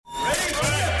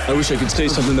I wish I could say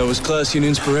something that was classy and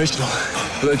inspirational,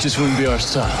 but that just wouldn't be our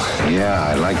style. Yeah,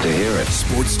 I'd like to hear it.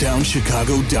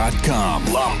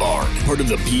 SportsTownChicago.com. Lombard, part of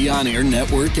the Be On Air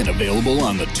network and available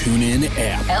on the TuneIn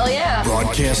app. Hell yeah.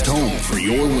 Broadcast home for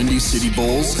your Windy City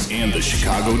Bulls and the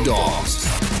Chicago Dogs.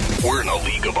 We're in a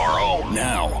league of our own.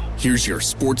 Now, here's your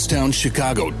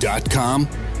SportsTownChicago.com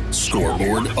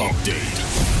scoreboard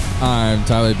update. I'm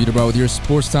Tyler Biederbaugh with your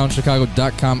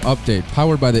SportsTownChicago.com update,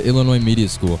 powered by the Illinois Media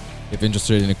School. If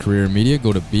interested in a career in media,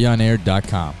 go to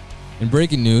beonair.com. In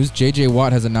breaking news, J.J.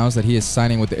 Watt has announced that he is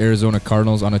signing with the Arizona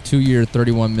Cardinals on a 2-year,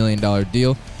 $31 million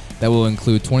deal that will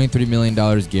include $23 million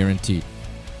guaranteed.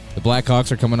 The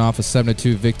Blackhawks are coming off a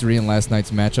 7-2 victory in last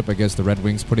night's matchup against the Red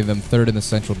Wings, putting them third in the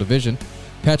Central Division.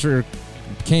 Patrick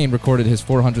Kane recorded his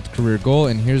 400th career goal,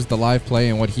 and here's the live play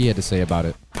and what he had to say about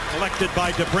it. Collected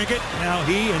by DeBrincat. Now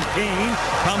he and Kane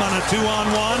come on a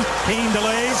 2-on-1. Kane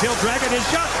delays. He'll drag it. His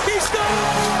shot. He scores!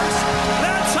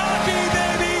 That's hockey,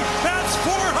 baby! That's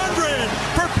 400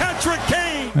 for Patrick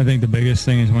Kane! I think the biggest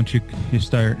thing is once you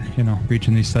start,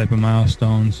 reaching these type of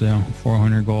milestones,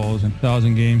 400 goals and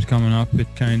 1,000 games coming up,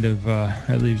 it kind of,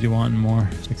 it leaves you wanting more.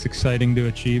 It's exciting to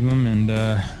achieve them and,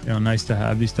 nice to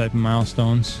have these type of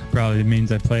milestones. Probably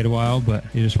means I played a while, but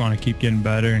you just want to keep getting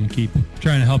better and keep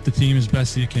trying to help the team as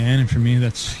best as you can. And for me,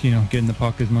 that's, getting the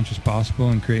puck as much as possible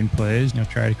and creating plays,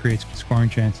 try to create scoring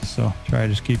chances. So try to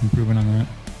just keep improving on that.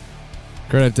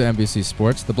 Credit to NBC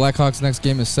Sports. The Blackhawks' next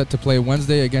game is set to play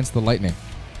Wednesday against the Lightning.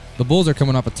 The Bulls are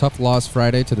coming off a tough loss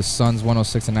Friday to the Suns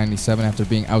 106-97 after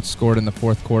being outscored in the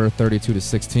fourth quarter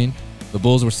 32-16. The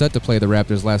Bulls were set to play the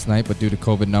Raptors last night, but due to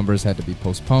COVID numbers had to be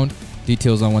postponed.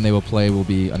 Details on when they will play will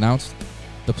be announced.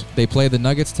 They play the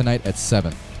Nuggets tonight at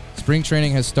 7. Spring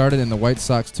training has started and the White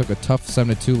Sox took a tough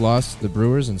 7-2 loss to the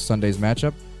Brewers in Sunday's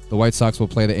matchup. The White Sox will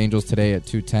play the Angels today at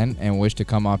 2:10 and wish to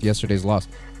come off yesterday's loss.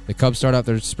 The Cubs start out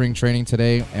their spring training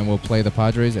today and will play the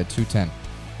Padres at 2:10.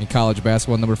 In college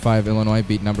basketball, number 5 Illinois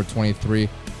beat number 23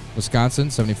 Wisconsin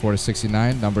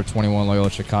 74-69. Number 21 Loyola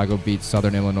Chicago beat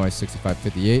Southern Illinois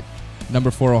 65-58.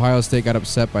 Number 4 Ohio State got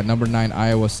upset by number 9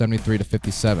 Iowa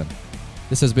 73-57.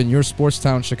 This has been your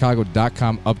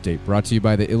SportsTownChicago.com update, brought to you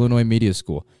by the Illinois Media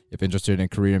School. If interested in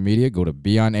career media, go to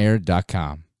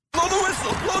beonair.com. Blow the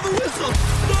whistle! Blow the whistle!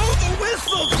 Blow the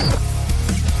whistle!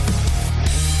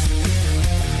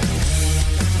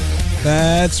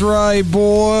 That's right,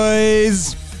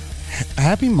 boys.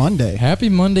 Happy Monday. Happy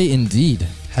Monday indeed.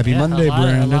 Happy Monday,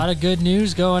 Brandon. A lot of good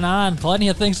news going on. Plenty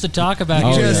of things to talk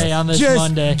about here today on this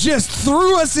Monday. Just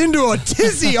threw us into a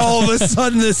tizzy all of a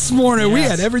sudden this morning. Yes. We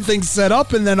had everything set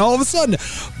up, and then all of a sudden,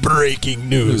 breaking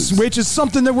news, which is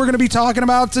something that we're going to be talking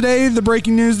about today, the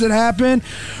breaking news that happened.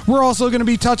 We're also going to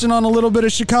be touching on a little bit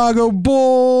of Chicago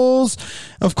Bulls.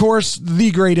 Of course,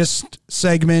 the greatest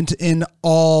segment in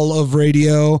all of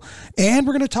radio. And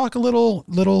we're going to talk a little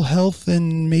health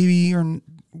and maybe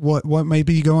what might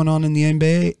be going on in the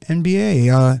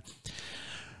NBA.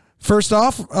 First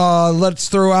off, let's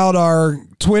throw out our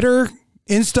Twitter,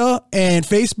 Insta, and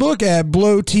Facebook at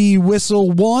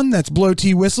BlowTWhistle1. That's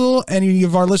BlowTWhistle. Any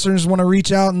of our listeners want to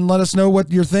reach out and let us know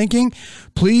what you're thinking,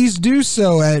 please do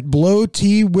so at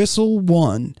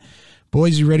BlowTWhistle1.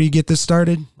 Boys, you ready to get this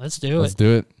started? Let's do it. Let's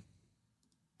do it.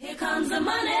 Here comes the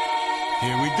money.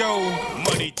 Here we go.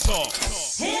 Money talk.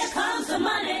 Here comes the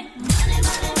money.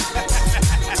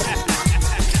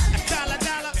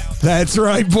 That's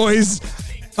right, boys.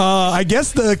 I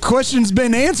guess the question's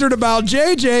been answered about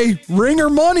JJ. Ringer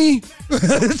money.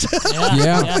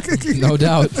 Yeah, no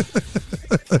doubt.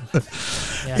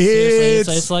 Yeah,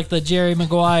 it's like the Jerry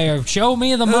Maguire. Show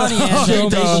me the money.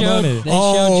 And they showed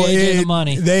JJ the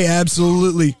money. They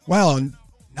absolutely. Wow.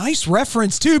 Nice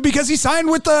reference too, because he signed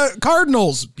with the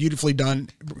Cardinals. Beautifully done.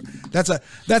 That's a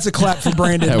clap for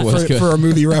Brandon for a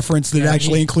movie reference that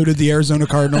actually included the Arizona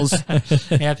Cardinals.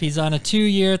 Yep, he's on a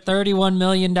 2-year, $31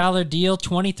 million deal.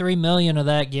 $23 million of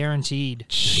that guaranteed.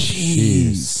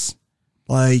 Jeez,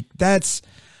 like that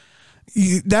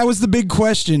was the big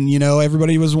question.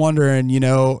 Everybody was wondering.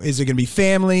 Is it going to be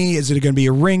family? Is it going to be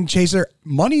a ring chaser?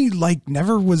 Money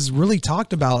never was really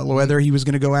talked about whether he was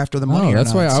going to go after the money.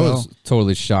 That's why I was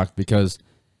totally shocked because.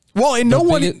 Well, and no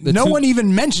one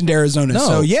even mentioned Arizona. No,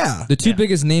 so yeah, the two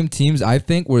biggest named teams I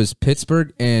think was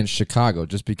Pittsburgh and Chicago,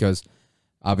 just because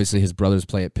obviously his brothers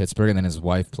play at Pittsburgh and then his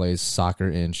wife plays soccer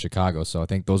in Chicago. So I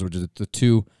think those were just the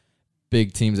two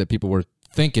big teams that people were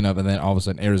thinking of, and then all of a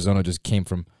sudden Arizona just came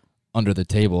from under the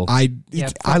table. I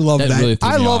love that. Really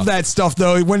I love that stuff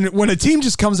though. When a team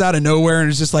just comes out of nowhere and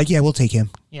it's just like, yeah, we'll take him.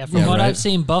 Yeah, from what I've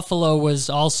seen, Buffalo was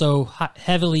also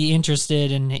heavily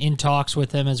interested in talks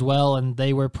with him as well, and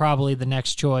they were probably the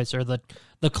next choice or the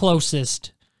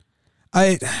closest.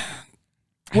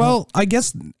 Well, I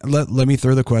guess let me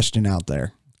throw the question out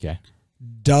there. Okay.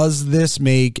 Does this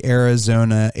make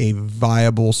Arizona a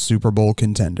viable Super Bowl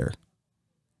contender?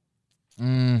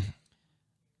 I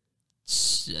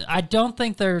don't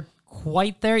think they're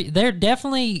quite there. They're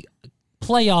definitely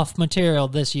playoff material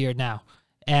this year now.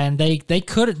 And they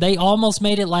almost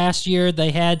made it last year.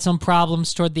 They had some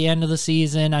problems toward the end of the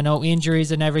season. I know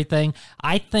injuries and everything.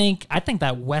 I think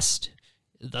that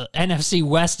the NFC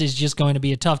West is just going to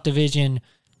be a tough division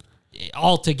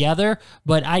altogether,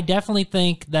 but I definitely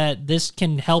think that this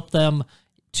can help them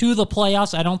to the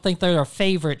playoffs. I don't think they're a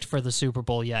favorite for the Super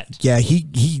Bowl yet. Yeah,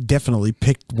 he definitely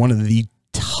picked one of the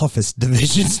toughest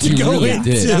divisions to go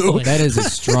into. Definitely. That is a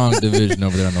strong division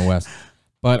over there in the West.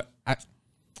 But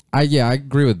I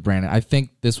agree with Brandon. I think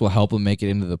this will help them make it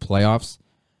into the playoffs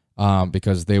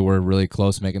because they were really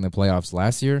close making the playoffs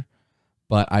last year.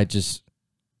 But I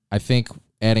think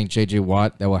adding J.J.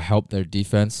 Watt, that will help their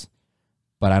defense.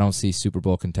 But I don't see Super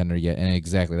Bowl contender yet. And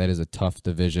exactly, that is a tough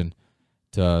division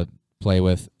to play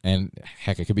with. And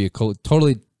heck, it could be a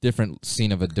totally different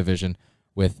scene of a division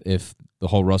if the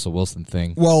whole Russell Wilson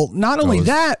thing. Well, not only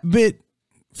that, but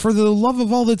for the love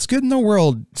of all that's good in the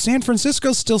world, San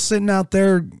Francisco's still sitting out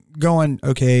there going,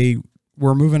 okay,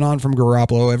 we're moving on from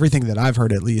Garoppolo, everything that I've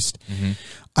heard at least. Mm-hmm.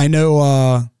 I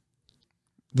know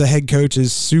the head coach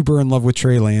is super in love with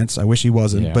Trey Lance. I wish he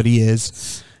wasn't, but he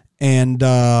is. And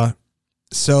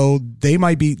so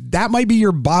that might be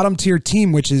your bottom tier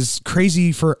team, which is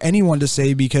crazy for anyone to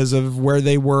say because of where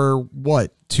they were,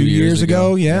 2 years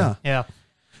ago? Yeah.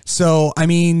 So, I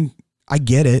mean, I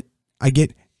get it.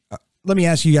 Let me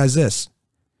ask you guys this.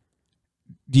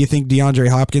 Do you think DeAndre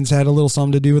Hopkins had a little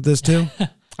something to do with this too?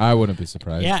 I wouldn't be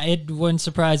surprised. Yeah, it wouldn't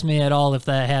surprise me at all if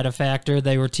that had a factor.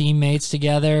 They were teammates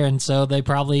together, and so they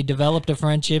probably developed a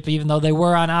friendship, even though they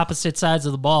were on opposite sides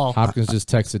of the ball. Hopkins just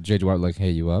texted J.J. Watt like,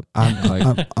 "Hey, you up?"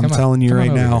 I'm telling you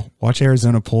right now. Watch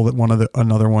Arizona pull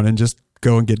another one and just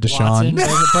go and get Deshaun. Watson,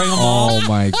 bring them all. Oh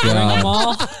my God! Bring them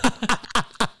all.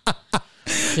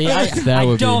 See, I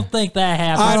don't think that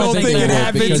happens. I don't think it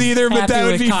happens either, but that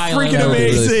would be freaking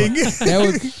amazing.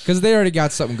 Because they already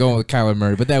got something going with Kyler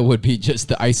Murray, but that would be just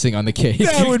the icing on the cake.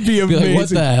 That would be amazing. Like, what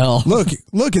the hell? Look,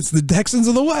 it's the Texans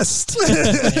of the West.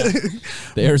 The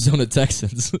Arizona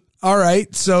Texans. All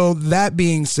right, so that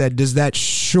being said, does that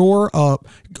shore up?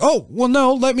 Oh, well,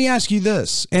 no, let me ask you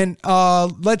this. And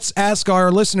let's ask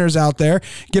our listeners out there.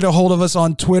 Get a hold of us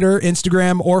on Twitter,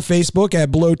 Instagram, or Facebook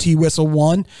at Blow T Whistle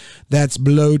 1. That's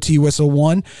Blow T Whistle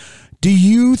 1. Do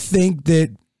you think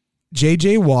that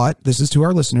J.J. Watt, this is to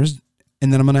our listeners,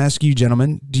 and then I'm going to ask you,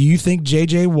 gentlemen, do you think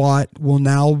J.J. Watt will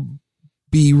now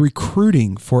be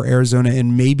recruiting for Arizona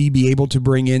and maybe be able to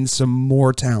bring in some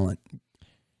more talent?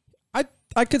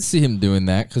 I could see him doing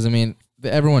that because, I mean,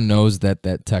 everyone knows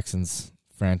that Texans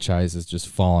franchise is just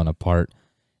falling apart,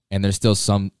 and there's still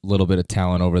some little bit of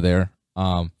talent over there.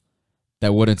 That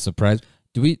wouldn't surprise.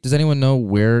 Does anyone know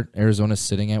where Arizona's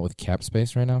sitting at with cap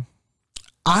space right now?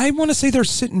 I want to say they're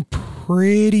sitting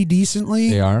pretty decently.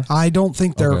 They are? I don't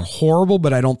think they're horrible,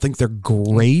 but I don't think they're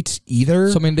great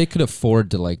either. So, I mean, they could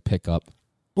afford to, pick up.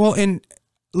 Well, and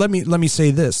let me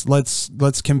say this.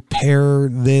 Let's compare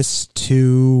this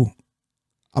to...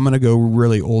 I'm going to go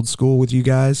really old school with you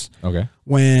guys. Okay.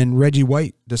 When Reggie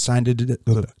White decided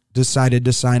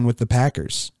to sign with the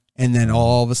Packers, and then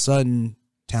all of a sudden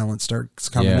talent starts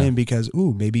coming in because,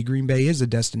 maybe Green Bay is a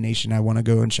destination I want to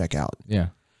go and check out. Yeah.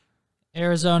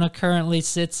 Arizona currently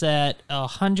sits at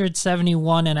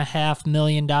 $171.5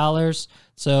 million.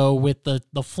 So with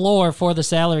the floor for the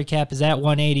salary cap is at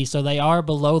 $180, so they are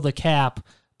below the cap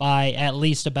by at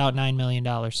least about $9 million.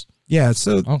 Yeah,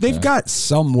 so they've got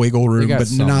some wiggle room,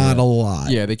 but not a lot.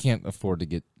 Yeah, they can't afford to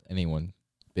get anyone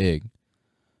big.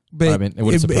 But I mean,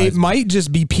 it might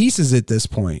just be pieces at this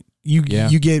point. You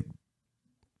get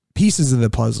pieces of the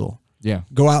puzzle. Yeah.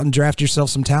 Go out and draft yourself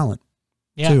some talent.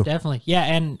 Yeah, too. Definitely. Yeah,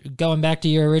 and going back to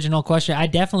your original question, I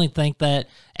definitely think that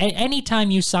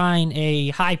anytime you sign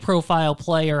a high-profile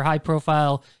player,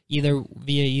 high-profile either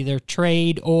via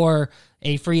trade or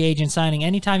a free agent signing,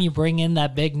 anytime you bring in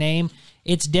that big name,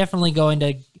 it's definitely going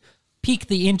to pique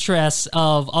the interest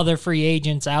of other free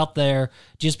agents out there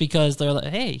just because they're like,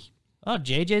 hey,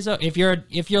 JJ's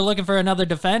if you're looking for another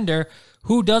defender,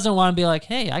 who doesn't want to be like,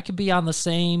 hey, I could be on the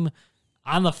field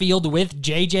with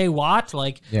JJ Watt?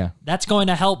 That's going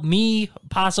to help me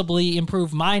possibly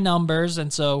improve my numbers.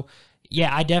 And so,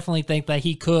 I definitely think that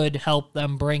he could help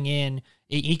them bring in.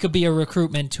 He could be a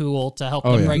recruitment tool to help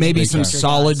them bring maybe in some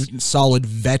solid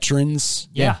veterans.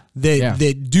 Yeah.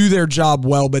 That do their job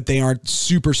well, but they aren't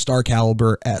superstar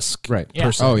caliber-esque. Right.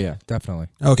 Yeah. Oh, yeah, definitely.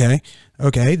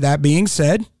 Okay. That being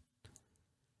said,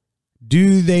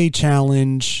 Do they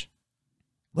challenge?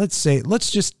 I'm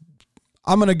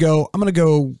going to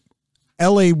go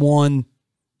LA 1,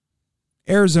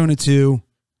 Arizona 2,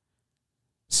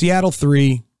 Seattle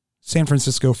 3, San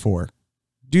Francisco 4.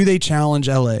 Do they challenge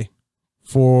LA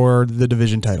for the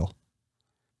division title?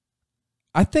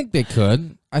 I think they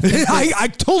could. I think I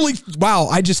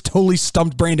just totally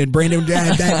stumped Brandon. Brandon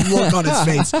had that look on his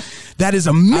face. That is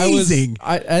amazing.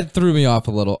 That threw me off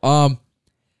a little.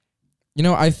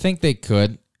 I think they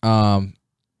could. I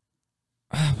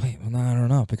don't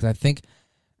know, because I think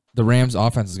the Rams'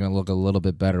 offense is going to look a little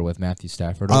bit better with Matthew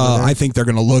Stafford over there. I think they're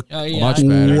going to look much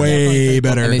better. Way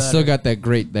better. And they still got that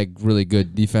really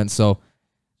good defense. So,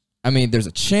 I mean, there's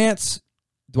a chance.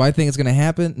 Do I think it's going to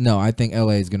happen? No, I think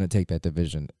LA is going to take that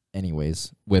division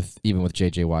anyways, even with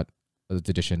J.J. Watt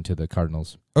addition to the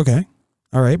Cardinals. Okay.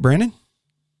 All right, Brandon?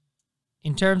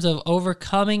 In terms of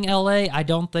overcoming LA, I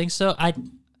don't think so.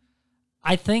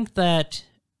 I think that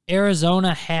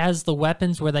Arizona has the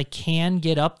weapons where they can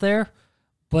get up there,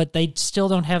 but they still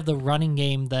don't have the running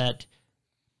game that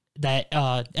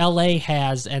LA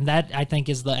has, and that I think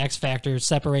is the X factor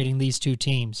separating these two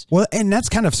teams. Well, and that's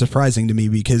kind of surprising to me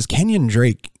because Kenyon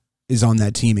Drake is on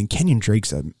that team, and Kenyon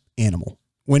Drake's an animal.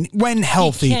 When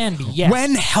healthy, he can be, yes.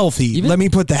 When healthy, let me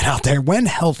put that out there. When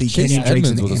healthy, Kenyon Drake's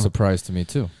an Edmonds was animal. a surprise to me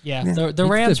too. Yeah, the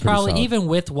Rams probably, solid. even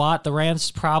with Watt, the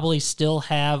Rams probably still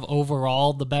have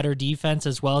overall the better defense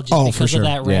as well, just for because sure. of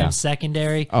that Rams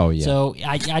secondary. Oh, yeah. So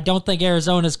I don't think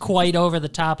Arizona's quite over the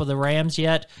top of the Rams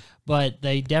yet, but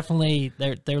they definitely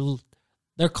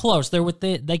they're close.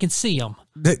 They can see them.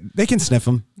 They can sniff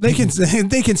them. They can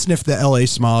sniff the LA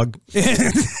smog.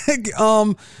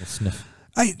 Sniff.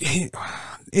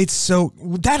 It's so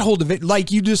that whole division.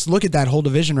 Like, you just look at that whole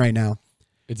division right now.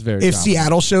 It's very. If confident.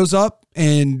 Seattle shows up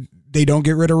and they don't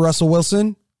get rid of Russell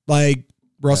Wilson, like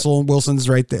Russell Wilson's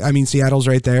right there. I mean, Seattle's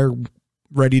right there,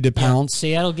 ready to pounce.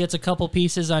 Seattle gets a couple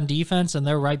pieces on defense, and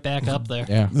they're right back up there.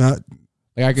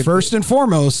 Yeah. First and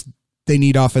foremost, they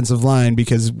need offensive line,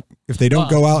 because if they don't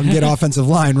go out and get offensive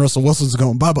line, Russell Wilson's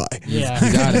going bye-bye. Yeah.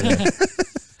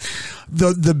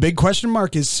 The big question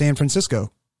mark is San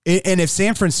Francisco. And if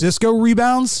San Francisco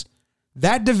rebounds,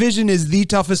 that division is the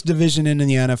toughest division in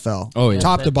the NFL. Oh, yeah.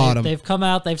 Top to bottom. They've come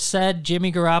out. They've said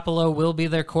Jimmy Garoppolo will be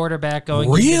their quarterback going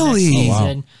into Really? next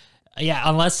season. Oh, wow. Yeah,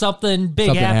 unless something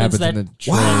big happens that in the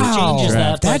trade. changes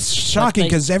that. That's shocking,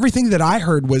 because everything that I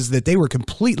heard was that they were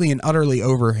completely and utterly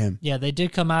over him. Yeah, they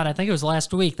did come out. I think it was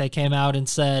last week they came out and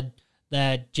said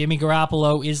that Jimmy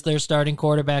Garoppolo is their starting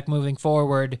quarterback moving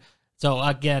forward. So,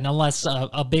 again, unless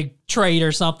a big trade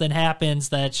or something happens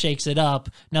that shakes it up,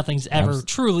 nothing's ever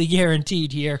truly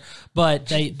guaranteed here. But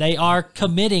they are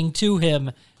committing to him,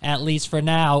 at least for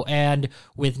now. And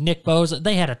with Nick Bosa,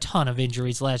 they had a ton of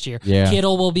injuries last year. Yeah.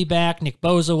 Kittle will be back. Nick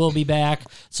Bosa will be back.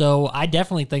 So I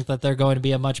definitely think that they're going to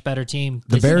be a much better team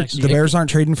The next year. Bears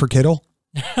aren't trading for Kittle?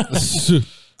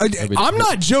 I'm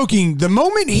not joking. The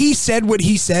moment he said what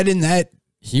he said in that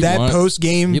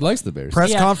post-game he likes the Bears.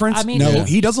 press conference, I mean,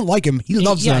 he doesn't like him. He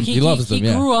loves them. He loves them,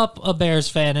 He grew up a Bears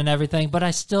fan and everything, but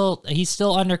he's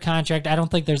still under contract. I don't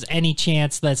think there's any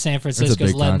chance that San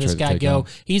Francisco's letting this guy go.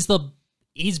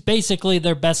 He's basically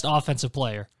their best offensive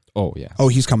player. Oh, yeah. Oh,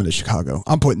 he's coming to Chicago.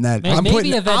 I'm putting that.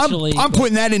 Eventually. I'm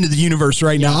putting that into the universe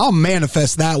right now. I'll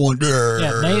manifest that one.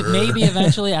 Yeah, maybe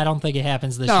eventually. I don't think it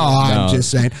happens this year. I'm just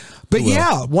saying. But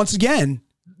yeah, once again,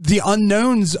 the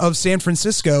unknowns of San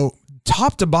Francisco,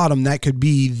 top to bottom, that could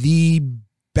be the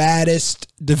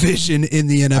baddest division in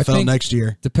the NFL next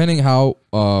year. Depending how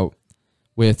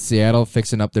with Seattle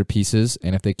fixing up their pieces,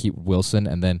 and if they keep Wilson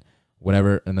and then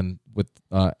whatever, and then with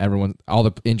everyone, all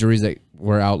the injuries that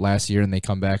were out last year and they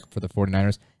come back for the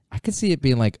 49ers, I could see it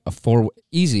being like a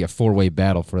four-way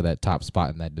battle for that top spot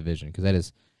in that division, because that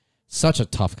is such a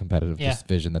tough competitive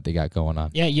division that they got going on.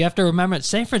 Yeah, you have to remember,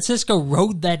 San Francisco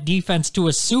rode that defense to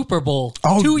a Super Bowl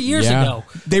 2 years ago.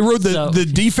 They rode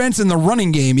the defense and the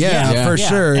running game, for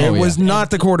sure. It was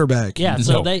not the quarterback. Yeah,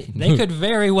 so they could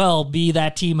very well be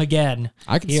that team again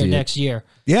next year.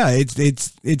 Yeah,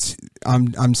 it's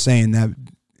I'm saying that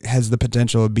has the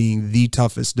potential of being the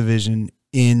toughest division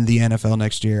in the NFL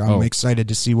next year. I'm excited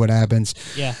to see what happens.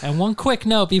 Yeah, and one quick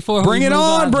note before Bring we it move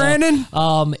on, Brandon.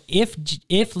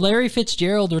 If Larry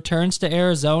Fitzgerald returns to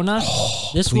Arizona,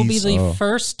 this will be the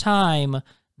first time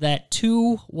that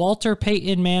 2 Walter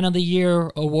Payton Man of the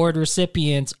Year award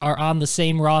recipients are on the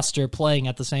same roster playing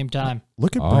at the same time.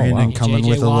 Look at Brandon coming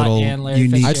with a little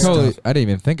unique stuff. I didn't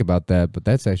even think about that, but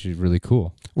that's actually really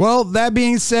cool. Well, that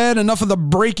being said, enough of the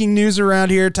breaking news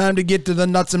around here. Time to get to the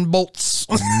nuts and bolts.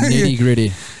 Nitty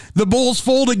gritty. The Bulls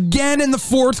fold again in the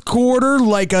fourth quarter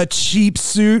like a cheap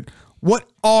suit. What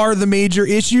are the major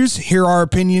issues? Here are our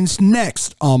opinions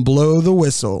next on Blow the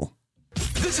Whistle.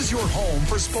 This is your home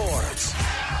for sports.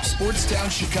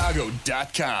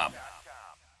 SportsTownChicago.com.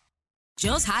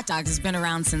 Joe's Hot Dogs has been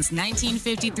around since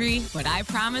 1953, but I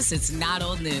promise it's not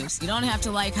old news. You don't have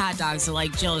to like hot dogs to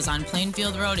like Joe's on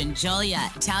Plainfield Road in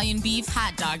Joliet. Italian beef,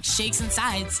 hot dogs, shakes, and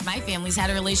sides. My family's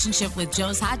had a relationship with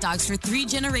Joe's Hot Dogs for 3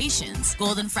 generations.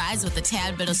 Golden fries with a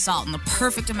tad bit of salt and the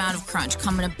perfect amount of crunch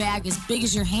come in a bag as big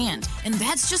as your hand. And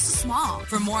that's just a small.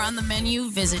 For more on the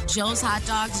menu, visit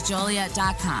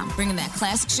joeshotdogsjoliet.com, bringing that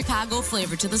classic Chicago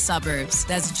flavor to the suburbs.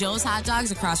 That's Joe's Hot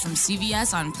Dogs across from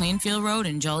CVS on Plainfield Road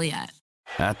in Joliet.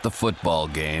 At the football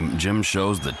game, Jim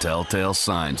shows the telltale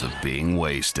signs of being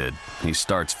wasted. He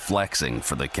starts flexing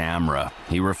for the camera.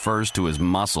 He refers to his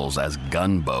muscles as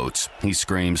gunboats. He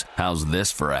screams, "How's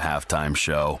this for a halftime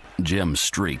show?" Jim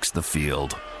streaks the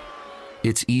field.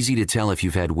 It's easy to tell if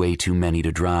you've had way too many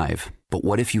to drive. But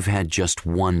what if you've had just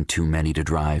one too many to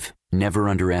drive? Never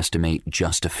underestimate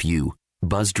just a few.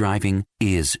 Buzz driving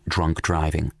is drunk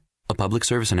driving. A public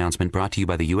service announcement brought to you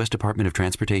by the U.S. Department of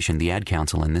Transportation, the Ad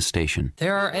Council, and this station.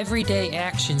 There are everyday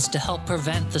actions to help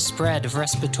prevent the spread of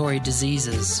respiratory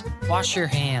diseases. Wash your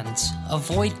hands.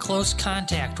 Avoid close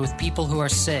contact with people who are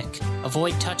sick.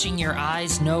 Avoid touching your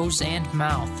eyes, nose, and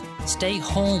mouth. Stay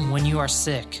home when you are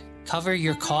sick. Cover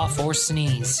your cough or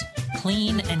sneeze.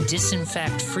 Clean and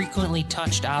disinfect frequently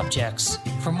touched objects.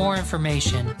 For more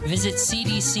information, visit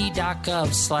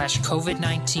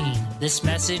cdc.gov/COVID-19. This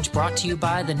message brought to you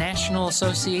by the National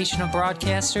Association of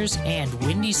Broadcasters and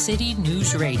Windy City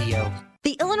News Radio.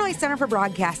 The Illinois Center for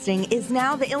Broadcasting is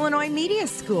now the Illinois Media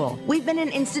School. We've been an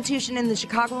institution in the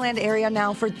Chicagoland area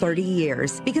now for 30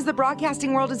 years. Because the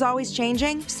broadcasting world is always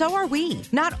changing, so are we.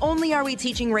 Not only are we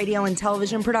teaching radio and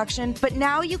television production, but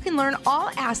now you can learn all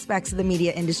aspects of the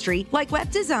media industry, like web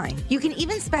design. You can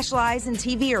even specialize in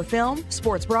TV or film,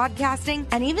 sports broadcasting,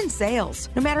 and even sales.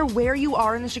 No matter where you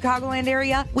are in the Chicagoland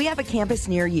area, we have a campus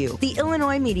near you. The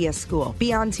Illinois Media School.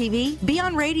 Be on TV, be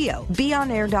on radio,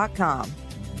 beonair.com.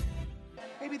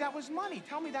 That was money.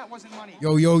 Tell me that wasn't money.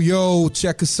 Yo,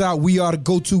 check us out. We are the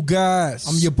go-to guys.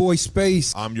 I'm your boy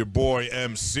Space. I'm your boy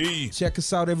MC. Check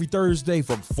us out every Thursday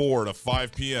from 4 to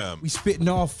 5 p.m. We spitting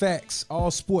all facts, all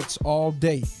sports, all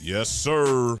day. Yes,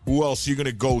 sir. Who else you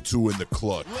gonna go to in the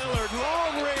clutch? Lillard,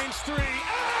 long range three, and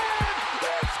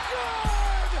it's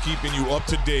good! Keeping you up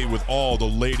to date with all the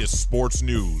latest sports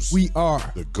news. We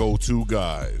are the go-to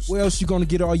guys. Where else you gonna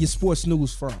get all your sports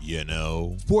news from? You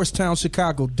know,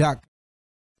 SportsTownChicago.com.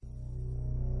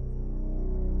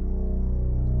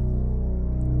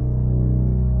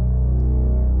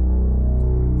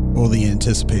 Oh, the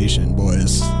anticipation,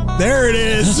 boys. There it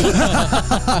is.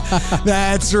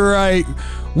 That's right.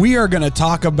 We are going to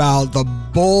talk about the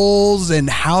Bulls and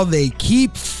how they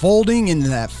keep folding in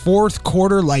that fourth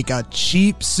quarter like a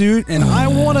cheap suit. And I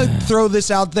want to throw this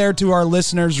out there to our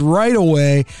listeners right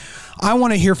away. I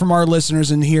want to hear from our listeners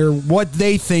and hear what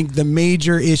they think the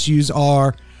major issues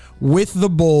are with the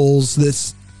Bulls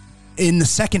this in the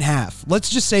second half.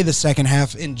 Let's just say the second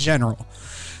half in general.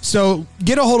 So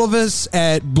get a hold of us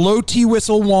at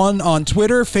BlowTWhistle1 on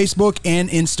Twitter, Facebook, and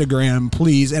Instagram,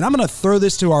 please. And I'm going to throw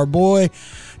this to our boy,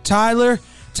 Tyler.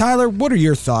 Tyler, what are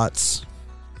your thoughts?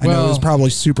 I know it's probably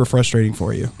super frustrating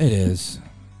for you. It is.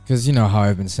 Because you know how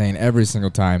I've been saying every single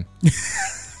time.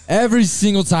 Every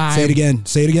single time. Say it again.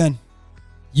 Say it again.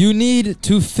 You need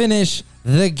to finish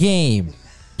the game.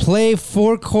 Play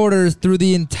 4 quarters through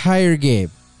the entire game.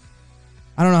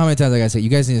 I don't know how many times I gotta say, you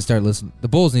guys need to start listening. The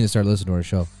Bulls need to start listening to our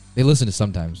show. They listen to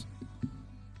sometimes.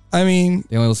 I mean,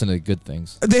 they only listen to the good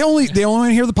things. They only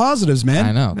want to hear the positives, man.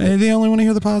 I know. They only want to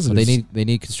hear the positives. They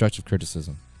need constructive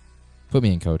criticism. Put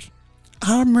me in, coach.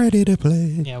 I'm ready to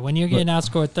play. Yeah, when you're getting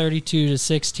outscored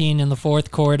 32-16 in the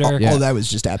fourth quarter. Oh, that was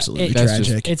just absolutely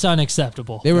tragic. It's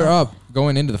unacceptable. They were up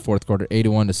going into the fourth quarter,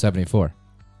 81-74,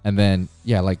 and then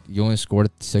you only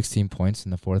scored 16 points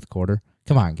in the fourth quarter.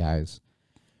 Come on, guys.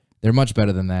 They're much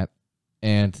better than that.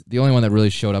 And the only one that really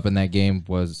showed up in that game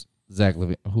was Zach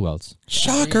LaVine. Who else?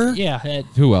 Shocker. Yeah.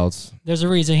 Who else? There's a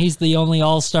reason he's the only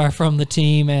all-star from the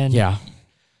team. And yeah.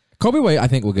 Kobe White, I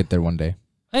think, will get there one day.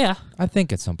 Oh, yeah. I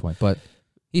think at some point, but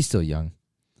he's still young.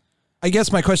 I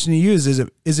guess my question to you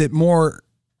is it more...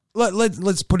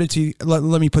 Let's put it to you.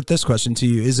 Let me put this question to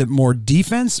you. Is it more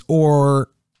defense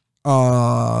or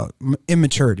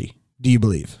immaturity, do you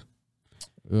believe?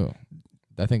 Ooh,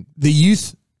 I think... The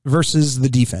youth versus the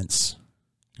defense.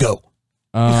 Go.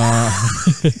 Put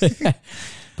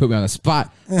me on the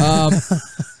spot.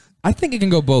 I think it can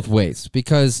go both ways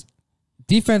because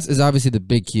defense is obviously the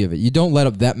big key of it. You don't let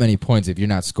up that many points if you're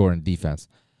not scoring defense.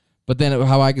 But then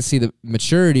how I can see the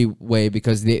maturity way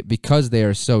because they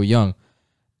are so young.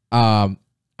 I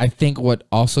think what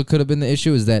also could have been the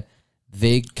issue is that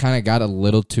they kind of got a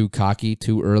little too cocky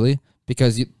too early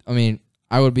because,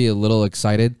 I would be a little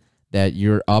excited that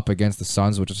you're up against the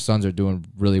Suns, which the Suns are doing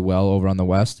really well over on the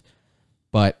West.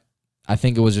 But I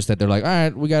think it was just that they're like, all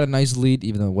right, we got a nice lead,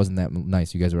 even though it wasn't that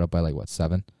nice. You guys were up by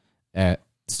 7 at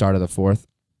the start of the fourth.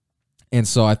 And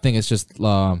so I think it's just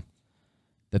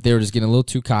that they were just getting a little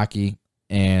too cocky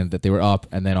and that they were up.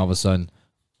 And then all of a sudden,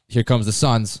 here comes the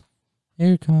Suns.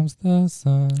 Here comes the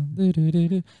sun.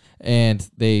 And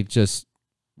they just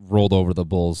rolled over the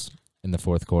Bulls in the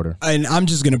fourth quarter. And I'm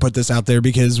just going to put this out there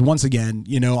because, once again,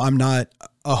 I'm not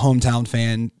a hometown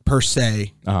fan per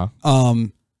se.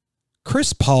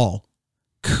 Chris Paul,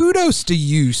 kudos to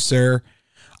you, sir.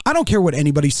 I don't care what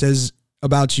anybody says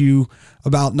about you,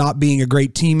 about not being a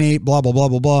great teammate, blah, blah, blah,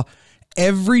 blah, blah.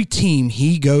 Every team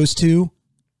he goes to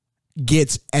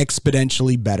gets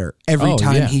exponentially better every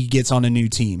time he gets on a new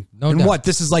team. No doubt. What,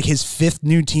 this is like his 5th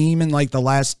new team in like the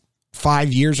last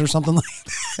 5 years or something like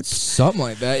that? Something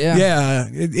like that, yeah. Yeah,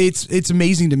 it's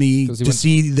amazing to me to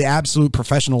see the absolute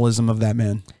professionalism of that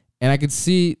man. And I could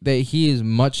see that he is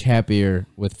much happier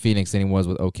with Phoenix than he was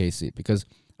with OKC because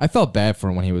I felt bad for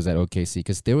him when he was at OKC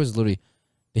because there was literally,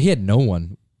 he had no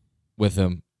one with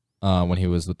him when he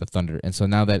was with the Thunder. And so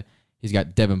now that he's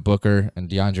got Devin Booker and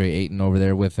DeAndre Ayton over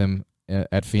there with him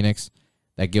at Phoenix,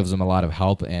 that gives him a lot of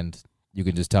help, and you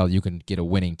can just tell you can get a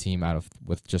winning team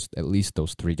with just at least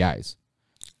those 3 guys.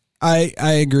 I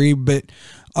agree, but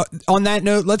on that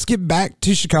note, let's get back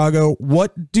to Chicago.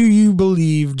 What do you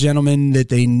believe, gentlemen, that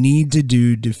they need to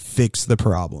do to fix the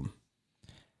problem?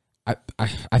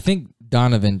 I think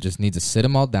Donovan just needs to sit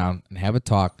them all down and have a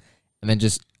talk, and then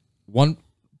just one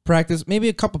practice, maybe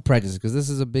a couple practices, because this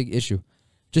is a big issue.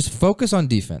 Just focus on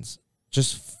defense.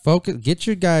 Just focus. Get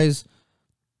your guys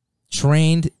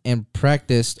trained and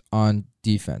practiced on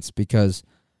defense because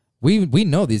we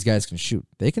know these guys can shoot.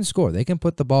 They can score. They can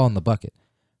put the ball in the bucket.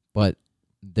 But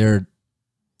they're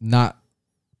not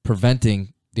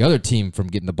preventing the other team from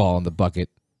getting the ball in the bucket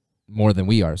more than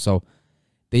we are. So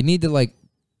they need to,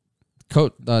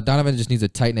 Donovan just needs to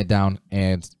tighten it down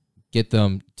and get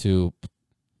them to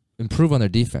improve on their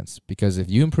defense. Because if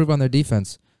you improve on their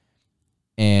defense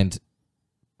and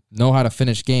know how to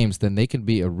finish games, then they can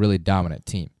be a really dominant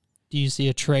team. Do you see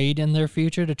a trade in their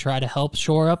future to try to help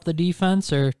shore up the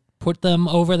defense or put them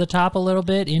over the top a little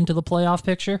bit into the playoff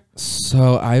picture?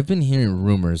 So I've been hearing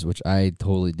rumors, which I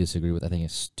totally disagree with. I think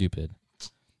it's stupid.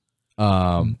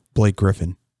 Blake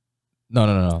Griffin.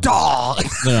 No.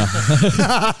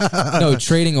 No,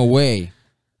 trading away,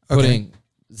 putting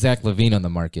Zach LaVine on the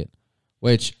market,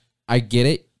 which I get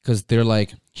it because they're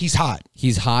like, he's hot.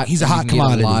 He's hot. He's a hot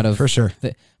commodity, for sure.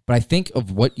 But I think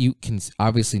of what you can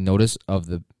obviously notice of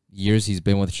the years he's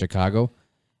been with Chicago,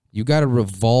 you got to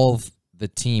revolve the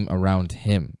team around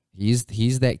him. He's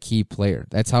that key player.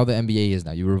 That's how the NBA is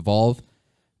now. You revolve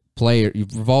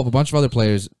a bunch of other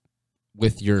players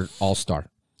with your all-star,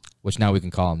 which now we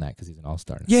can call him that because he's an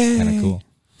all-star. Yeah, kind of cool.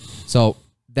 So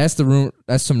that's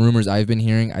some rumors I've been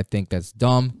hearing. I think that's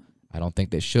dumb. I don't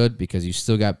think they should because you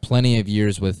still got plenty of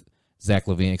years with Zach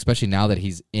LaVine, especially now that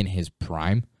he's in his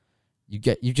prime. You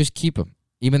just keep him,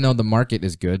 even though the market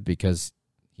is good because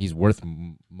he's worth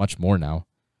much more now.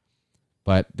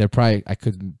 But I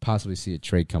could possibly see a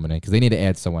trade coming in because they need to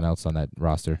add someone else on that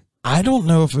roster. I don't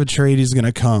know if a trade is going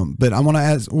to come, but I want to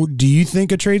ask, do you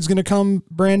think a trade's going to come,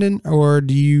 Brandon, or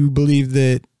do you believe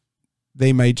that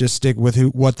they might just stick with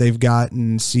what they've got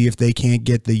and see if they can't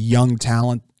get the young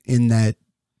talent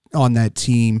on that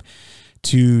team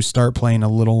to start playing a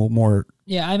little more?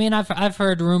 Yeah, I mean, I've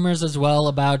heard rumors as well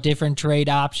about different trade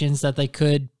options that they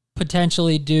could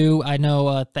potentially do. I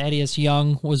know Thaddeus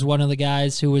Young was one of the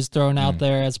guys who was thrown out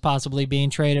there as possibly being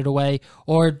traded away,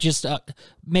 or just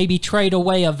maybe trade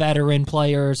away a veteran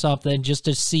player or something just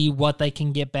to see what they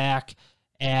can get back,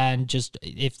 and just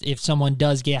if someone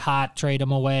does get hot, trade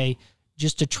them away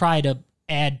just to try to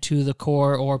add to the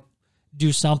core or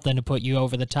do something to put you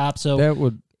over the top.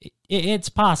 So it's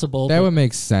possible. That would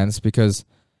make sense because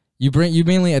you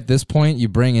mainly at this point you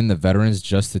bring in the veterans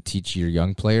just to teach your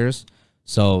young players.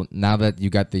 So now that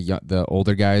you got the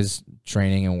older guys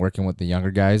training and working with the younger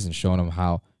guys and showing them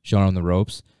the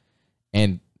ropes,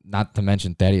 and not to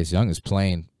mention Thaddeus Young is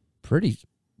playing pretty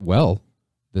well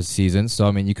this season. So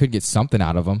I mean, you could get something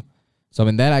out of him. So I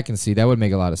mean, that I can see that would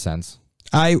make a lot of sense.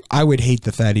 I would hate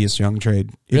the Thaddeus Young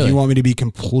trade. Really? If you want me to be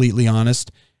completely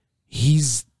honest,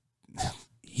 he's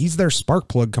their spark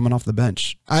plug coming off the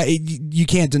bench. You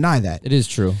can't deny that. It is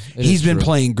true. He's been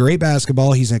playing great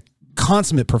basketball. He's a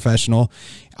consummate professional.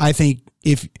 I think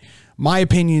if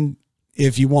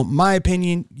you want my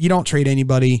opinion, you don't trade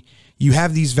anybody. You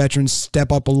have these veterans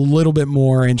step up a little bit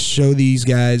more and show these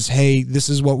guys, hey, this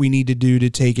is what we need to do to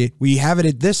take it. We have it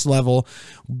at this level,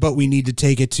 but we need to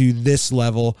take it to this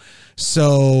level.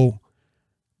 So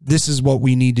this is what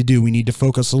we need to do. We need to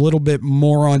focus a little bit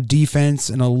more on defense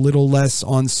and a little less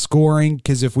on scoring,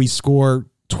 because if we score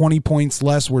 20 points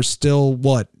less, we're still,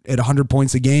 at 100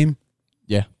 points a game?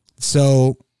 Yeah.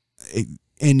 So,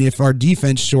 and if our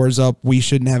defense shores up, we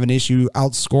shouldn't have an issue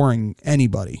outscoring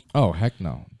anybody. Oh, heck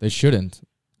no. They shouldn't.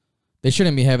 They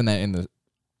shouldn't be having that in the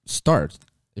start.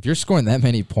 If you're scoring that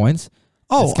many points,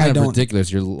 it's kind of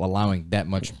ridiculous. You're allowing that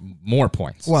much more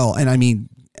points. Well, and I mean,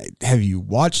 have you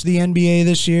watched the NBA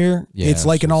this year? Yeah, it's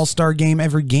like an all-star game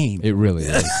every game. It really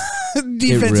is.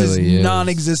 Defense is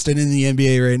non-existent in the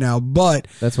NBA right now, but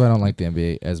that's why I don't like the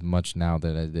NBA as much now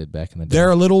that I did back in the day. They're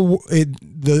a little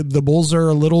the Bulls are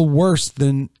a little worse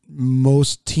than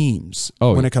most teams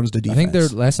when it comes to defense. I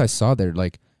think last I saw they're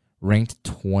like ranked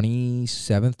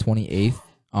 27th, 28th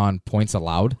on points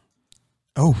allowed.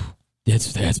 Oh,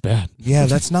 that's bad. Yeah,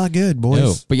 that's not good, boys.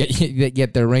 No, but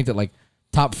yet they're ranked at like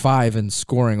top 5 in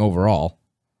scoring overall.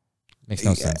 Makes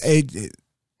no sense.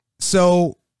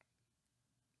 So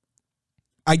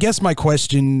I guess my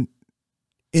question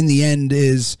in the end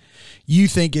is, you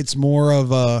think it's more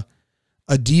of a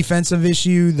defensive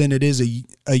issue than it is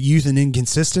a youth and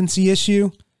inconsistency issue?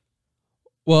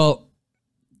 Well,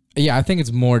 yeah, I think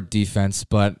it's more defense,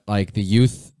 but like the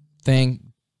youth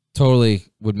thing totally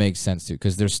would make sense too,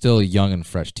 because they're still a young and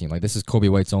fresh team. Like, this is Kobe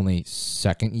White's only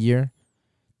second year.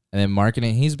 And then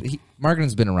Markkanen,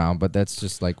 Markkanen's been around, but that's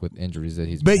just like with injuries that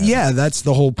he's been having. Yeah, that's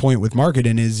the whole point with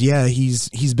Markkanen is,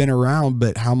 he's been around,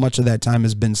 but how much of that time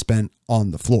has been spent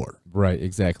on the floor? Right,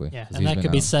 exactly. Yeah, and that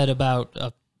could be said about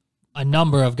a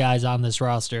number of guys on this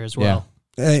roster as well.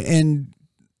 Yeah. And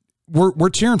we're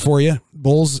cheering for you,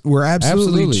 Bulls. We're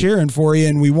absolutely cheering for you,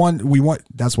 and we want.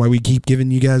 That's why we keep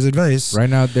giving you guys advice. Right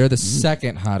now, they're the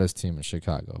second hottest team in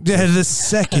Chicago. Yeah, the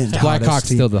second Blackhawks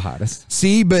team. Still the hottest.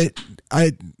 See, but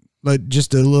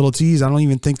just a little tease. I don't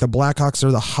even think the Blackhawks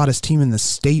are the hottest team in the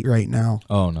state right now.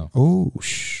 Oh no. Oh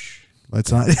shh. Let's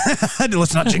not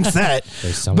jinx that.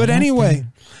 But anyway,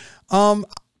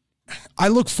 I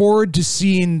look forward to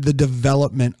seeing the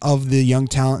development of the young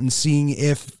talent and seeing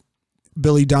if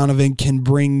Billy Donovan can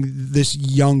bring this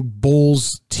young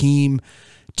Bulls team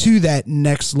to that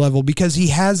next level, because he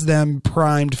has them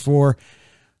primed for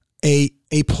a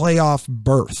playoff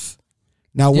berth.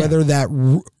 Now, whether that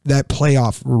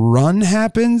playoff run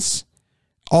happens,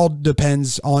 all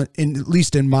depends on, at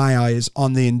least in my eyes,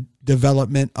 on the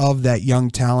development of that young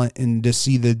talent and to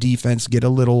see the defense get a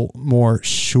little more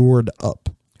shored up.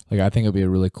 Like, I think it'd be a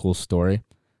really cool story.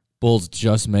 Bulls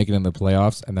just make it in the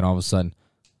playoffs, and then all of a sudden,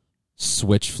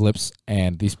 switch flips,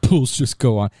 and these Bulls just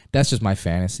go on. That's just my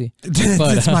fantasy.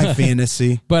 That's my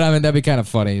fantasy. But I mean, that'd be kind of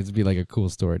funny. It'd be like a cool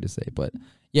story to say. But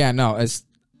yeah, no,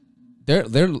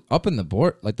 they're up in the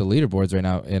board, like the leaderboards right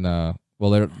now.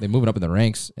 They're moving up in the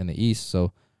ranks in the East.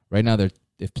 So right now,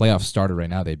 if playoffs started right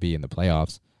now, they'd be in the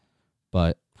playoffs.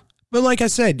 But like I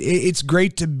said, it's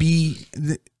great to be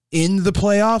in the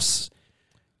playoffs.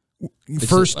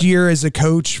 First year as a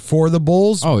coach for the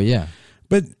Bulls. Oh yeah,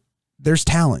 but there's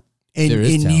talent,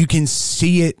 and you can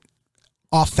see it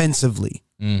offensively.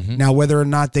 Mm-hmm. Now, whether or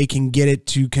not they can get it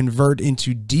to convert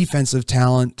into defensive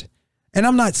talent, and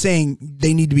I'm not saying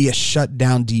they need to be a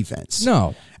shutdown defense.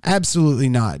 No, absolutely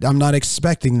not. I'm not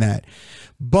expecting that,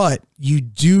 but you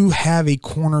do have a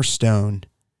cornerstone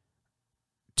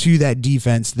to that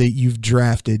defense that you've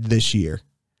drafted this year.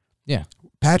 Yeah,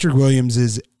 Patrick Williams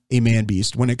is a man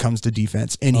beast when it comes to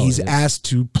defense, and he's asked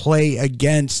to play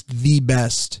against the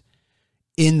best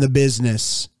in the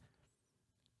business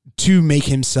to make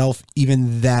himself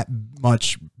even that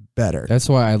much better. That's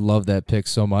why I love that pick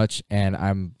so much, and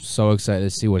I'm so excited to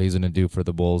see what he's going to do for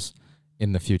the Bulls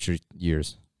in the future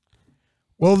years.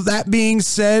 Well, that being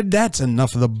said, that's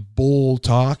enough of the Bull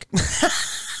talk.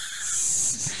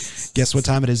 Guess what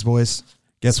time it is, boys?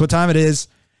 Guess what time it is?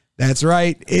 That's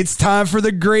right. It's time for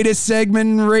the greatest segment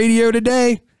in radio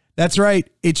today. That's right.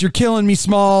 It's You're Killing Me,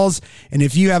 Smalls. And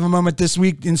if you have a moment this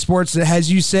week in sports that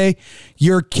has you say,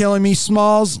 You're Killing Me,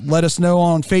 Smalls, let us know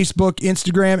on Facebook,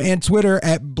 Instagram, and Twitter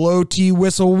at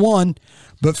BlowTWhistle1.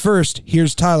 But first,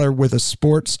 here's Tyler with a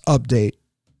sports update.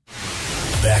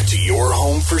 Back to your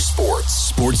home for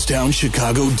sports.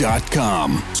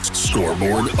 SportsTownChicago.com.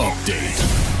 Scoreboard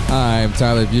update. I'm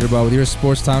Tyler Buterbaugh with your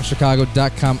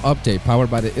SportsTownChicago.com update,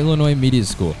 powered by the Illinois Media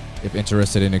School. If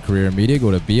interested in a career in media, go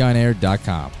to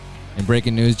beonair.com. In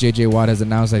breaking news, J.J. Watt has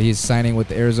announced that he is signing with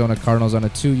the Arizona Cardinals on a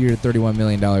 2-year, $31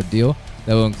 million deal.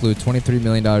 that will include $23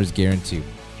 million guaranteed.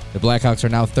 The Blackhawks are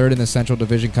now third in the Central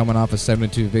Division, coming off a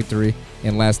 7-2 victory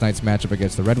in last night's matchup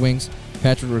against the Red Wings.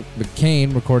 Patrick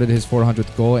McCain recorded his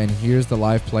 400th goal, and here's the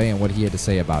live play and what he had to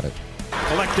say about it.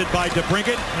 Collected by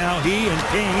DeBrincat. Now he and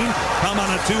Kane come on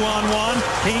a 2-on-1.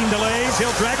 Kane delays.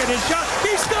 He'll drag it. His shot.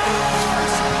 He scores!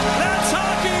 That's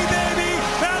hockey, baby!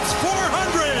 That's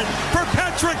 400 for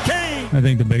Patrick Kane! I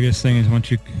think the biggest thing is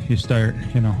once you start,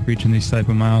 reaching these type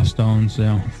of milestones,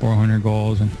 400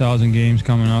 goals and 1,000 games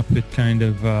coming up, it kind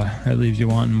of it leaves you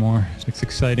wanting more. It's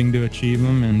exciting to achieve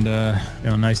them, and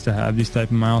nice to have these type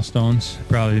of milestones.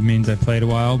 Probably means I played a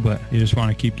while, but you just want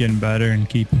to keep getting better and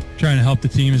keep trying to help the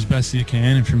team as best as you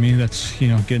can. And for me, that's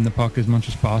getting the puck as much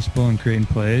as possible and creating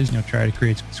plays. Try to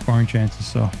create scoring chances.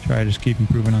 So try to just keep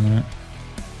improving on that.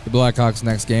 The Blackhawks'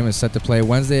 next game is set to play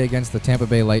Wednesday against the Tampa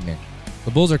Bay Lightning. The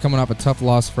Bulls are coming off a tough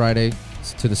loss Friday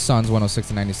to the Suns,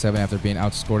 106-97, after being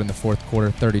outscored in the fourth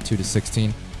quarter,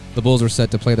 32-16. The Bulls were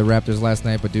set to play the Raptors last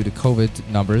night, but due to COVID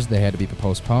numbers, they had to be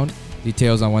postponed.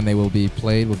 Details on when they will be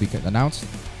played will be announced.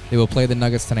 They will play the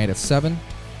Nuggets tonight at 7.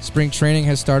 Spring training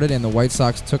has started, and the White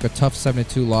Sox took a tough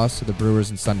 7-2 loss to the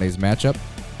Brewers in Sunday's matchup.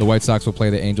 The White Sox will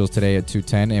play the Angels today at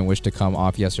 2:10 and wish to come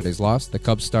off yesterday's loss. The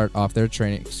Cubs start off their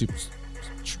training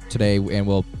today and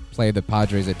will play the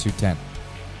Padres at 2:10.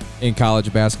 In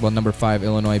college basketball, number 5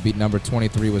 Illinois beat number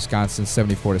 23 Wisconsin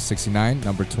 74-69.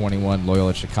 Number 21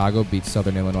 Loyola Chicago beat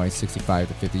Southern Illinois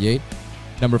 65-58.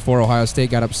 Number 4 Ohio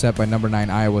State got upset by number 9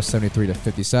 Iowa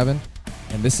 73-57.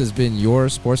 And this has been your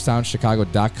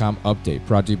SportsTownChicago.com update,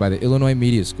 brought to you by the Illinois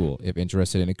Media School. If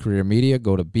interested in a career in media,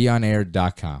 go to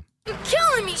beonair.com. You're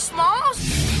killing me,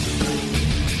 Smalls!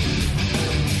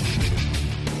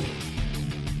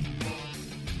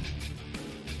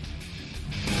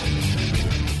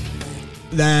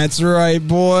 That's right,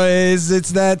 boys.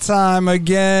 It's that time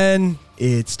again.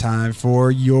 It's time for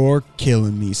your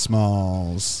Killing Me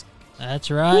Smalls.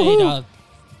 That's right.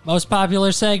 Most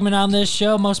popular segment on this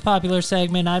show. Most popular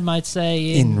segment, I might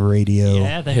say, in radio.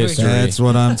 Yeah, history. That's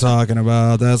what I'm talking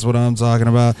about. That's what I'm talking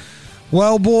about.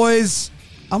 Well, boys,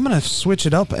 I'm going to switch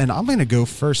it up, and I'm going to go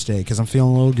first today because I'm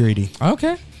feeling a little greedy.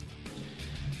 Okay.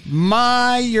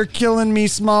 My You're Killing Me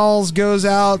Smalls goes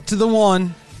out to the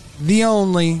one, the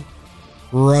only,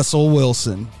 Russell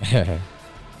Wilson.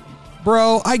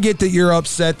 Bro, I get that you're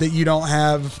upset that you don't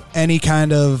have any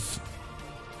kind of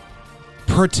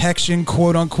protection,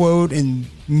 quote unquote, and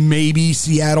maybe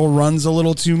Seattle runs a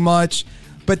little too much,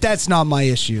 but that's not my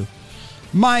issue.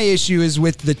 My issue is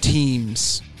with the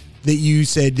teams that you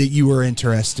said that you were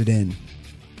interested in.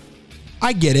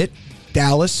 I get it.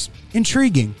 Dallas,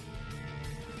 intriguing.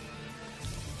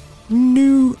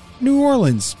 New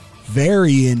Orleans,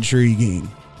 very intriguing.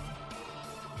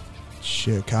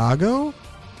 Chicago?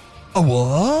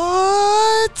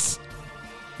 What?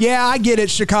 Yeah, I get it,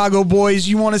 Chicago boys.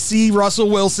 You want to see Russell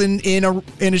Wilson in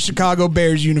a Chicago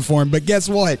Bears uniform, but guess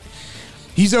what?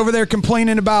 He's over there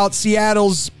complaining about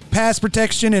Seattle's pass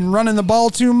protection and running the ball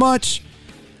too much.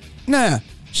 Nah,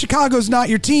 Chicago's not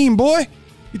your team, boy.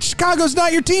 Chicago's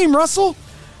not your team, Russell.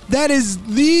 That is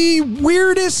the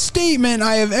weirdest statement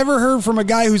I have ever heard from a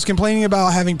guy who's complaining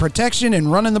about having protection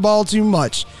and running the ball too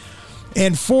much.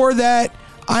 And for that,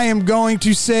 I am going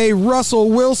to say Russell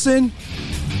Wilson.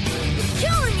 You're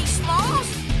killing me,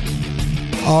 Smalls.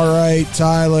 All right,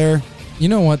 Tyler. You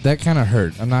know what? That kind of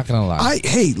hurt. I'm not gonna lie.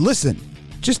 Hey, listen.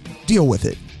 Just deal with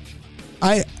it.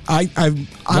 I'm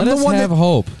the one that have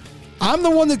hope. I'm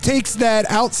the one that takes that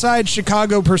outside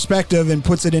Chicago perspective and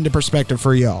puts it into perspective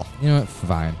for y'all. You know what?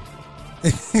 Fine.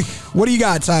 What do you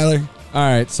got, Tyler? All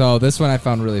right, so this one I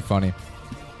found really funny.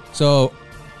 So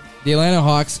the Atlanta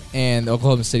Hawks and the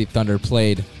Oklahoma City Thunder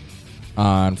played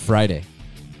on Friday.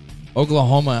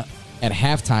 Oklahoma at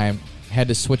halftime had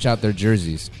to switch out their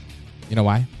jerseys. You know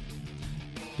why?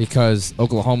 Because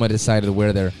Oklahoma decided to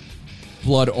wear their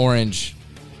blood orange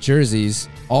jerseys,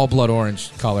 all blood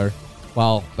orange color,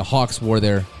 while the Hawks wore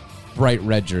their bright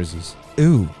red jerseys.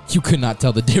 Ooh. You could not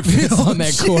tell the difference on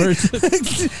that court.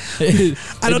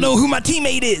 I don't know who my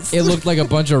teammate is. It looked like a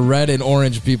bunch of red and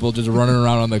orange people just running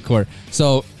around on the court.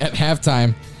 So at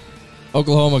halftime,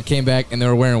 Oklahoma came back and they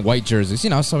were wearing white jerseys,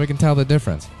 so we can tell the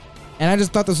difference. And I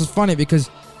just thought this was funny because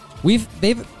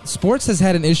sports has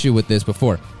had an issue with this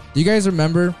before. Do you guys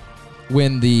remember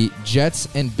when the Jets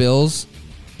and Bills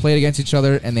played against each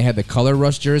other and they had the color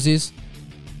rush jerseys?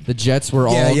 The Jets were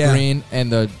all green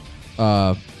and the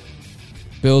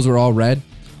Bills were all red.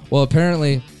 Well,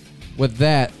 apparently with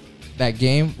that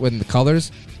game, with the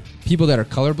colors, people that are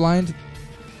colorblind,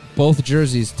 both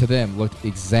jerseys to them looked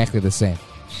exactly the same.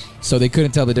 So they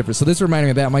couldn't tell the difference. So this reminded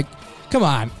me of that. I'm like, come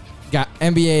on, got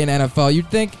NBA and NFL. You'd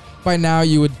think by now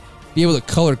you would be able to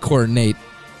color coordinate.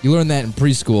 You learn that in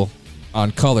preschool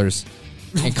on colors,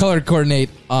 and color coordinate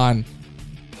on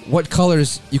what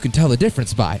colors you can tell the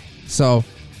difference by. So,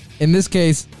 in this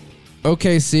case,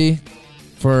 OKC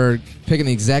for picking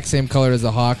the exact same color as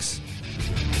the Hawks.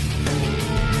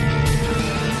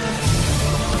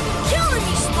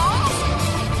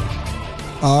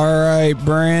 All right,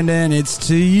 Brandon, it's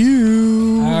to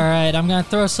you. All right, I'm going to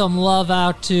throw some love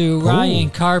out to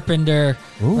Ryan Carpenter.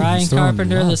 Ryan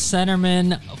Carpenter, the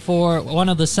centerman one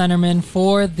of the centermen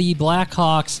for the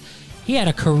Blackhawks. He had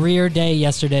a career day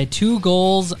yesterday. 2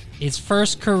 goals, his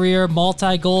first career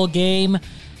multi-goal game,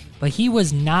 but he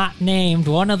was not named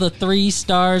one of the 3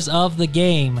 stars of the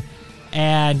game.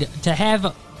 And to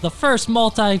have the first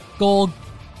multi-goal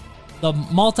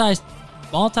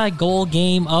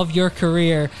game of your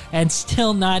career and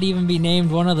still not even be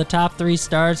named one of the top 3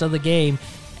 stars of the game.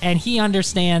 And he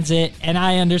understands it, and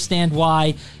I understand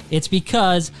why. It's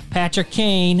because Patrick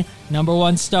Kane, number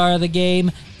 1 star of the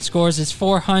game, scores his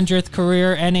 400th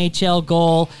career NHL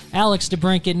goal. Alex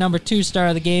DeBrincat, number 2 star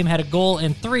of the game, had a goal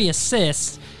and 3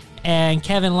 assists. And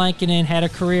Kevin Lankinen had a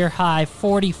career high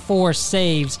 44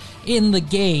 saves in the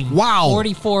game. Wow.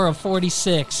 44 of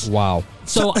 46. Wow.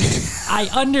 So I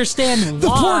understand the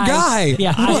why. Poor guy.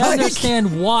 Yeah, I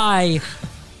understand why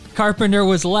Carpenter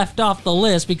was left off the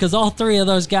list, because all 3 of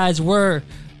those guys were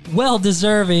well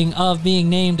deserving of being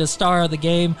named a star of the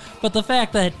game. But the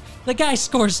fact that the guy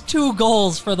scores 2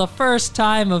 goals for the first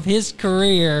time of his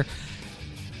career,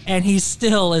 and he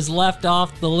still is left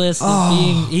off the list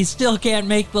of he still can't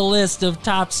make the list of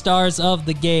top stars of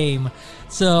the game.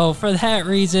 So for that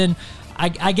reason,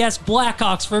 I guess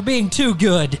Blackhawks for being too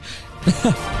good. That's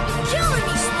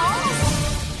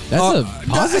a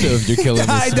positive. You're killing me,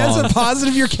 Smalls. That's a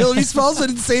positive. You're killing me, Smalls. But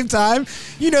at the same time,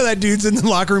 you know that dude's in the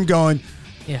locker room going,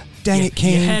 yeah, dang it,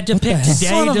 Kane. You had to pick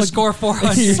today to score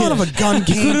 400. Son of a gun,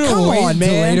 Kane. Come on,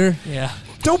 man. Later. Yeah.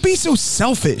 Don't be so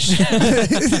selfish.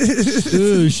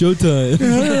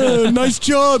 Showtime. Nice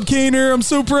job, Kaner. I'm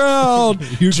so proud.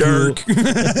 You're jerk.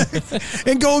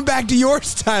 And going back to your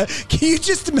style, can you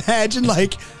just imagine,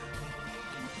 like,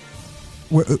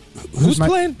 who's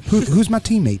playing? Who's my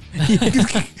teammate?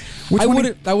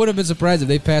 I would have been surprised if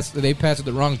they passed with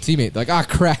the wrong teammate. Like,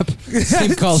 crap,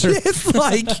 same color. It's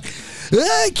like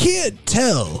I can't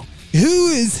tell who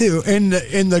is who, and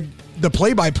the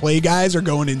play-by-play guys are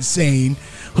going insane.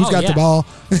 Who's got the ball?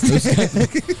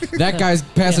 That guy's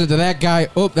passing it to that guy.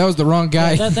 Oh, that was the wrong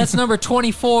guy. That's number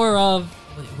 24 of...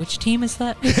 Which team is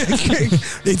that?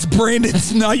 It's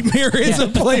Brandon's nightmare as a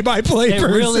play-by-play person.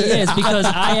 It really is, because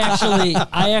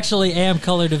I actually am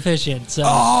color deficient. So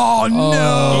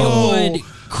no! It would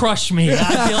crush me.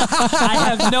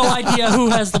 I have no idea who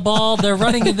has the ball. They're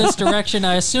running in this direction.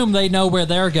 I assume they know where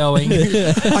they're going.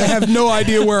 I have no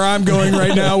idea where I'm going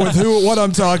right now with what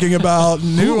I'm talking about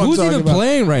and who I'm who's talking even about.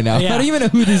 Playing right now? Yeah. I don't even know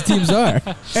who these teams are.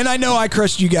 And I know I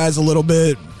crushed you guys a little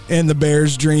bit in the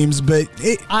Bears' dreams, but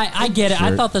I get it. Sure.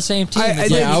 I thought the same team. I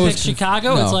Picked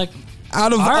Chicago. No. It's like,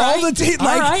 out of all the teams,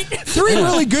 like 3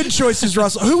 really good choices,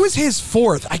 Russell. Who was his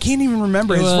 4th? I can't even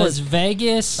remember his 4th. It was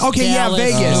Vegas. Okay, Dallas,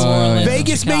 Vegas. New Orleans,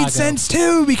 Vegas Chicago. made sense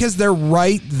too because they're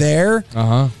right there.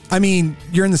 I mean,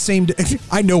 you're in the same.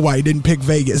 I know why I didn't pick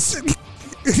Vegas.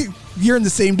 You're in the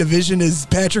same division as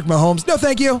Patrick Mahomes. No,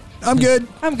 thank you. I'm good.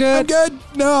 I'm good.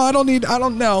 No, I don't need. I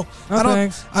don't know.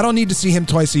 Thanks. I don't need to see him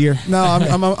twice a year. No,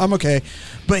 I'm okay.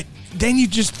 But then you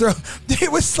just throw.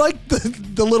 It was like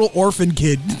the little orphan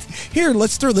kid. Here,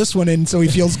 let's throw this one in so he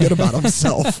feels good about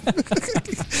himself.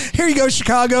 Here you go,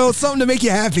 Chicago. Something to make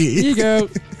you happy. Here you go.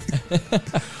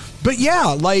 But yeah,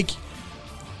 like,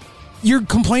 you're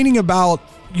complaining about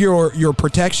your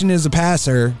protection as a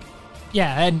passer.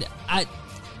 Yeah, and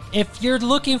if you're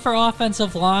looking for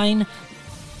offensive line,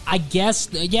 I guess,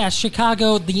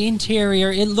 Chicago, the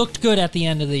interior, it looked good at the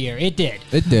end of the year. It did.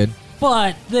 It did.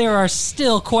 But there are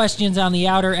still questions on the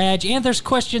outer edge, and there's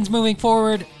questions moving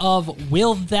forward of,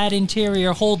 will that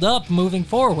interior hold up moving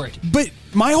forward? But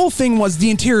my whole thing was the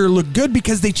interior looked good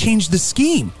because they changed the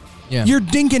scheme. Yeah. You're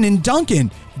dinking and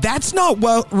dunking. That's not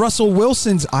Russell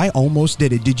Wilson's. I almost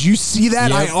did it. Did you see that?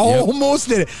 Yep, I almost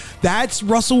did it. That's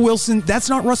Russell Wilson. That's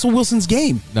not Russell Wilson's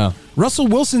game. No. Russell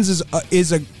Wilson's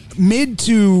is a mid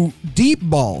to deep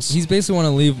balls. He's basically want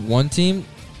to leave one team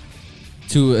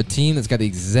to a team that's got the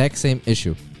exact same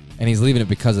issue, and he's leaving it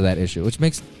because of that issue, which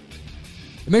makes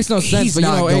no sense. He's but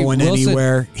not going Wilson,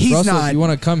 anywhere. He's Russell, not. If you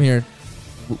want to come here,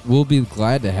 we'll be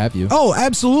glad to have you. Oh,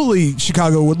 absolutely.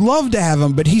 Chicago would love to have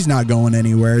him, but he's not going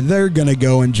anywhere. They're going to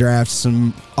go and draft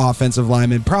some offensive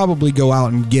linemen, probably go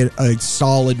out and get a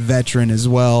solid veteran as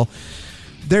well.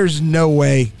 There's no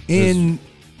way.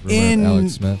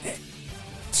 Alex Smith.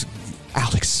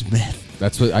 Alex Smith.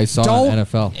 That's what I saw in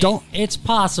NFL. It's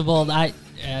possible.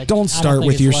 Don't start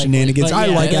with your shenanigans. Yeah, I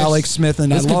like Alex Smith,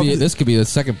 and this could be the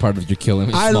second part of your killing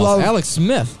me. I love Alex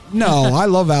Smith. No, I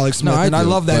love Alex Smith, and I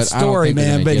love that story,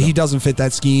 man. But he doesn't fit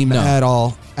that scheme at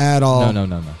all. At all.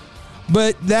 No.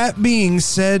 But that being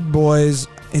said, boys,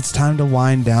 it's time to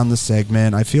wind down the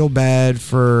segment. I feel bad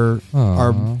for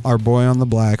our boy on the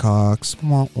Blackhawks.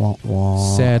 Wah, wah,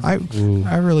 wah. Sad.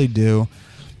 I really do.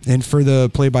 And for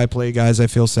the play-by-play guys, I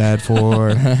feel sad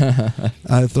for.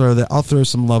 I'll throw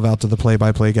some love out to the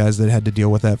play-by-play guys that had to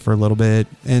deal with that for a little bit.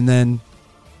 And then,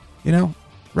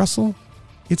 Russell,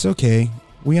 it's okay.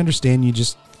 We understand you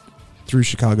just threw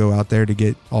Chicago out there to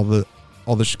get all the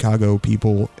Chicago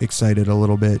people excited a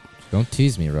little bit. Don't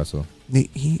tease me, Russell.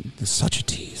 He's such a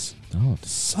tease. Don't.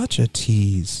 Such a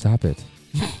tease. Stop it.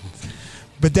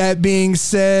 But that being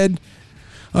said,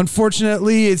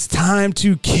 unfortunately, it's time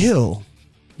to kill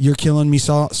You're Killing Me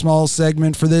Small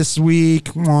segment for this week.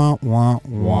 Wah, wah,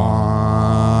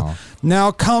 wah.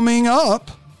 Now, coming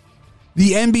up,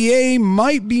 the NBA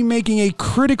might be making a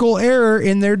critical error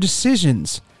in their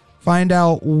decisions. Find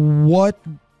out what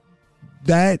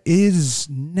that is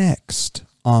next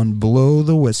on Blow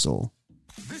the Whistle.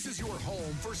 This is your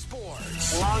home for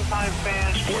sports. Longtime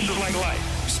fan, sports is like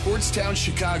life.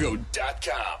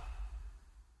 SportsTownChicago.com.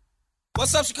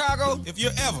 What's up, Chicago? If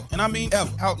you're ever, and I mean ever,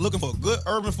 out looking for good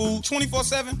urban food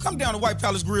 24/7, come down to White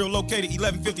Palace Grill, located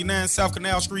 1159 South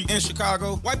Canal Street in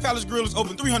Chicago. White Palace Grill is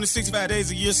open 365 days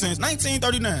a year since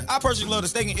 1939. I personally love the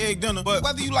steak and egg dinner, but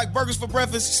whether you like burgers for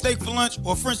breakfast, steak for lunch,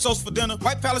 or French toast for dinner,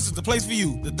 White Palace is the place for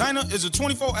you. The diner is a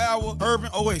 24-hour urban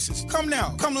oasis. Come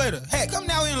now, come later. Heck, come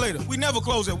now and later. We never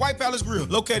close at White Palace Grill,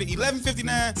 located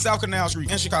 1159 South Canal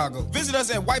Street in Chicago. Visit us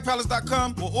at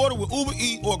whitepalace.com or order with Uber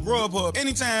Eats or Grubhub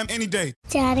anytime, any day.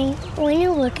 Daddy, when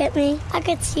you look at me, I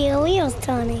could see your wheels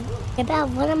turning.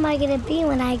 About what am I going to be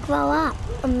when I grow up?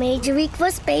 A major league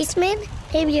first baseman?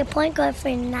 Maybe a point guard for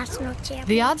a national champion.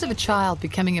 The odds of a child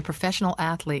becoming a professional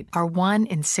athlete are 1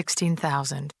 in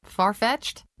 16,000.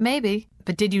 Far-fetched? Maybe.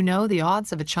 But did you know the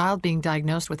odds of a child being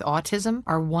diagnosed with autism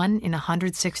are 1 in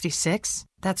 166?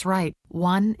 That's right,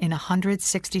 1 in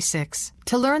 166.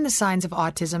 To learn the signs of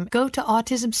autism, go to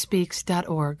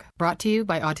autismspeaks.org. Brought to you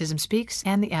by Autism Speaks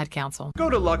and the Ad Council. Go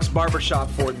to Lux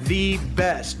Barbershop for the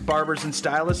best barbers and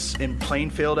stylists in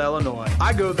Plainfield, Illinois.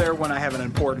 I go there when I have an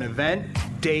important event,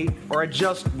 date, or I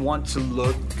just want to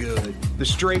look good. The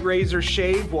straight razor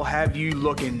shave will have you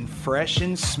looking fresh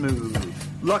and smooth.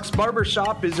 Lux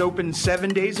Barbershop is open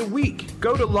 7 days a week.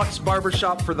 Go to Lux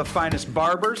Barbershop for the finest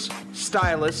barbers,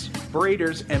 stylists,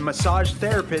 braiders, and massage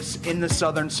therapists in the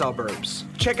southern suburbs.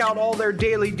 Check out all their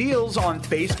daily deals on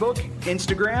Facebook,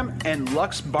 Instagram, and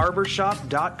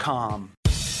luxbarbershop.com.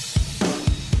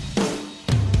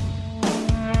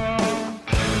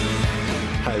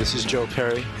 Hi, this is Joe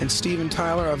Perry and Steven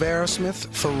Tyler of Aerosmith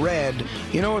for Red.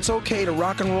 You know, it's okay to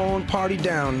rock and roll and party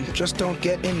down. Just don't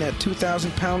get in that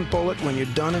 2,000-pound bullet when you're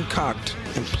done and cocked.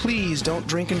 And please don't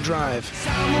drink and drive.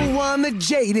 I'm the one that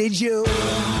jaded you.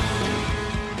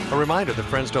 A reminder that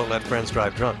friends don't let friends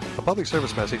drive drunk. A public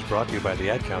service message brought to you by the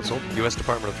Ad Council, U.S.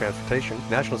 Department of Transportation,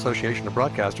 National Association of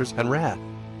Broadcasters, and RAD.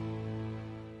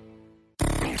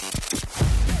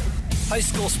 High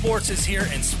school sports is here,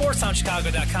 and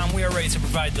SportsTownChicago.com, we are ready to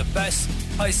provide the best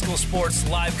high school sports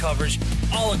live coverage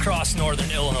all across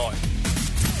Northern Illinois.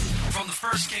 From the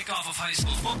first kickoff of high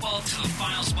school football to the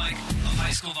final spike of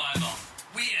high school volleyball,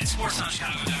 we at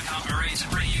SportsTownChicago.com are ready to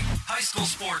bring you high school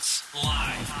sports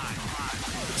live.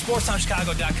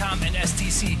 SportsTownChicago.com and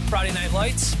STC Friday Night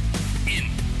Lights in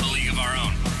a league of our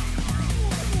own.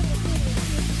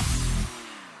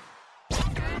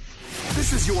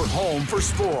 This is your home for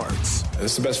sports.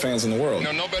 This is the best fans in the world.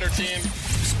 No better team.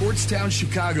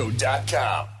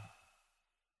 SportsTownChicago.com.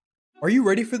 Are you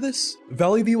ready for this?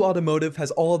 Valley View Automotive has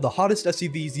all of the hottest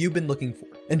SUVs you've been looking for.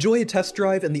 Enjoy a test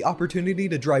drive and the opportunity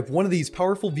to drive one of these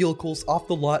powerful vehicles off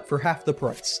the lot for half the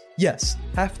price. Yes,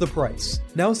 half the price.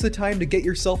 Now's the time to get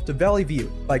yourself to Valley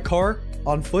View by car,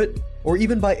 on foot, or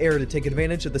even by air to take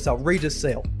advantage of this outrageous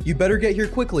sale. You better get here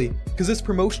quickly, because this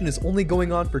promotion is only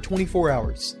going on for 24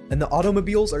 hours, and the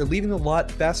automobiles are leaving the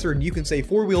lot faster than you can say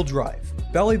four-wheel drive.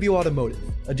 Valley View Automotive,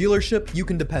 a dealership you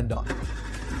can depend on.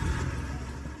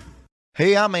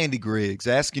 Hey, I'm Andy Griggs,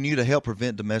 asking you to help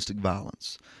prevent domestic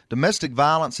violence. Domestic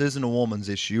violence isn't a woman's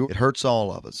issue, it hurts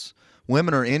all of us.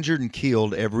 Women are injured and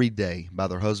killed every day by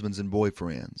their husbands and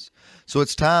boyfriends. So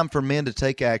it's time for men to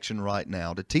take action right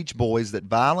now to teach boys that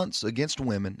violence against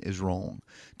women is wrong,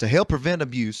 to help prevent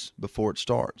abuse before it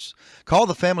starts. Call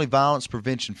the Family Violence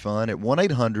Prevention Fund at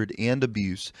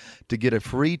 1-800-END-ABUSE to get a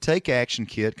free Take Action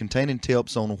kit containing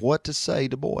tips on what to say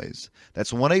to boys.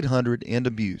 That's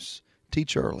 1-800-END-ABUSE.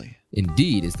 Teach early.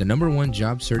 Indeed is the #1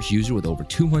 job search user with over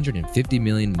 250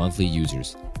 million monthly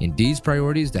users. Indeed's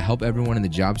priority is to help everyone in the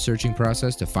job searching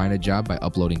process to find a job by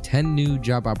uploading 10 new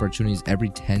job opportunities every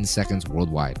 10 seconds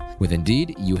worldwide. With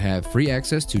Indeed, you have free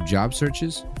access to job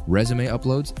searches, resume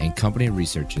uploads, and company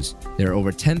researches. There are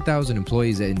over 10,000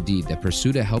 employees at Indeed that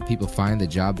pursue to help people find the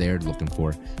job they are looking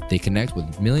for. They connect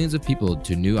with millions of people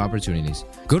to new opportunities.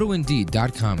 Go to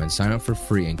Indeed.com and sign up for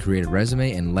free and create a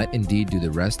resume and let Indeed do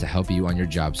the rest to help you on your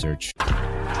job search.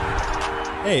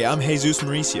 Hey, I'm Jesus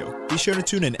Mauricio. Be sure to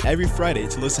tune in every Friday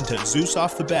to listen to Zeus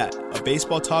Off the Bat, a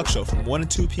baseball talk show from 1 to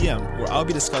 2 p.m. where I'll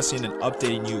be discussing and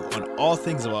updating you on all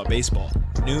things about baseball,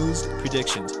 news,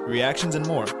 predictions, reactions, and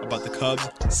more about the Cubs,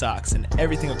 Sox, and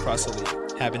everything across the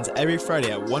league. Happens every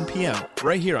Friday at 1 p.m.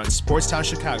 right here on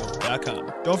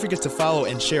SportsTownChicago.com. Don't forget to follow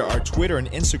and share our Twitter and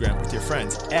Instagram with your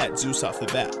friends at Zeus Off the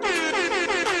Bat.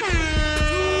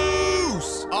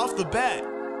 Zeus Off the Bat.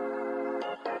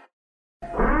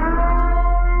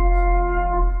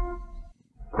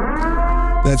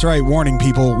 That's right. Warning,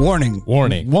 people. Warning.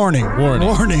 Warning. Warning. Warning.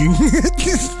 Warning.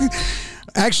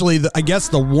 Actually, I guess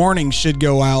the warning should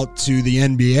go out to the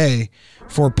NBA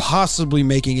for possibly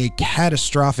making a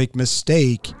catastrophic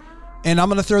mistake. And I'm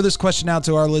going to throw this question out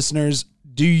to our listeners.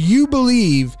 Do you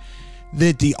believe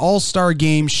that the All-Star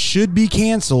game should be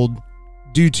canceled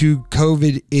due to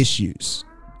COVID issues?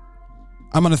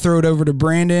 I'm going to throw it over to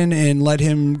Brandon and let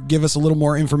him give us a little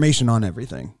more information on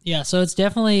everything. Yeah, so it's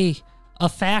definitely a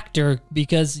factor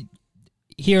because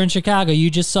here in Chicago,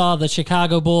 you just saw the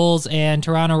Chicago Bulls and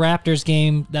Toronto Raptors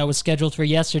game that was scheduled for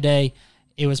yesterday.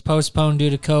 It was postponed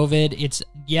due to COVID. It's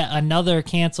yet another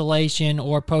cancellation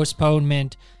or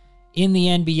postponement in the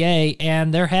NBA,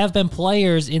 and there have been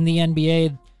players in the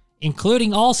NBA,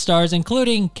 including All-Stars,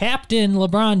 including Captain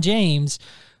LeBron James,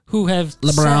 who have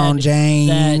LeBron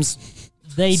James. That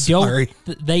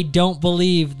they don't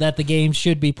believe that the game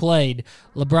should be played.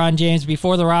 LeBron James,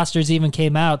 before the rosters even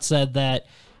came out, said that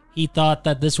he thought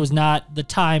that this was not the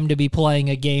time to be playing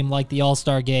a game like the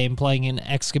All-Star game, playing an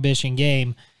exhibition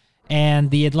game.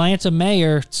 And the Atlanta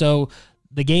mayor, so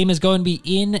the game is going to be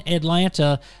in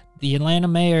Atlanta. The Atlanta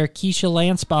mayor, Keisha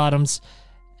Lance Bottoms,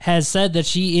 has said that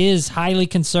she is highly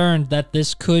concerned that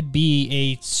this could be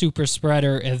a super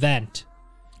spreader event.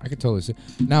 I could totally see.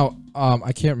 Now,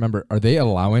 I can't remember. Are they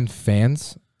allowing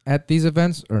fans at these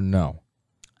events or no?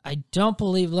 I don't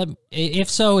believe. If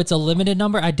so, it's a limited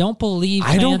number. I don't believe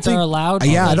fans are allowed.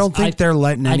 Yeah, I don't think they're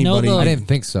letting anybody. I didn't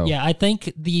think so. Yeah, I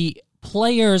think the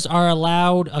players are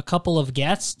allowed a couple of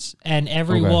guests, and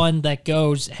everyone that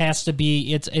goes has to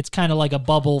be. It's kind of like a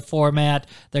bubble format.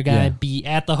 They're gonna be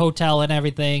at the hotel and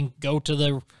everything. Go to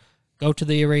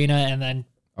the arena and then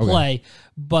play,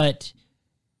 but.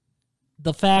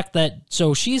 The fact that,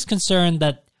 so she's concerned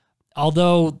that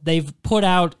although they've put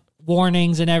out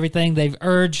warnings and everything, they've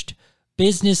urged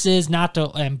businesses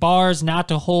and bars not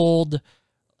to hold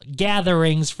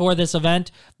gatherings for this event,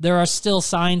 there are still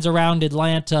signs around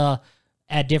Atlanta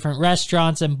at different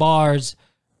restaurants and bars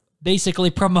basically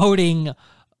promoting,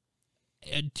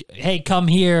 hey, come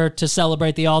here to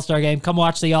celebrate the All-Star game, come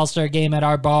watch the All-Star game at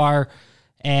our bar.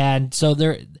 And so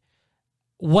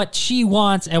what she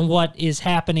wants and what is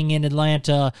happening in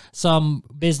Atlanta, some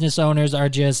business owners are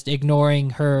just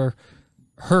ignoring her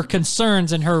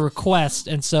concerns and her request.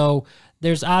 And so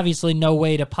there's obviously no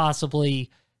way to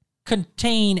possibly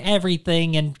contain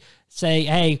everything and say,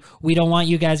 hey, we don't want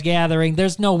you guys gathering.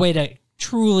 There's no way to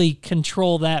truly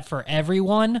control that for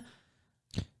everyone.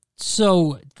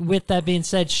 So with that being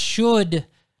said, should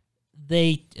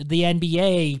the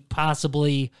NBA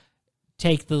possibly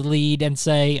take the lead and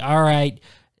say, all right,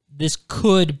 this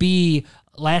could be,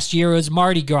 last year was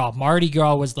Mardi Gras. Mardi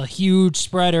Gras was the huge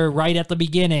spreader right at the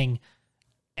beginning.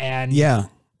 And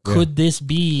could this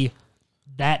be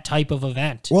that type of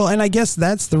event? Well, and I guess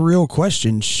that's the real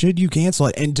question. Should you cancel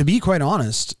it? And to be quite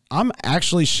honest, I'm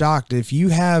actually shocked if you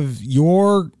have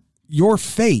your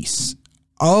face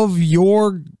of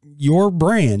your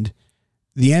brand,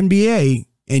 the NBA,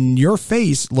 and your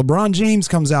face, LeBron James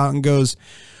comes out and goes,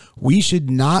 we should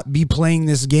not be playing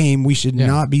this game. We should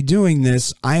not be doing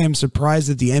this. I am surprised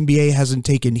that the NBA hasn't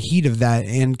taken heed of that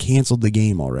and canceled the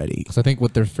game already. Because I think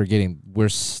what they're forgetting, we're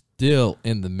still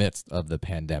in the midst of the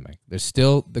pandemic. There's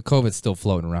still, the COVID's still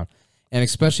floating around. And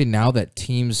especially now that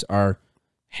teams are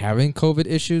having COVID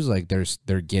issues, like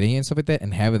they're getting it and stuff like that,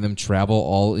 and having them travel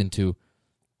all into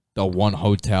the one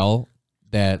hotel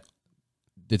that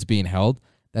it's being held,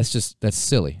 that's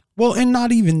silly. Well, and not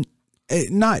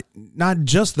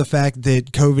just the fact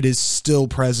that COVID is still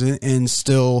present and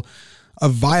still a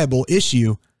viable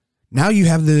issue. Now you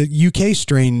have the UK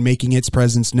strain making its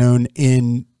presence known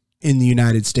in the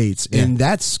United States, and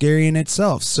that's scary in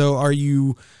itself. So are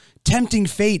you tempting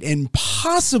fate and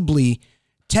possibly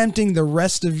tempting the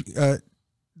rest of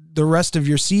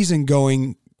your season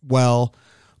going well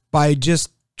by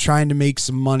just trying to make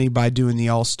some money by doing the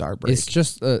All-Star break? It's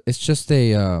just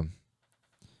a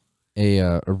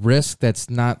risk that's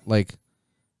not like,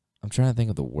 I'm trying to think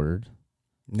of the word.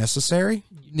 Necessary?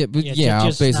 Yeah,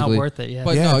 just basically not worth it. Yeah,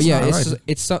 but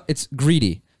it's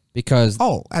greedy because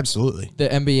absolutely, the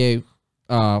NBA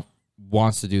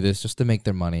wants to do this just to make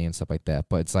their money and stuff like that.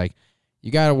 But it's like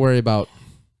you got to worry about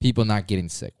people not getting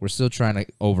sick. We're still trying to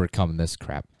overcome this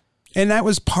crap. And that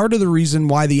was part of the reason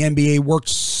why the NBA worked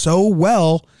so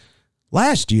well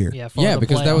last year.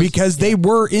 Because they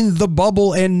were in the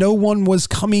bubble and no one was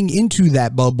coming into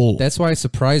that bubble. That's why it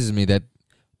surprises me that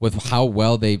with how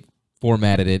well they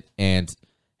formatted it and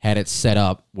had it set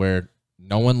up where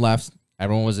no one left,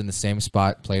 everyone was in the same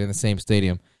spot, played in the same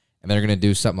stadium, and they're going to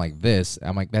do something like this.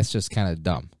 I'm like, that's just kind of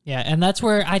dumb. Yeah, and that's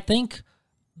where I think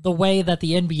the way that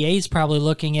the NBA is probably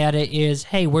looking at it is,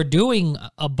 hey, we're doing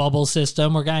a bubble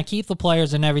system. We're going to keep the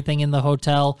players and everything in the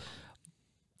hotel.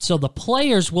 So the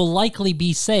players will likely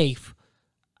be safe.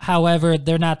 However,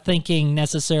 they're not thinking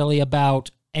necessarily about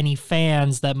any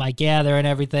fans that might gather and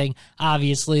everything.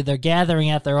 Obviously, they're gathering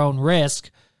at their own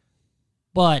risk.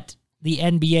 But the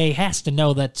NBA has to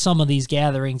know that some of these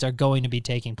gatherings are going to be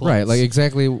taking place. Right, like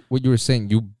exactly what you were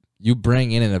saying. You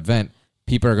bring in an event,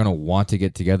 people are going to want to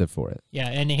get together for it. Yeah,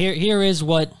 and here is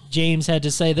what James had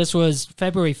to say. This was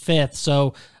February 5th,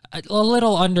 so a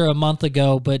little under a month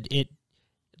ago, but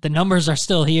the numbers are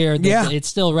still here. Yeah. It's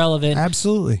still relevant.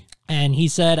 Absolutely. And he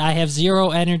said, I have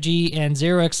zero energy and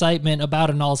zero excitement about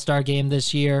an All-Star game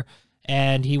this year.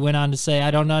 And he went on to say,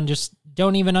 I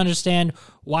don't even understand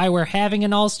why we're having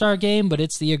an All-Star game, but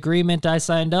it's the agreement I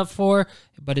signed up for.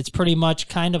 But it's pretty much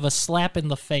kind of a slap in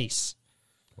the face.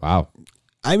 Wow.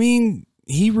 I mean,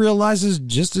 he realizes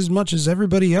just as much as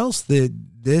everybody else that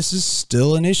this is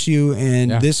still an issue,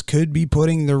 and this could be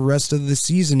putting the rest of the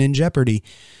season in jeopardy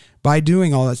by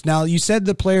doing all this. Now, you said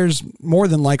the players more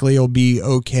than likely will be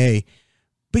okay,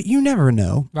 but you never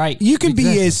know. Right. You can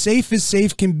be as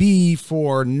safe can be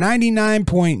for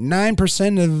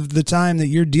 99.9% of the time that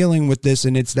you're dealing with this,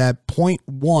 and it's that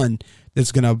 0.1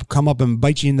 that's going to come up and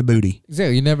bite you in the booty.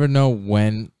 Exactly. You never know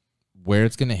where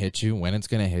it's going to hit you, when it's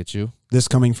going to hit you. This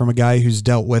coming from a guy who's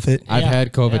dealt with it. I've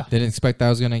had COVID. Didn't expect I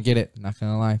was going to get it. Not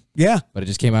going to lie. Yeah. But it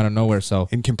just came out of nowhere. So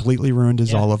and completely ruined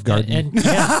his Olive Garden.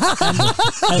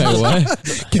 What?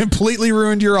 Completely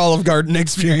ruined your Olive Garden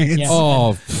experience. Yeah.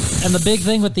 Oh. And the big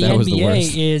thing with the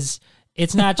NBA is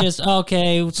it's not just,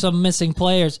 okay, some missing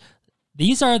players.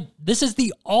 This is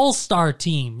the all-star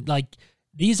team. Like,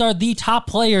 these are the top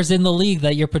players in the league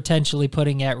that you're potentially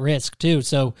putting at risk too.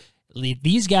 So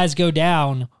these guys go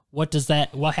down. What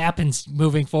happens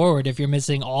moving forward if you're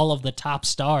missing all of the top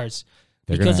stars?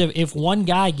 Because if one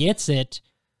guy gets it,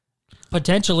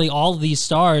 potentially all of these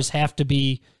stars have to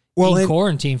be in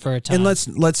quarantine for a time. And let's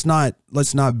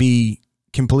not be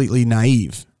completely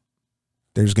naive.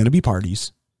 There's going to be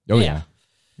parties. Oh yeah.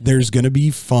 There's going to be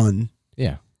fun.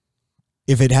 Yeah.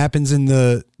 If it happens in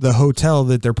the hotel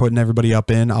that they're putting everybody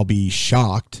up in, I'll be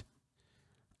shocked.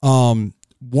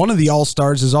 One of the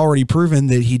All-Stars has already proven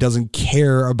that he doesn't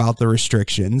care about the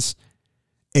restrictions,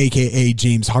 a.k.a.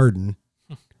 James Harden,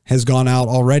 has gone out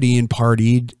already and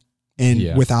partied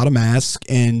and without a mask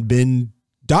and been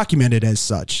documented as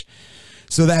such.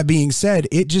 So that being said,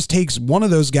 it just takes one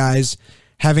of those guys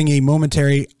having a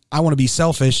momentary, I want to be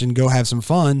selfish and go have some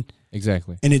fun.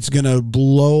 Exactly. And it's going to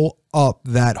blow up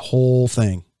that whole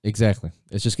thing. Exactly.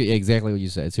 It's just exactly what you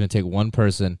said. It's going to take one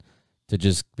person to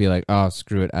just be like, oh,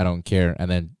 screw it, I don't care, and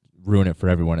then ruin it for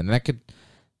everyone. And that could,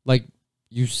 like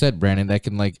you said, Brandon, that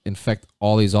can like infect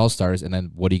all these all-stars, and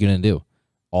then what are you going to do?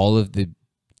 All of the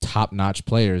top-notch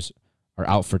players are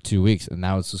out for 2 weeks, and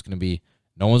now it's just going to be,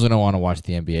 no one's going to want to watch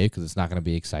the NBA because it's not going to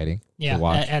be exciting to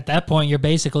watch. At that point, you're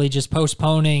basically just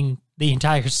postponing the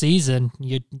entire season.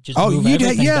 You just move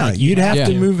everything back. You'd have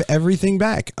to move everything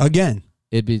back again.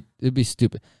 It'd be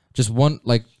stupid. Just one,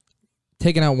 like,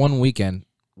 taking out one weekend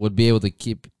would be able to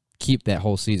keep that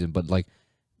whole season. But like,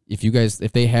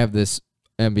 if they have this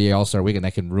NBA All-Star Weekend,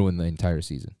 that can ruin the entire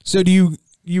season. So do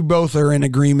you both are in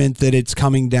agreement that it's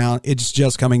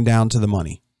just coming down to the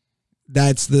money?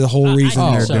 that's the whole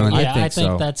reason they're doing it. Yeah, I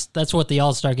think that's what the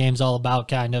All-Star Game's all about,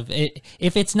 kind of.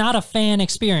 If it's not a fan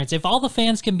experience, if all the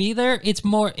fans can be there, it's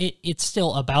more. It's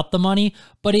still about the money,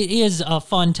 but it is a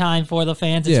fun time for the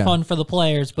fans. It's fun for the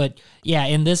players. But yeah,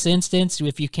 in this instance,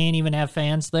 if you can't even have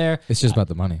fans there, it's just about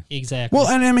the money. Exactly. Well,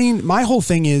 and I mean, my whole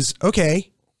thing is, okay,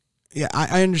 yeah,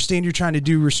 I understand you're trying to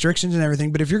do restrictions and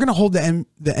everything, but if you're going to hold the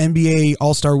NBA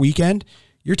All-Star Weekend,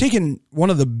 you're taking one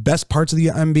of the best parts of the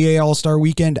NBA All-Star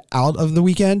Weekend out of the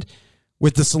weekend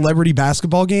with the celebrity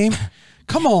basketball game.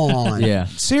 Come on. Yeah.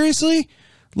 Seriously?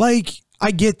 Like,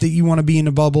 I get that you want to be in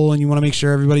a bubble and you want to make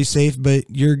sure everybody's safe, but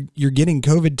you're getting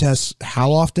COVID tests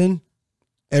how often?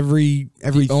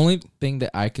 The only thing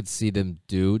that I could see them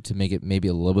do to make it maybe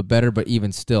a little bit better, but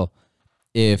even still,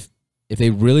 if they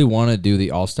really want to do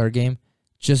the All-Star game,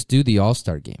 just do the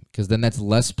All-Star game, because then that's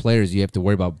less players you have to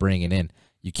worry about bringing in.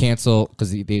 You cancel,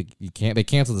 because they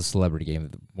cancel the celebrity game,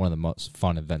 one of the most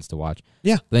fun events to watch.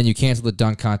 Yeah. Then you cancel the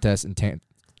dunk contest and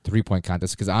 3-point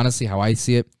contest, because honestly, how I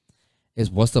see it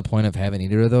is, what's the point of having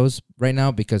either of those right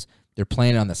now? Because they're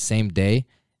playing on the same day,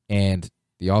 and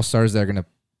the All-Stars that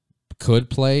could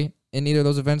play in either of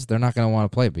those events, they're not going to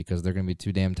want to play because they're going to be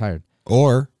too damn tired.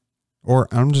 Or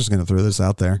I'm just going to throw this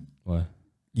out there. What?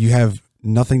 You have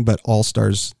nothing but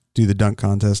All-Stars do the dunk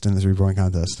contest and the 3-point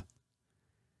contest.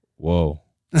 Whoa.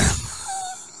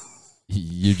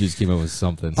 You just came up with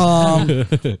something.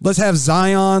 Let's have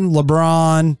Zion,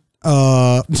 LeBron,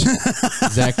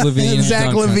 Zach LaVine.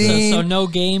 Zach LaVine. So no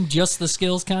game, just the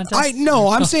skills contest?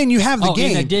 I'm saying you have the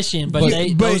game. In addition, but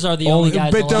those are the only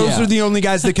guys. But those are the only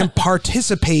guys that can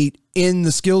participate in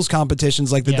the skills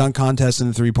competitions, like the dunk contest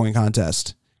and the 3-point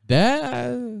contest.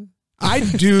 I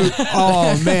do.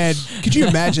 Oh, man. Could you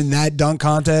imagine that dunk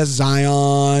contest?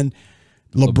 Zion,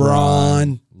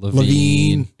 LeBron,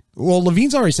 LaVine. Well,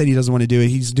 LaVine's already said he doesn't want to do it.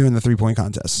 He's doing the 3-point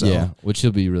contest. So. Yeah, which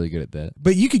he'll be really good at that.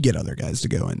 But you could get other guys to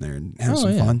go in there and have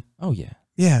some fun. Oh, yeah.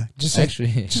 Yeah,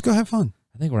 just go have fun.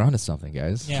 I think we're onto something,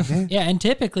 guys. Yeah, yeah, and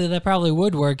typically that probably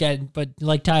would work. But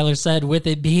like Tyler said, with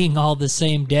it being all the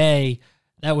same day,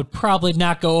 that would probably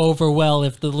not go over well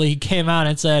if the league came out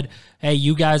and said, hey,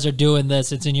 you guys are doing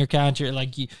this. It's in your contract.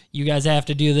 Like, you guys have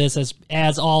to do this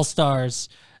as all-stars.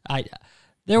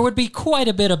 There would be quite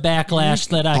a bit of backlash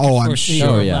that I can foresee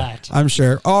from that. I'm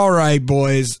sure. All right,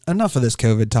 boys. Enough of this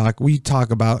COVID talk. We've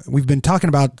been talking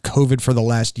about COVID for the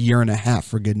last year and a half,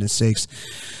 for goodness sakes.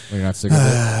 We're not sick of it.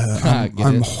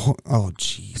 Oh,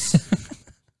 jeez.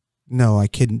 No, I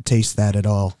couldn't taste that at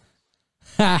all.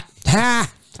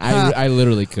 I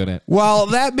literally couldn't. Well,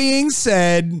 that being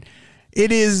said,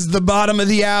 it is the bottom of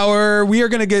the hour. We are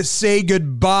going to say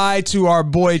goodbye to our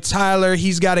boy Tyler.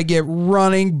 He's got to get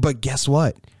running, but guess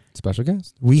what? Special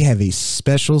guest. We have a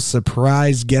special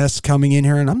surprise guest coming in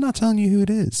here, and I'm not telling you who it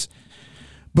is.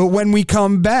 But when we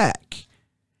come back,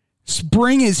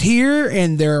 spring is here,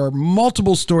 and there are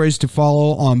multiple stories to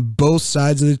follow on both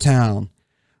sides of the town.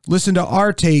 Listen to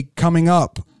our take coming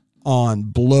up on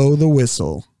Blow the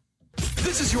Whistle.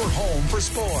 This is your home for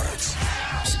sports.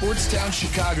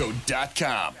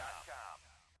 SportsTownChicago.com.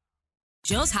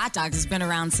 Joe's Hot Dogs has been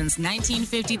around since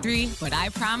 1953, but I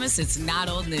promise it's not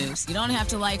old news. You don't have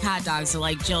to like hot dogs to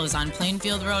like Joe's on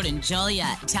Plainfield Road in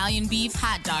Joliet. Italian beef,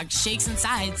 hot dogs, shakes, and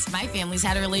sides. My family's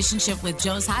had a relationship with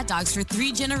Joe's Hot Dogs for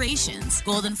 3 generations.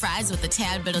 Golden fries with a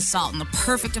tad bit of salt and the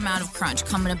perfect amount of crunch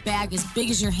come in a bag as big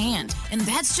as your hand. And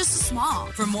that's just a small.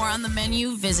 For more on the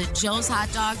menu, visit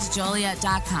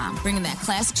joeshotdogsjoliet.com, bringing that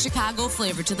classic Chicago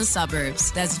flavor to the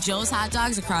suburbs. That's Joe's Hot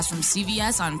Dogs across from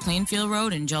CVS on Plainfield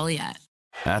Road in Joliet.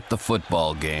 At the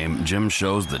football game, Jim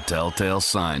shows the telltale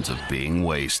signs of being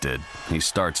wasted. He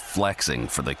starts flexing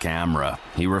for the camera.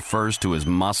 He refers to his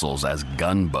muscles as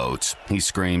gunboats. He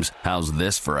screams, "How's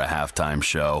this for a halftime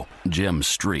show?" Jim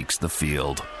streaks the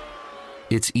field.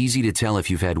 It's easy to tell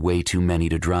if you've had way too many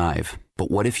to drive.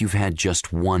 But what if you've had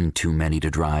just one too many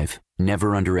to drive?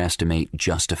 Never underestimate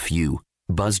just a few.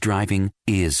 Buzz driving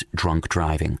is drunk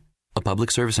driving. A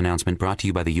public service announcement brought to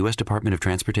you by the U.S. Department of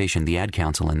Transportation, the Ad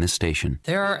Council, and this station.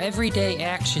 There are everyday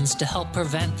actions to help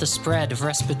prevent the spread of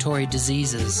respiratory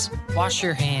diseases. Wash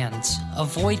your hands.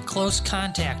 Avoid close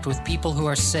contact with people who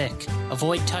are sick.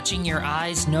 Avoid touching your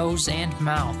eyes, nose, and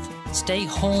mouth. Stay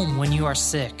home when you are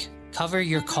sick. Cover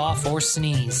your cough or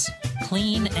sneeze.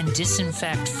 Clean and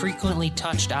disinfect frequently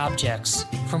touched objects.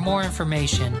 For more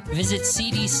information, visit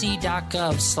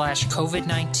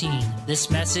cdc.gov/COVID-19. This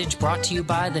message brought to you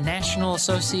by the National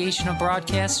Association of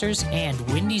Broadcasters and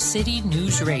Windy City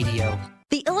News Radio.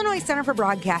 The Illinois Center for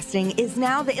Broadcasting is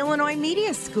now the Illinois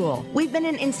Media School. We've been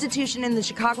an institution in the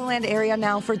Chicagoland area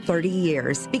now for 30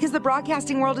 years. Because the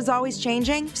broadcasting world is always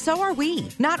changing, so are we.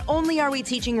 Not only are we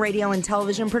teaching radio and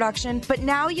television production, but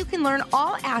now you can learn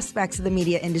all aspects of the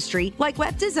media industry, like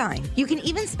web design. You can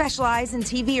even specialize in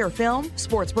TV or film,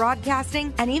 sports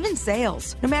broadcasting, and even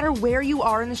sales. No matter where you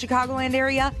are in the Chicagoland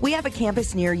area, we have a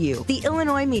campus near you. The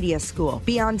Illinois Media School.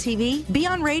 Be on TV, be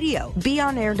on radio,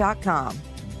 beonair.com.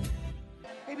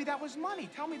 That was money.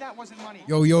 Tell me that wasn't money.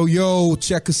 Yo,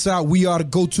 check us out. We are the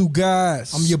go-to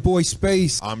guys. I'm your boy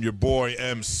Space. I'm your boy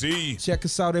MC. Check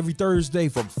us out every Thursday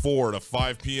from 4 to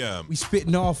 5 p.m. We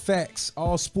spitting all facts,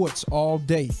 all sports, all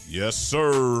day. Yes,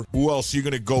 sir. Who else you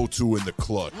gonna go to in the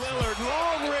clutch? Lillard,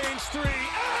 long-range three,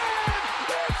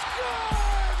 and it's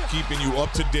good! Keeping you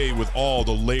up to date with all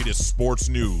the latest sports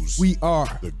news. We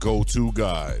are the go-to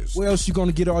guys. Where else you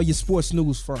gonna get all your sports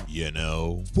news from? You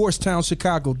know,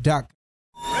 SportsTownChicago.com.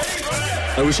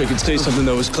 I wish I could say something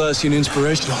that was classy and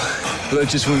inspirational, but that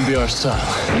just wouldn't be our style.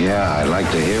 Yeah, I'd like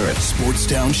to hear it.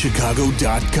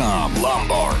 SportsTownChicago.com.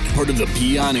 Lombard, part of the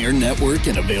Be On Air network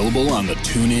and available on the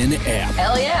TuneIn app.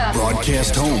 Hell yeah.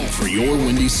 Broadcast home for your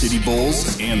Windy City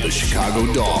Bulls and the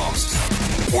Chicago Dogs.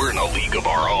 We're in a league of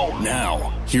our own.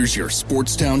 Now, here's your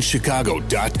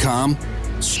SportsTownChicago.com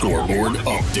scoreboard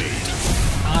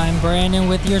update. I'm Brandon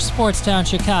with your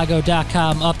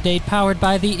SportsTownChicago.com update powered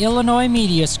by the Illinois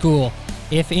Media School.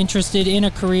 If interested in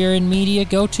a career in media,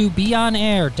 go to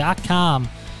beonair.com.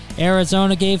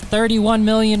 Arizona gave 31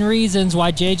 million reasons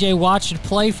why J.J. Watt should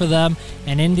play for them,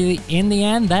 and in the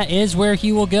end, that is where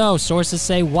he will go. Sources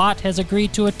say Watt has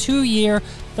agreed to a 2-year,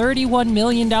 $31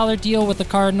 million deal with the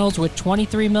Cardinals with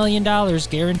 $23 million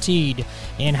guaranteed.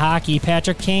 In hockey,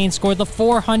 Patrick Kane scored the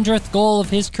 400th goal of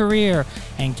his career,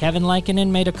 and Kevin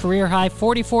Lankinen made a career-high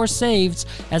 44 saves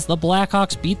as the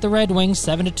Blackhawks beat the Red Wings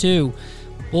 7-2.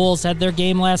 Bulls had their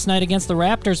game last night against the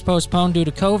Raptors postponed due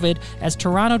to COVID, as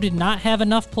Toronto did not have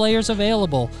enough players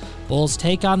available. Bulls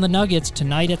take on the Nuggets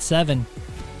tonight at 7.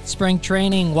 Spring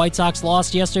training, White Sox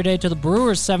lost yesterday to the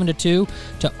Brewers 7-2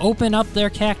 to open up their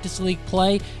Cactus League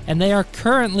play, and they are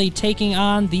currently taking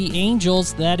on the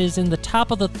Angels. That is in the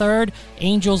top of the third.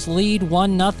 Angels lead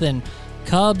 1-0.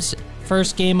 Cubs'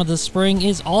 first game of the spring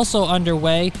is also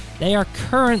underway. They are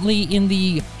currently in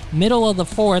the middle of the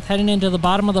fourth, heading into the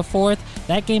bottom of the fourth.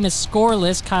 That game is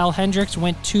scoreless. Kyle Hendricks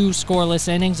went 2 scoreless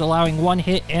innings, allowing 1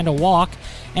 hit and a walk.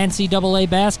 NCAA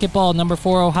basketball, number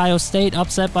 4 Ohio State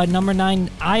upset by number 9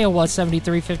 Iowa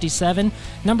 73-57.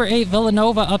 Number 8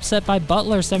 Villanova upset by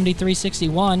Butler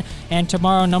 73-61. And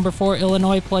tomorrow, number 4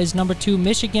 Illinois plays number 2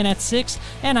 Michigan at 6.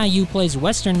 NIU plays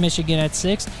Western Michigan at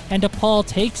 6. And DePaul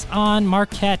takes on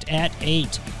Marquette at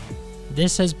 8.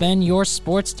 This has been your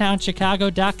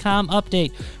SportsTownChicago.com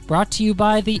update, brought to you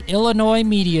by the Illinois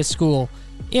Media School.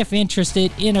 If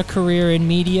interested in a career in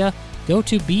media, go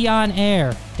to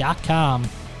beonair.com.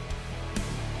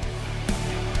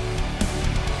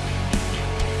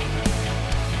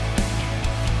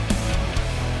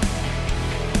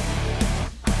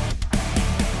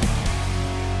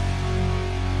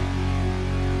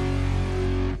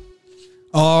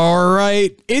 All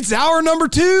right, it's hour number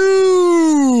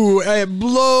 2 at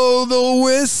Blow the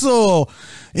Whistle.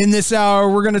 In this hour,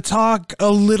 we're going to talk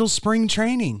a little spring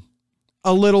training,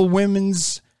 a little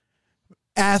women's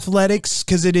athletics,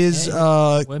 because it is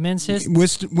Women's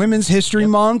History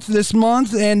Month this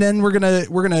month, and then we're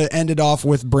gonna end it off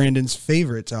with Brandon's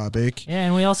favorite topic. Yeah,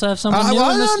 and we also have something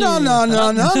new in the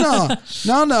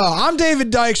studio. No. I'm David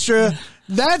Dykstra.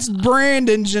 That's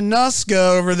Brandon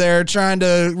Januska over there trying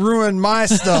to ruin my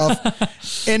stuff.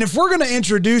 And if we're going to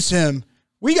introduce him,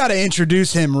 we got to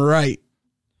introduce him right.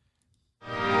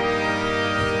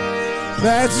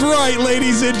 That's right,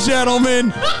 ladies and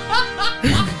gentlemen.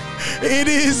 It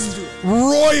is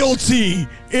royalty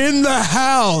in the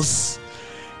house.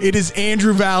 It is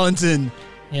Andrew Valentin.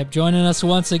 Yep, joining us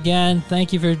once again.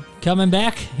 Thank you for coming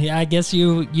back. Yeah, I guess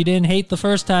you didn't hate the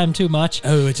first time too much.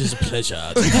 Oh, it is a pleasure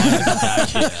to be back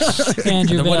here.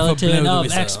 Andrew Valentin of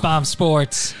X-Bomb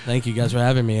Sports. Thank you guys for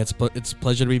having me. It's a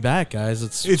pleasure to be back, guys.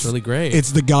 It's really great.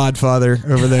 It's the Godfather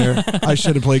over there. I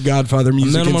should have played Godfather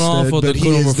music instead, but he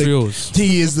is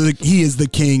the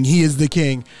king. He is the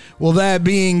king. Well, that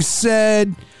being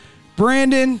said,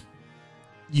 Brandon,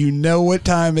 you know what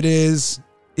time it is.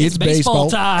 It's baseball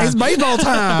time. It's baseball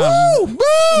time. Woo! Woo!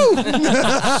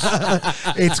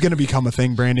 It's going to become a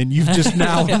thing, Brandon. You've just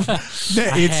now become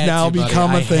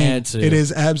a thing. It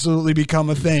has absolutely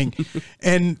become a thing.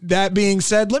 And that being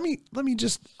said, I'm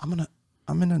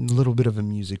in a little bit of a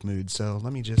music mood, so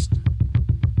let me just.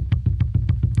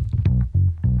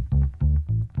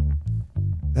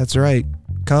 That's right.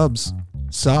 Cubs.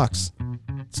 Sox.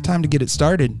 It's time to get it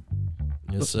started.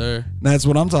 Yes, sir. That's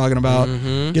what I'm talking about.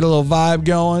 Get a little vibe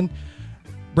going.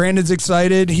 Brandon's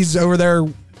excited. He's over there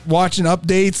watching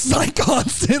updates like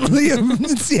constantly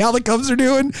and see how the Cubs are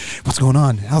doing. What's going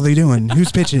on? How are they doing?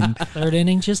 Who's pitching? Third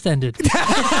inning just ended.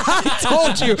 I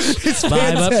told you. It's 5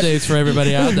 updates for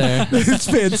everybody out there. It's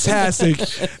fantastic.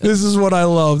 This is what I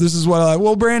love. This is what I like.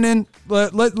 Well, Brandon,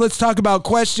 let's talk about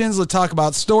questions. Let's talk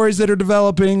about stories that are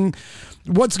developing.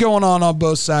 What's going on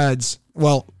both sides?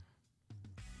 Well,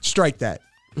 strike that.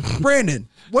 Brandon,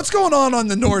 what's going on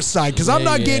the north side? Because I'm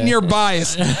not getting your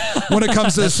bias when it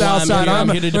comes to the south side.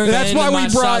 That's why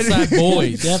we brought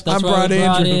boys. Yep, I brought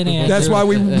Andrew. That's why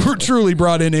we truly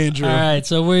brought in Andrew. All right,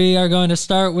 so we are going to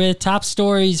start with top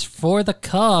stories for the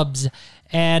Cubs.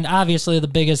 And obviously the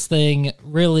biggest thing,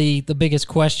 really the biggest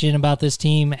question about this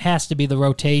team has to be the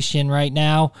rotation right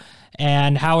now.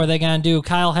 And how are they going to do?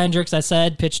 Kyle Hendricks, I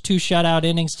said, pitched 2 shutout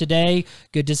innings today.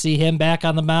 Good to see him back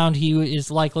on the mound. He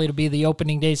is likely to be the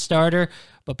opening day starter.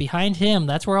 But behind him,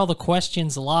 that's where all the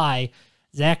questions lie.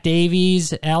 Zach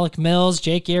Davies, Alec Mills,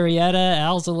 Jake Arrieta,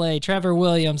 Alzolay, Trevor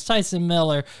Williams, Tyson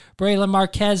Miller, Braylon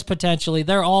Marquez potentially.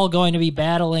 They're all going to be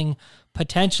battling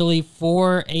potentially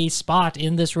for a spot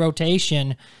in this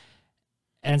rotation.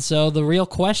 And so the real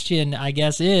question, I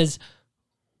guess, is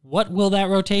what will that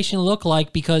rotation look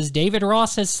like? Because David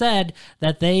Ross has said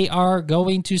that they are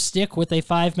going to stick with a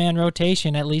 5-man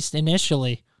rotation, at least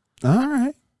initially.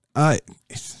 All right.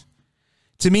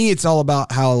 To me, it's all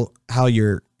about how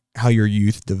your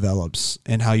youth develops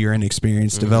and how your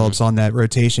inexperience develops on that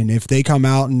rotation. If they come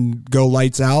out and go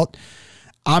lights out,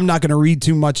 I'm not going to read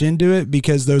too much into it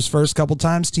because those first couple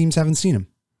times teams haven't seen them.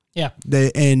 Yeah.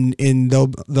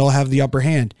 They'll have the upper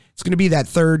hand. It's going to be that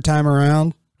third time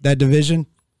around that division.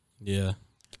 Yeah.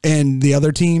 And the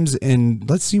other teams, and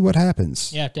let's see what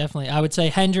happens. Yeah, definitely. I would say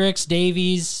Hendricks,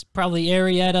 Davies, probably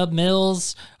Arrieta,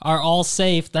 Mills are all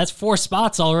safe. That's 4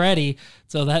 spots already.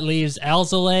 So that leaves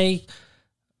Alzolay,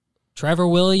 Trevor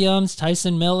Williams,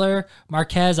 Tyson Miller,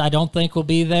 Marquez. I don't think will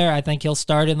be there. I think he'll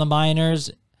start in the minors.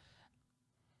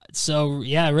 So,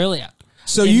 yeah, really.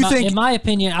 So in my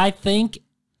opinion, I think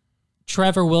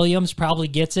Trevor Williams probably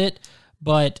gets it,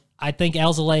 but I think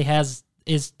Alzolay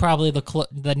is probably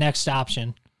the next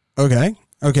option. Okay.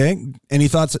 Any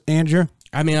thoughts, Andrew?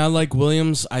 I mean, I like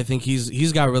Williams. I think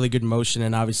he's got really good motion,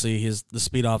 and obviously the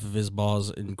speed off of his ball is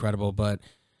incredible. But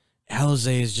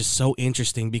Alzolay is just so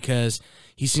interesting because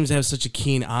he seems to have such a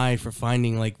keen eye for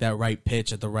finding like that right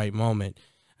pitch at the right moment.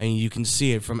 I mean, you can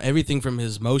see it from everything from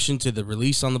his motion to the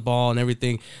release on the ball and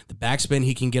everything. The backspin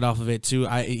he can get off of it too.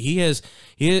 He has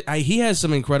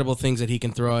some incredible things that he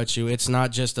can throw at you. It's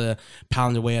not just a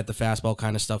pound away at the fastball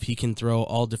kind of stuff. He can throw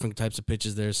all different types of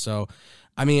pitches there. So,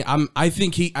 I mean,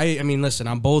 listen,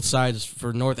 on both sides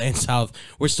for North and South,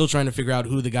 we're still trying to figure out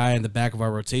who the guy in the back of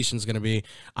our rotation is going to be.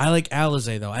 I like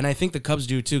Alzolay, though, and I think the Cubs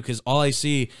do, too, because all I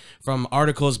see from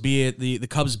articles, be it the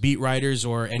Cubs beat writers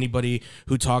or anybody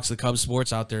who talks the Cubs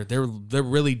sports out there, they're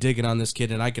really digging on this kid,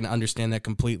 and I can understand that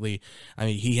completely. I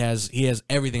mean, he has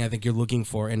everything I think you're looking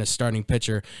for in a starting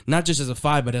pitcher, not just as a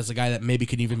 5, but as a guy that maybe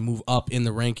could even move up in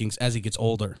the rankings as he gets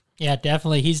older. Yeah,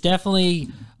 definitely. He's definitely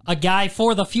a guy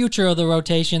for the future of the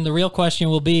rotation. The real question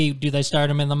will be, do they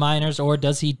start him in the minors or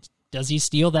does he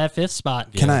steal that 5th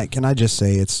spot? Can I just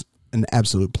say it's an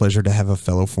absolute pleasure to have a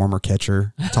fellow former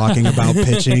catcher talking about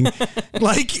pitching.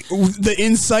 Like the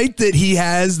insight that he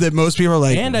has that most people are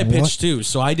like, and I pitched too,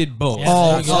 so I did both.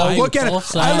 Oh, look at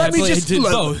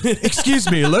it.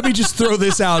 Excuse me. Let me just throw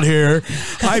this out here.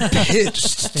 I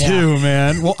pitched too,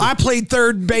 man. Well, I played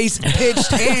third base,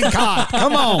 pitched, and caught.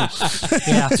 Come on.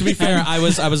 Yeah. To be fair, I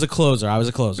was a closer.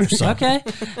 So. Okay.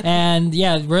 And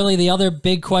yeah, really the other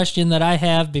big question that I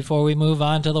have before we move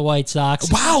on to the White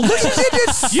Sox. Wow, look at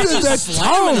this. The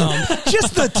tone.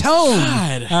 Just the tone.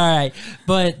 God. All right.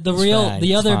 But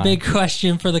the other big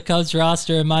question for the Cubs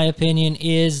roster, in my opinion,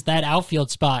 is that outfield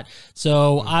spot.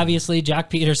 So obviously Jock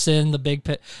Peterson, the big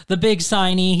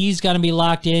signee, he's going to be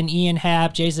locked in. Ian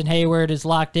Happ, Jason Hayward is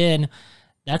locked in.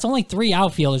 That's only 3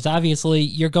 outfielders. Obviously,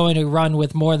 you're going to run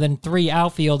with more than 3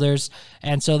 outfielders.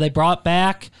 And so they brought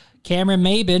back Cameron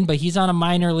Maybin, but he's on a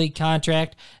minor league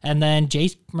contract. And then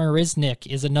Jake Marisnick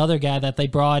is another guy that they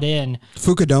brought in.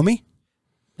 Fukudomi?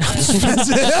 He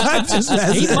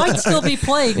might still be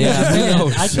playing.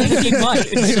 Yeah, I think he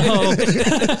might.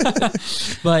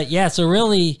 But yeah, so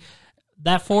really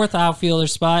that 4th outfielder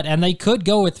spot, and they could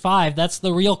go with 5. That's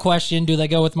the real question. Do they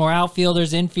go with more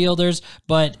outfielders, infielders?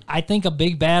 But I think a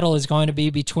big battle is going to be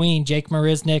between Jake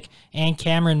Marisnick and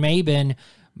Cameron Maybin.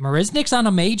 Marisnik's on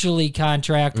a major league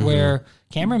contract where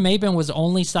Cameron Maybin was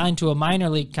only signed to a minor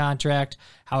league contract.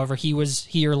 However, he was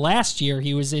here last year.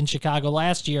 He was in Chicago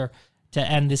last year to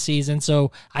end the season.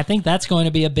 So I think that's going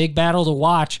to be a big battle to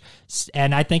watch.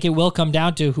 And I think it will come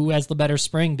down to who has the better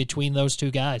spring between those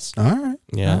two guys. All right.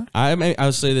 Yeah.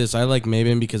 I'll say this. I like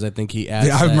Maybin because I think he adds.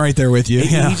 Yeah, I'm right there with you.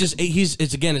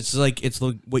 It's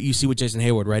what you see with Jason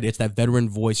Hayward, right? It's that veteran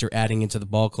voice you're adding into the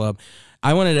ball club.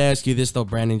 I wanted to ask you this though,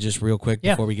 Brandon, just real quick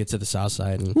before we get to the South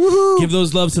Side and give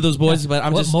those loves to those boys. But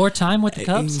I'm just more time with the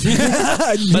Cubs.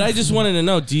 But I just wanted to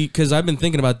know, because I've been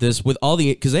thinking about this with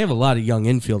because they have a lot of young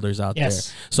infielders out there.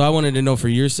 So I wanted to know, for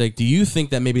your sake, do you think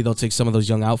that maybe they'll take some of those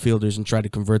young outfielders and try to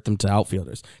convert them to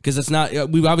outfielders? Because it's not.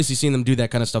 We've obviously seen them do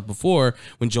that kind of stuff before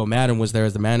when Joe Madden was there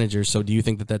as the manager. So do you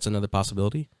think that that's another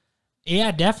possibility?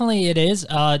 Yeah, definitely it is.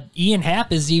 Ian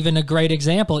Happ is even a great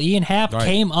example. Ian Happ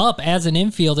came up as an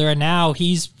infielder, and now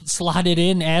he's slotted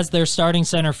in as their starting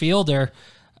center fielder.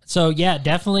 So, yeah,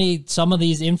 definitely some of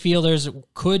these infielders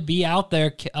could be out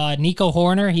there. Nico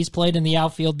Horner, he's played in the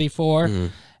outfield before.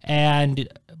 And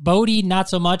Bodie, not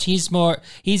so much. I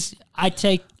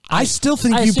still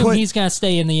think he's going to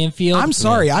stay in the infield. I'm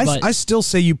sorry. I still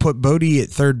say you put Bodie at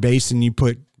third base and you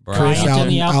put Chris out in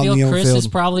the outfield. Out in the Chris outfield. is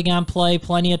probably going to play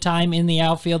plenty of time in the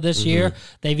outfield this year.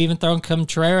 They've even thrown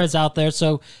Contreras out there.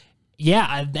 So,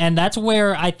 yeah, and that's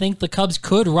where I think the Cubs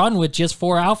could run with just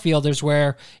 4 outfielders,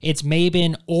 where it's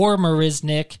Maybin or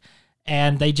Marisnik,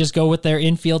 and they just go with their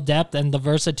infield depth and the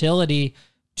versatility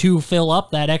to fill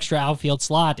up that extra outfield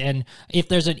slot. And if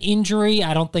there's an injury,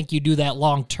 I don't think you do that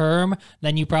long term.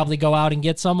 Then you probably go out and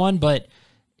get someone, but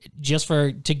just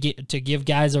to give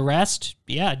guys a rest,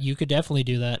 yeah, you could definitely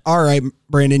do that. All right,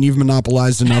 Brandon, you've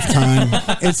monopolized enough time.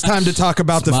 It's time to talk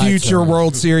about the future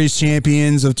World Series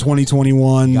champions of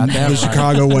 2021, the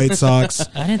Chicago White Sox.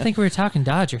 I didn't think we were talking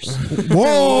Dodgers.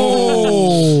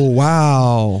 Whoa!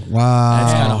 Wow!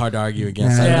 That's kind of hard to argue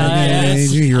against. I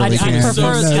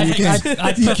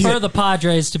prefer the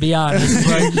Padres, to be honest.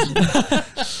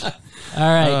 All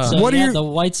right, so the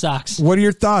White Sox. What are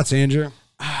your thoughts, Andrew?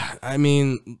 I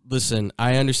mean, listen,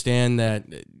 I understand that.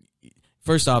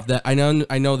 First off, that I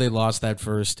know they lost that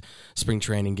first spring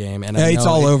training game, and it's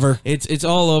all over. It's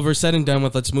all over, said and done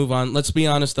with. Let's move on. Let's be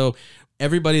honest, though.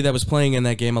 Everybody that was playing in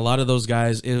that game, a lot of those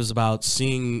guys, it was about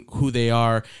seeing who they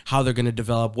are, how they're going to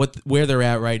develop, where they're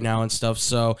at right now, and stuff.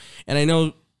 So, and I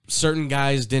know certain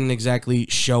guys didn't exactly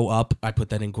show up. I put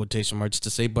that in quotation marks to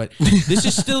say, but this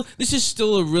is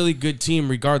still a really good team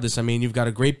regardless. I mean, you've got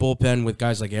a great bullpen with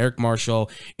guys like Eric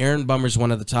Marshall. Aaron Bummer's one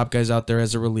of the top guys out there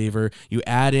as a reliever. You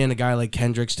add in a guy like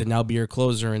Kendricks to now be your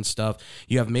closer and stuff.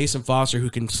 You have Mason Foster, who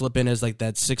can slip in as like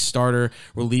that 6th starter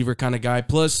reliever kind of guy.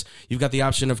 Plus, you've got the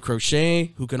option of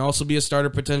Crochet, who can also be a starter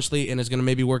potentially and is going to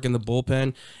maybe work in the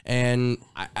bullpen. And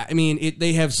I mean,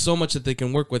 they have so much that they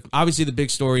can work with. Obviously, the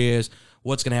big story is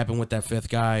what's going to happen with that 5th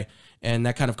guy, and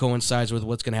that kind of coincides with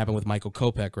what's going to happen with Michael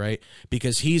Kopech, right?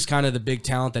 Because he's kind of the big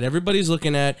talent that everybody's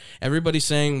looking at. Everybody's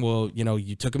saying, well,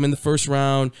 you took him in the first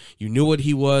round. You knew what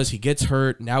he was. He gets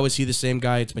hurt. Now is he the same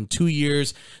guy? It's been 2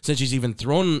 years since he's even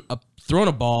thrown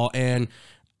a ball, and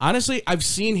honestly, I've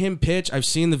seen him pitch. I've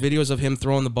seen the videos of him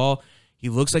throwing the ball. He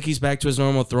looks like he's back to his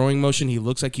normal throwing motion. He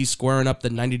looks like he's squaring up the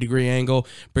 90-degree angle,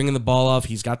 bringing the ball off.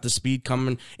 He's got the speed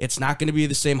coming. It's not going to be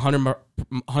the same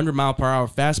 100-mile-per-hour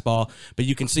fastball, but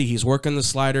you can see he's working the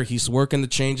slider. He's working the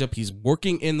changeup. He's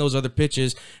working in those other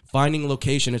pitches, finding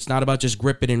location. It's not about just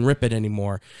grip it and rip it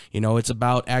anymore. It's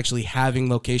about actually having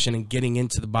location and getting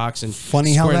into the box and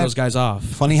squaring those guys off.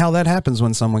 Funny how that happens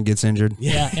when someone gets injured.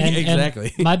 Yeah,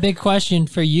 exactly. And my big question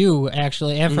for you,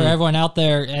 actually, and for everyone out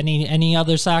there, any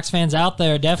other Sox fans out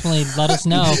there, definitely let us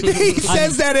know. He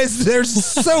says that as there's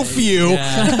so few.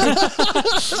 Yeah.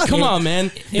 Come on, man.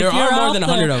 There are more than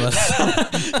 100 of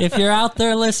us. If you're out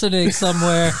there listening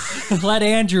somewhere, let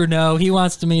Andrew know. He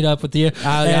wants to meet up with you.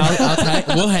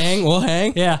 We'll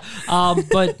hang. Yeah.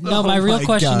 But no, my real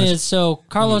question is, so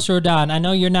Carlos Rodon, I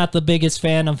know you're not the biggest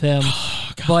fan of him,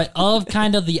 but of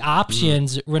kind of the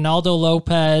options, Ronaldo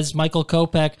Lopez, Michael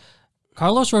Kopech,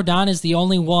 Carlos Rodon is the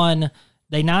only one.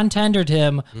 They non-tendered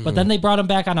him, but then they brought him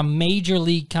back on a major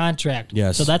league contract.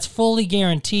 Yes. So that's fully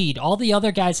guaranteed. All the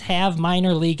other guys have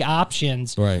minor league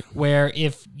options, right? Where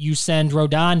if you send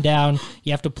Rodon down,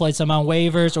 you have to place him on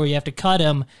waivers or you have to cut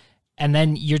him, and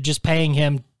then you're just paying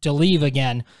him to leave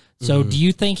again. So do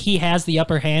you think he has the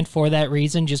upper hand for that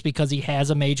reason, just because he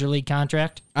has a major league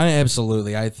contract?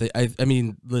 Absolutely. I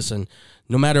mean, listen,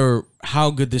 no matter how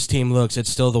good this team looks,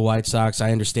 it's still the White Sox.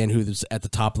 I understand who's at the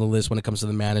top of the list when it comes to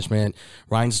the management.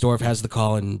 Reinsdorf has the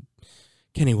call, and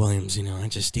Kenny Williams,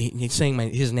 he's saying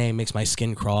his name makes my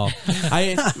skin crawl.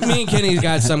 Me and Kenny's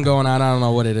got something going on. I don't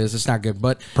know what it is. It's not good,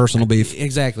 but personal beef.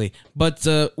 Exactly. But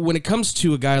when it comes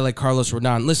to a guy like Carlos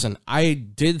Rodon, listen, I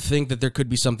did think that there could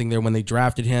be something there when they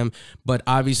drafted him, but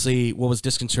obviously what was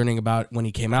disconcerting about when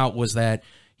he came out was that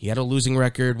he had a losing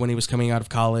record when he was coming out of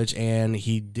college, and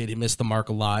he did miss the mark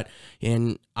a lot.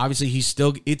 And obviously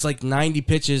it's like 90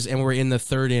 pitches, and we're in the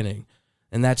third inning,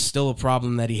 and that's still a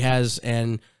problem that he has.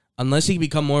 And unless he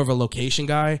become more of a location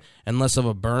guy and less of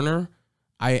a burner,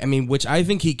 I mean, which I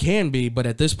think he can be, but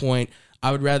at this point,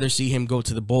 I would rather see him go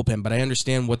to the bullpen. But I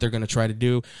understand what they're going to try to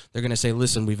do. They're going to say,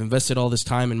 listen, we've invested all this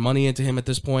time and money into him at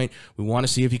this point. We want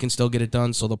to see if he can still get it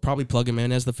done. So they'll probably plug him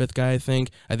in as the fifth guy, I think.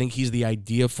 I think he's the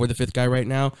idea for the fifth guy right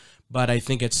now. But I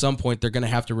think at some point they're going to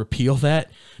have to repeal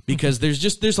that because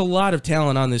there's a lot of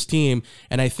talent on this team.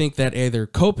 And I think that either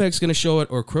Kopech's going to show it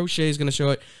or Crochet is going to show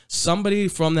it. Somebody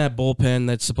from that bullpen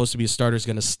that's supposed to be a starter is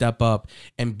going to step up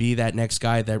and be that next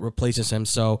guy that replaces him.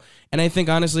 So, and I think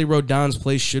honestly, Rodon's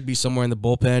place should be somewhere in the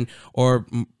bullpen or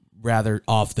rather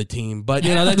off the team. But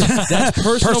that's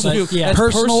personal. That's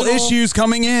personal issues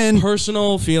coming in.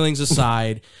 Personal feelings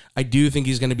aside, I do think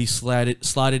he's going to be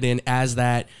slotted in as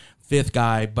that fifth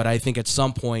guy, but I think at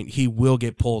some point he will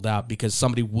get pulled out because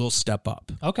somebody will step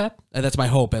up. Okay. And that's my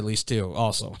hope, at least, too,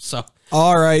 also. So.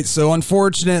 All right. So,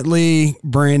 unfortunately,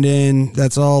 Brandon,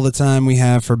 that's all the time we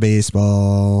have for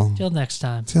baseball. Till next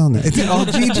time. Oh,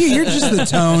 GG, you're just the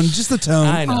tone. Just the tone.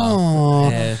 I know.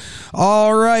 Yeah.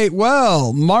 All right.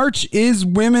 Well, March is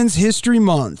Women's History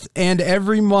Month, and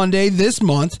every Monday this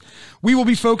month, we will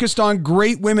be focused on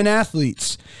great women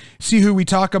athletes. See who we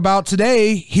talk about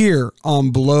today here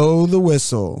on Blow the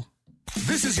Whistle.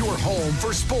 This is your home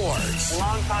for sports.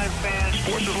 Longtime fan.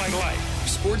 Sports is like life.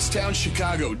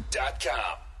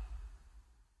 SportsTownChicago.com.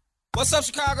 What's up,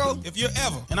 Chicago? If you're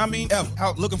ever, and I mean ever,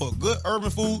 out looking for good urban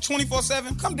food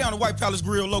 24/7, come down to White Palace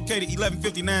Grill, located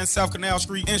 1159 South Canal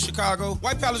Street in Chicago.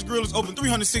 White Palace Grill is open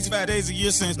 365 days a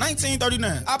year since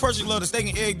 1939. I personally love the steak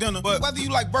and egg dinner, but whether you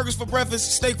like burgers for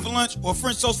breakfast, steak for lunch, or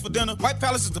French toast for dinner, White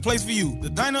Palace is the place for you. The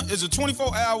diner is a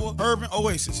 24-hour urban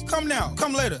oasis. Come now,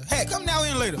 come later. Heck, come now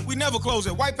and later. We never close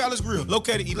at White Palace Grill,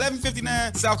 located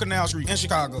 1159 South Canal Street in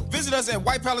Chicago. Visit us at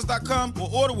whitepalace.com or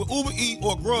order with Uber Eats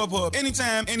or Grubhub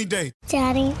anytime, any day.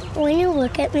 Daddy, when you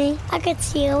look at me, I could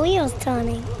see your wheels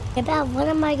turning. About what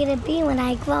am I going to be when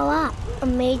I grow up? A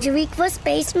Major League First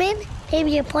baseman?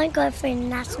 Maybe a point guard for a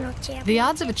national champion. The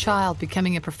odds of a child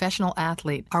becoming a professional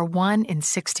athlete are 1 in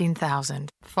 16,000.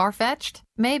 Far-fetched?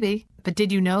 Maybe. But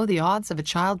did you know the odds of a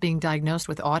child being diagnosed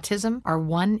with autism are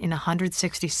 1 in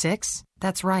 166?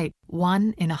 That's right,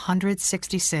 1 in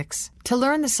 166. To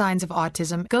learn the signs of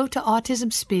autism, go to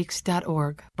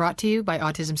autismspeaks.org. Brought to you by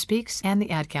Autism Speaks and the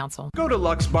Ad Council. Go to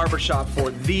Lux Barbershop for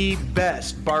the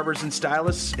best barbers and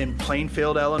stylists in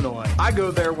Plainfield, Illinois. I go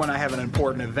there when I have an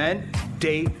important event,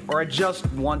 date, or I just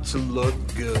want to look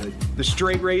good. The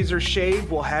straight razor shave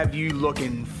will have you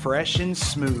looking fresh and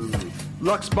smooth.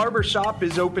 Lux Barbershop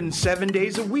is open 7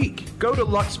 days a week. Go to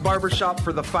Lux Barbershop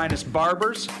for the finest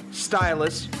barbers,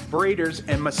 stylists, braiders,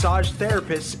 and massage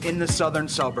therapists in the southern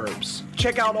suburbs.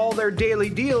 Check out all their daily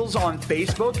deals on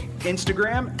Facebook,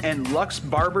 Instagram, and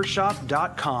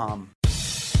luxbarbershop.com.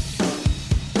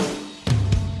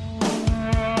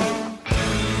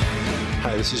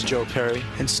 Hi, this is Joe Perry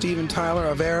and Steven Tyler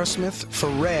of Aerosmith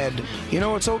for Red. You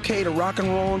know, it's okay to rock and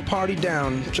roll and party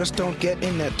down. Just don't get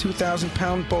in that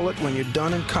 2,000-pound bullet when you're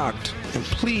done and cocked. And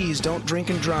please don't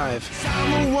drink and drive.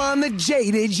 I'm the one that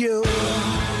jaded you.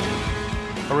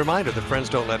 A reminder that friends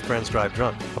don't let friends drive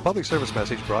drunk. A public service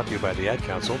message brought to you by the Ad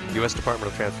Council, U.S.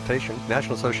 Department of Transportation,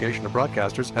 National Association of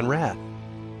Broadcasters, and RAD.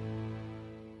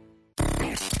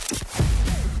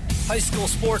 High school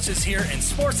sports is here, and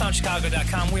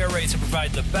SportsOnChicago.com, we are ready to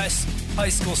provide the best high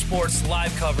school sports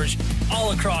live coverage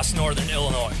all across Northern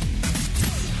Illinois.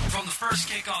 From the first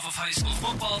kickoff of high school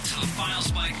football to the final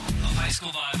spike of high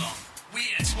school volleyball, we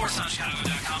at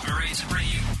SportsOnChicago.com are ready to bring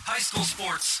you high school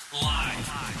sports live.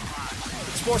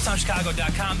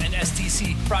 SportsOnChicago.com and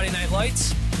STC Friday Night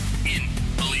Lights in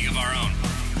a league of our own.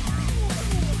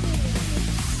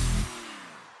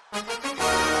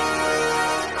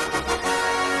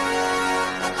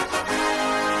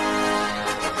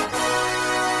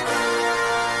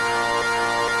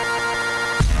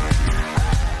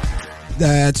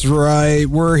 That's right.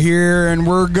 We're here and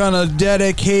we're going to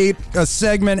dedicate a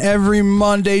segment every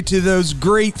Monday to those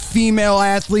great female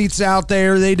athletes out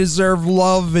there. They deserve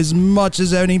love as much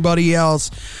as anybody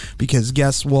else because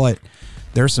guess what?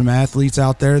 There's some athletes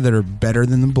out there that are better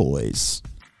than the boys.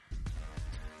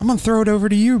 I'm going to throw it over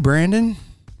to you, Brandon.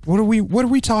 What are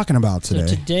we talking about today?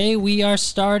 So today we are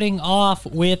starting off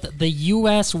with the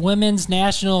U.S. women's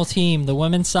national team, the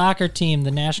women's soccer team, the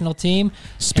national team.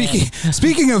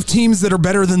 Speaking of teams that are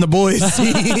better than the boys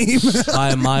team. By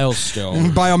a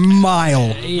milestone. By a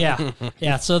mile.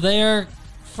 Yeah. So they're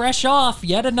fresh off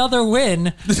yet another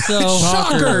win. So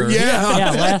Shocker,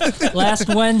 yeah. Last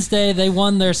Wednesday, they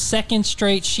won their second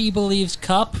straight She Believes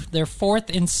Cup, their fourth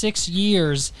in 6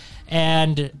 years.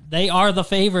 And they are the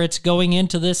favorites going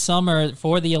into this summer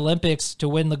for the Olympics to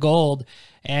win the gold.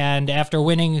 And after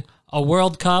winning a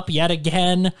World Cup yet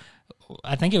again,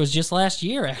 I think it was just last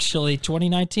year, actually,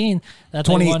 2019. That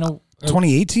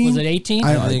 2018? Was it 18?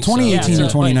 2018 or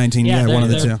 2019, one of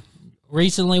the two.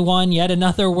 Recently won yet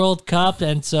another World Cup.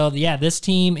 And so, this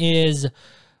team is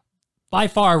by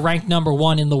far ranked number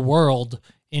 1 in the world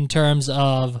in terms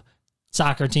of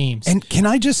soccer teams. And can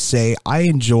I just say, I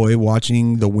enjoy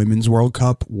watching the Women's World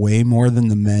Cup way more than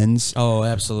the men's. Oh,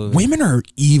 absolutely. Women are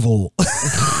evil.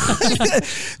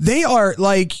 They are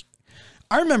like,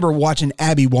 I remember watching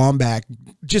Abby Wambach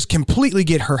just completely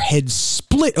get her head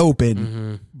split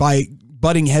open by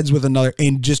butting heads with another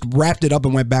and just wrapped it up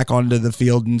and went back onto the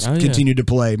field and continued to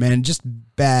play. Man, just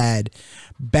bad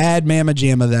mamma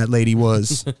jamma that lady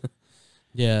was.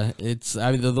 Yeah,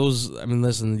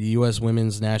 listen, the U.S.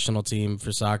 women's national team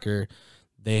for soccer,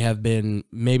 they have been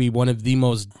maybe one of the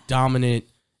most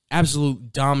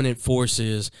absolute dominant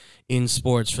forces in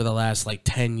sports for the last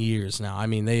 10 years now. I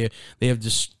mean, they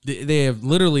have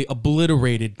literally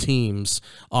obliterated teams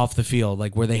off the field,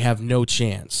 where they have no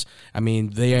chance. I mean,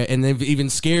 they've even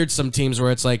scared some teams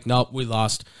where it's nope, we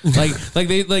lost.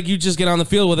 You just get on the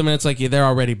field with them and it's they're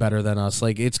already better than us.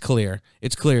 It's clear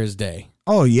as day.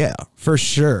 Oh yeah, for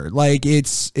sure.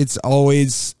 It's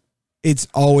always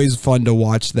fun to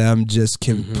watch them just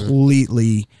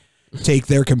completely take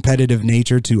their competitive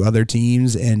nature to other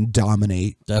teams and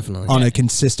dominate on a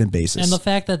consistent basis. And the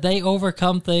fact that they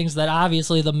overcome things that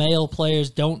obviously the male players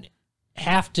don't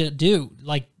have to do.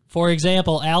 For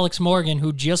example, Alex Morgan,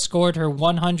 who just scored her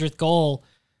 100th goal,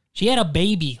 she had a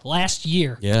baby last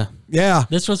year. Yeah.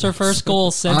 This was her first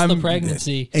goal since the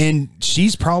pregnancy. And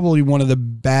she's probably one of the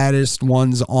baddest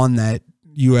ones on that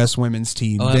U.S. women's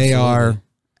team.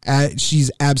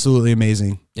 She's absolutely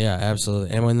amazing. Yeah, absolutely.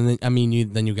 And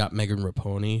then you got Megan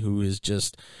Rapinoe, who is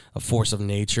just a force of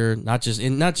nature, not just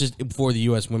for the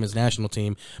U.S. women's national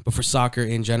team, but for soccer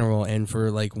in general and for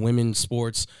women's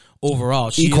sports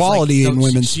overall. Equality in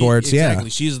women's sports. Exactly.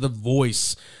 She's the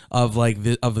voice of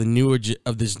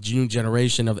this new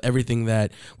generation of everything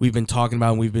that we've been talking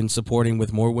about and we've been supporting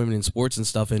with more women in sports and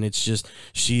stuff. And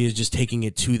she is just taking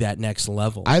it to that next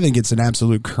level. I think it's an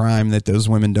absolute crime that those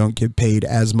women don't get paid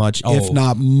as much, if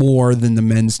not more, than the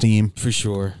men's team. For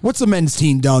sure. What's the men's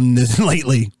team done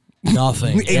lately?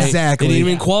 Nothing. Exactly. They didn't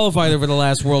even qualify over the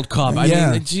last World Cup. I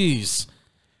mean, geez.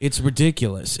 It's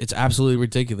ridiculous. It's absolutely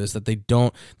ridiculous that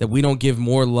we don't give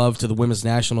more love to the women's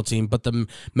national team, but the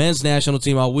men's national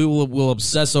team, we'll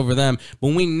obsess over them.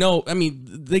 But we know,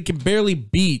 they can barely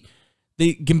beat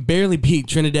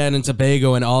Trinidad and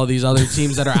Tobago and all of these other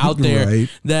teams that are out there. Right.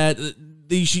 That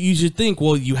you should think,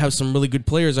 well, you have some really good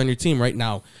players on your team right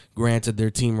now. Granted,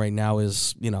 their team right now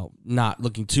is not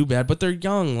looking too bad, but they're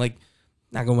young.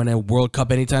 Not going to win a World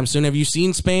Cup anytime soon. Have you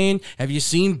seen Spain? Have you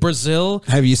seen Brazil?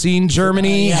 Have you seen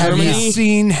Germany? Have you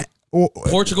seen...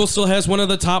 Portugal still has one of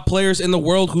the top players in the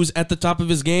world who's at the top of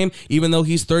his game, even though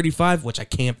he's 35, which I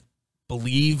can't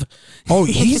believe. Oh,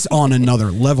 he's on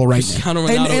another level right now.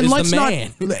 And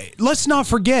let's not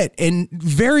forget, and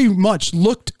very much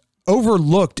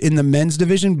overlooked in the men's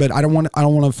division, but I don't want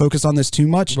to focus on this too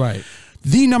much. Right.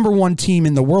 The number 1 team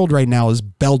in the world right now is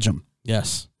Belgium.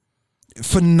 Yes.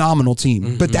 Phenomenal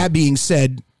team. But that being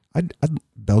said,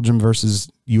 Belgium versus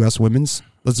U.S. women's,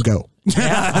 let's go.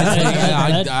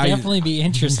 That'd definitely be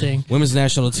interesting. Women's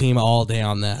national team all day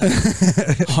on that.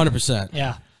 100%.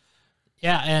 Yeah.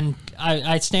 Yeah, and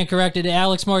I stand corrected.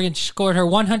 Alex Morgan scored her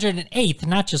 108th,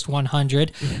 not just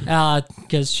 100,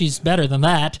 because she's better than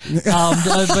that. But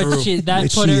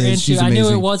that put her into, I knew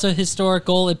it was a historic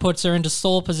goal. It puts her into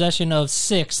sole possession of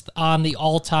 6th on the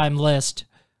all-time list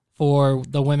for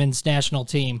the women's national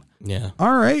team. Yeah.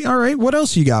 All right. What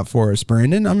else you got for us,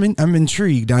 Brandon? I'm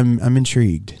intrigued. I'm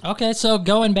intrigued. Okay, so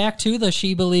going back to the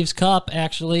She Believes Cup,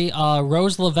 actually,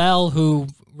 Rose Lavelle, who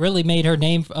really made a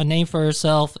name for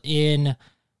herself in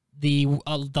the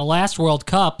last World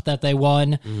Cup that they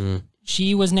won. Mm-hmm.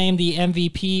 She was named the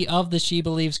MVP of the She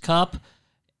Believes Cup,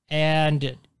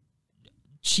 and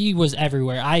she was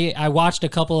everywhere. I watched a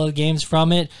couple of games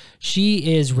from it.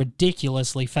 She is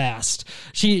ridiculously fast.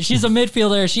 She's a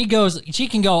midfielder. She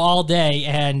can go all day,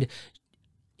 and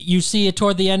you see it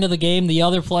toward the end of the game. The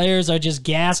other players are just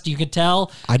gassed. You could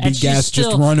tell. I'd be gassed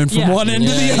just running from one end to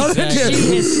the other.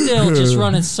 She is still just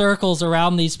running circles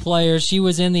around these players. She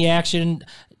was in the action.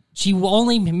 She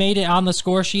only made it on the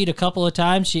score sheet a couple of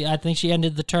times. I think she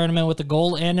ended the tournament with a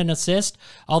goal and an assist,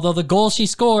 although the goal she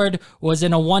scored was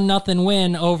in a 1-0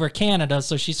 win over Canada,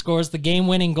 so she scores the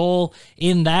game-winning goal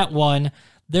in that one.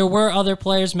 There were other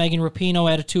players. Megan Rapinoe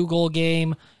had a 2-goal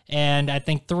game, and I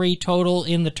think 3 total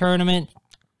in the tournament.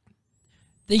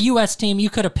 The U.S. team, you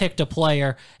could have picked a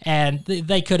player, and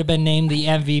they could have been named the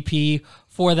MVP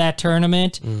for that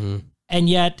tournament. Mm-hmm. And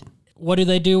yet, what do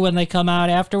they do when they come out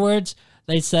afterwards?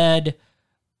 They said,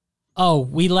 "Oh,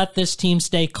 we let this team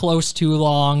stay close too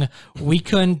long. We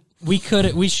shouldn't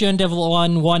have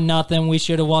won 1-0. We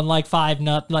should have won like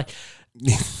 5-0." Like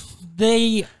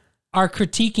they are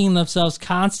critiquing themselves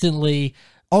constantly.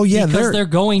 Oh yeah, because they're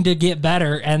going to get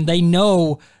better, and they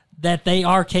know that they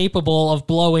are capable of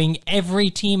blowing every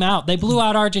team out. They blew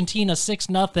out Argentina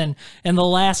 6-0 in the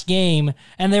last game,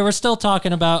 and they were still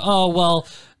talking about, oh, well,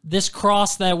 this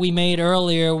cross that we made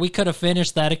earlier, we could have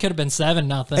finished that. It could have been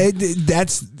 7-0.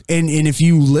 That's and if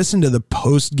you listen to the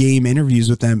post-game interviews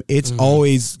with them, it's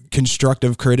always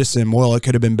constructive criticism. Well, it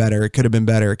could have been better. It could have been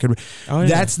better. It could have. Oh, yeah.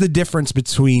 That's the difference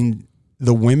between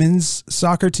the women's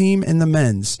soccer team and the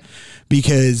men's,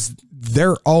 because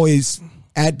they're always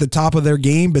at the top of their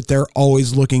game, but they're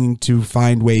always looking to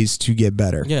find ways to get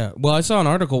better. Yeah. Well, I saw an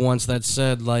article once that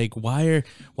said, like, why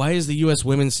is the U.S.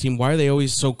 women's team, why are they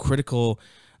always so critical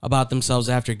about themselves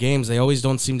after games? They always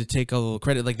don't seem to take a little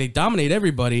credit. Like, they dominate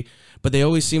everybody, but they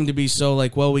always seem to be so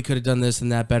like, well, we could have done this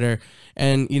and that better.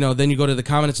 And, you know, then you go to the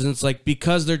comments and it's like,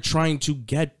 because they're trying to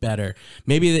get better.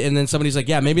 Maybe, and then somebody's like,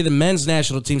 yeah, maybe the men's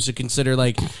national team should consider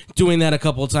like doing that a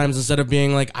couple of times instead of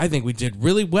being like, I think we did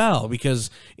really well,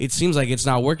 because it seems like it's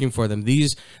not working for them.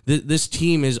 This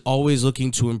team is always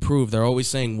looking to improve. They're always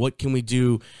saying, what can we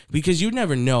do? Because you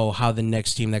never know how the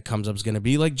next team that comes up is going to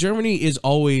be. Like, Germany is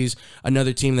always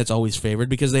another team that's always favored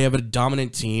because they have a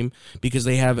dominant team, because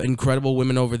they have incredible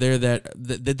women over there that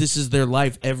this is their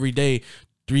life every day.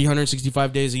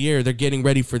 365 days a year, they're getting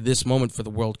ready for this moment for the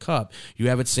World Cup. You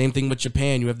have the same thing with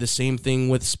Japan. You have the same thing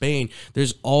with Spain.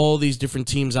 There's all these different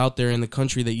teams out there in the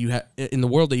country that you have in the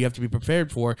world that you have to be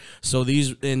prepared for. So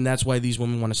that's why these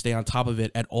women want to stay on top of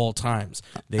it at all times.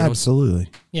 Absolutely.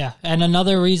 Yeah, and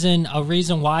a reason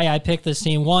why I picked this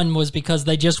team, one was because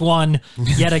they just won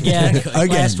yet again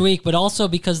last week, but also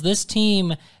because this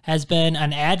team has been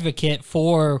an advocate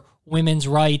for women's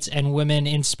rights and women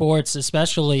in sports,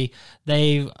 especially.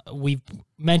 We've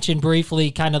mentioned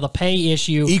briefly kind of the pay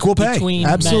issue, equal pay between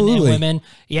men and women.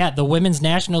 Yeah, the women's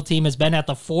national team has been at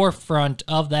the forefront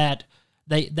of that.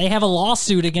 They have a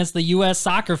lawsuit against the U.S.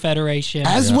 Soccer Federation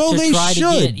as well. They try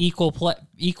should to get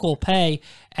equal pay,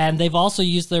 and they've also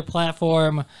used their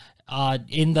platform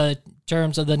in the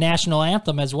terms of the national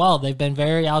anthem as well. They've been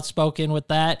very outspoken with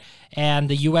that, and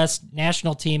the U.S.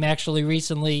 national team actually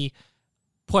recently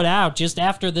put out, just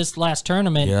after this last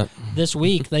tournament this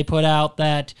week, they put out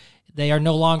that they are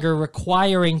no longer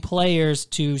requiring players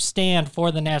to stand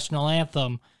for the national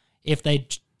anthem if they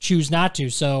choose not to.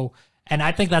 So, and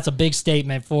I think that's a big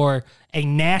statement for a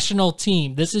national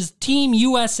team. This is Team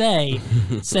USA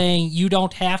saying you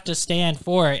don't have to stand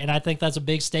for it, and I think that's a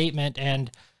big statement,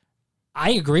 and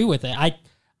I agree with it.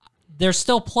 They're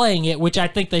still playing it, which I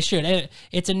think they should.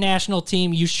 It's a national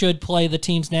team. You should play the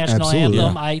team's national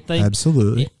anthem, I think.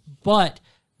 Absolutely. But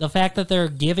the fact that they're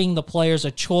giving the players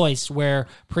a choice where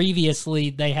previously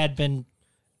they had been,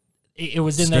 it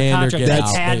was in their contract.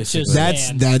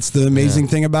 That's the amazing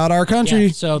thing about our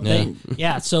country.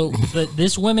 Yeah, so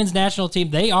this women's national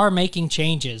team, they are making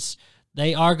changes.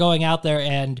 They are going out there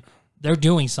and they're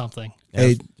doing something.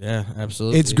 Yeah,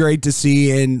 absolutely. It's great to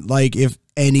see, and like if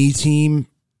any team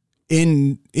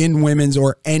in women's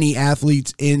or any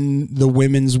athletes in the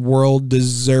women's world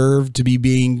deserve to be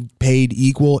being paid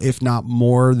equal, if not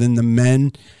more than the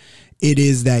men, it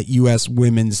is that U.S.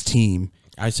 women's team.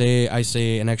 I say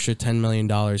an extra $10 million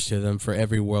to them for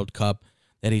every World Cup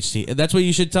that each team. That's what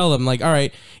you should tell them. Like, all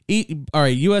right,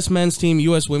 U.S. men's team,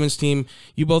 U.S. women's team,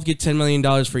 you both get $10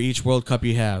 million for each World Cup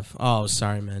you have. Oh,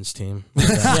 sorry, men's team. And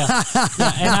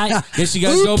I guess you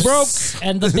guys go broke.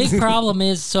 And the big problem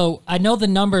is, so I know the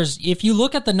numbers. If you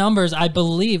look at the numbers, I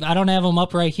believe, I don't have them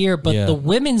up right here, but the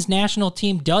women's national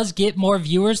team does get more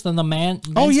viewers than the men's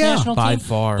national team. By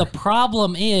far. The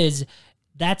problem is,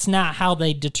 that's not how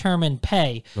they determine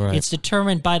pay. Right. It's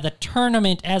determined by the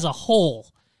tournament as a whole.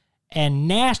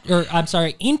 And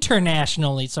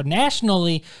internationally. So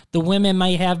nationally, the women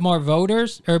might have more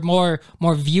voters or more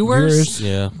viewers.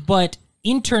 Yeah. But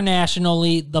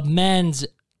internationally, the men's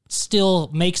still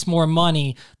makes more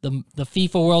money. The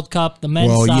FIFA World Cup, the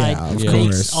men's side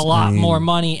makes a lot more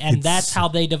money, and that's how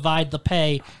they divide the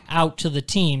pay out to the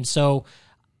team. So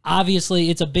obviously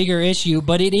it's a bigger issue,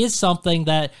 but it is something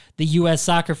that the U.S.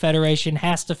 Soccer Federation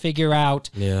has to figure out.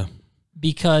 Yeah.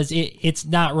 Because it's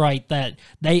not right that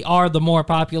they are the more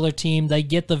popular team. They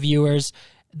get the viewers.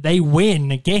 They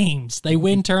win games. They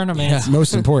win tournaments. Yeah.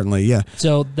 Most importantly, yeah.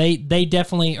 So they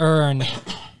definitely earn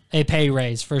a pay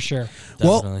raise for sure. Definitely.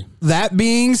 Well, that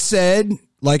being said,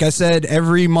 like I said,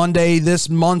 every Monday this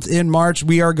month in March,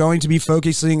 we are going to be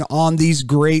focusing on these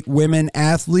great women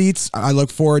athletes. I look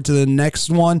forward to the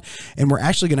next one, and we're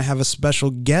actually going to have a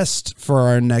special guest for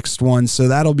our next one, so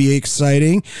that'll be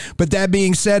exciting. But that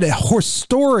being said, a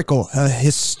historical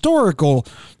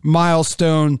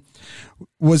milestone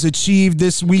was achieved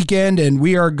this weekend, and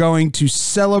we are going to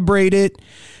celebrate it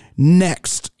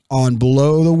next on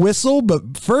Below the Whistle.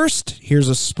 But first, here's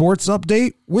a sports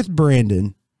update with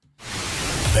Brandon.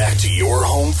 Back to your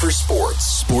home for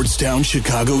sports.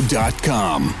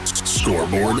 SportsTownChicago.com.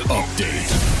 Scoreboard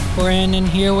update. Brandon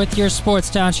here with your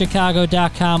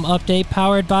SportsTownChicago.com update,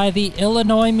 powered by the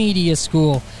Illinois Media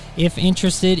School. If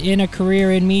interested in a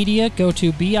career in media, go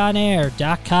to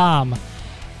beonair.com.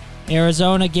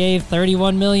 Arizona gave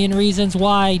 31 million reasons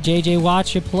why J.J. Watt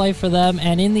should play for them,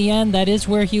 and in the end, that is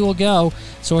where he will go.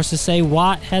 Sources say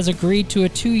Watt has agreed to a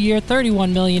 2-year,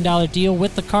 $31 million deal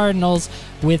with the Cardinals,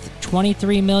 with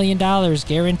 $23 million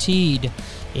guaranteed.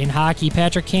 In hockey,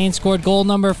 Patrick Kane scored goal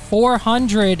number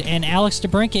 400, and Alex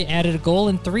DeBrincat added a goal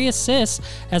and 3 assists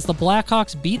as the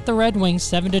Blackhawks beat the Red Wings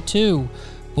 7-2.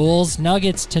 Bulls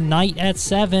Nuggets tonight at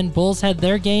 7. Bulls had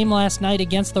their game last night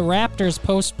against the Raptors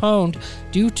postponed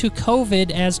due to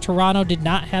COVID, as Toronto did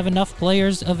not have enough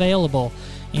players available.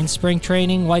 In spring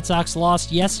training, White Sox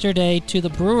lost yesterday to the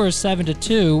Brewers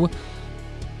 7-2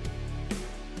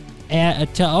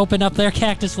 to open up their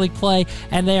Cactus League play,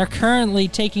 and they are currently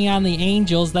taking on the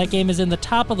Angels. That game is in the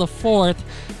top of the 4th,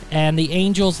 and the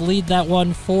Angels lead that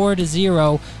one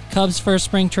 4-0. Cubs' first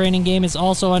spring training game is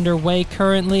also underway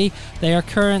currently. They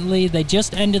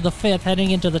just ended the 5th,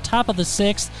 heading into the top of the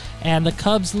 6th, and the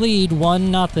Cubs lead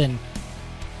 1-0.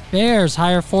 Bears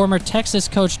hire former Texas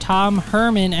coach Tom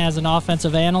Herman as an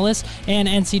offensive analyst. And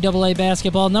NCAA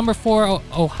basketball, number 4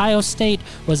 Ohio State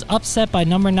was upset by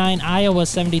number 9 Iowa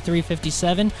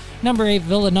 73-57. Number 8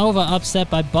 Villanova upset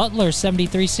by Butler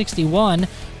 73-61.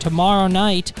 Tomorrow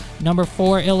night, number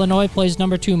 4 Illinois plays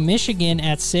number 2 Michigan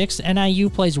at 6. NIU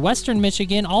plays Western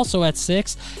Michigan also at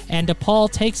 6. And DePaul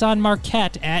takes on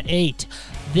Marquette at 8.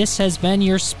 This has been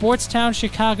your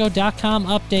SportsTownChicago.com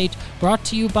update, brought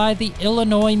to you by the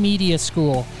Illinois Media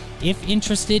School. If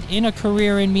interested in a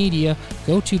career in media,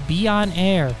 go to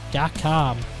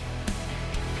beonair.com.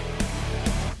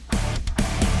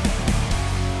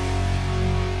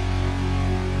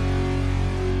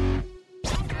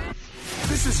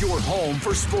 This is your home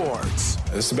for sports.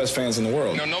 This is the best fans in the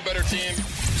world. No better team.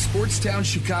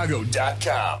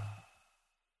 SportsTownChicago.com.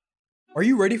 Are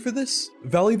you ready for this?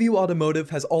 Valley View Automotive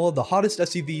has all of the hottest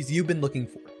SUVs you've been looking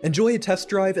for. Enjoy a test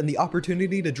drive and the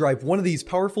opportunity to drive one of these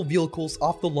powerful vehicles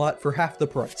off the lot for half the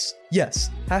price. Yes,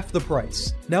 half the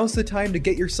price. Now's the time to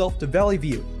get yourself to Valley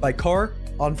View by car,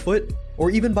 on foot,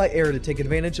 or even by air to take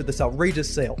advantage of this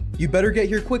outrageous sale. You better get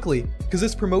here quickly, because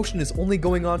this promotion is only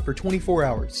going on for 24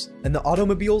 hours, and the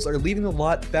automobiles are leaving the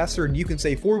lot faster than you can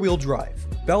say four-wheel drive.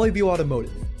 Valley View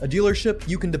Automotive, a dealership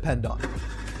you can depend on.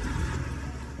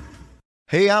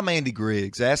 Hey, I'm Andy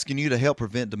Griggs, asking you to help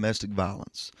prevent domestic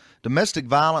violence. Domestic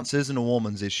violence isn't a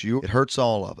woman's issue. It hurts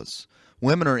all of us.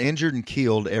 Women are injured and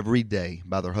killed every day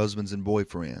by their husbands and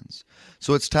boyfriends.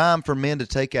 So it's time for men to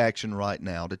take action right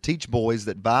now to teach boys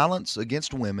that violence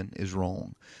against women is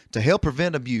wrong, to help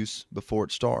prevent abuse before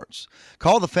it starts.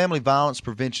 Call the Family Violence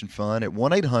Prevention Fund at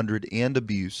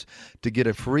 1-800-END-ABUSE to get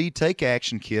a free Take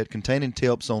Action kit containing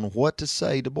tips on what to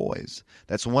say to boys.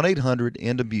 That's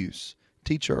 1-800-END-ABUSE.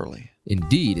 Teach early.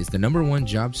 Indeed is the #1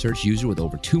 job search user with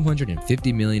over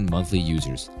 250 million monthly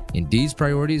users. Indeed's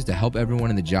priority is to help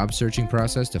everyone in the job searching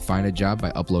process to find a job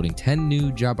by uploading 10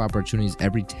 new job opportunities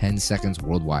every 10 seconds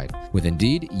worldwide. With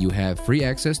Indeed, you have free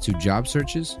access to job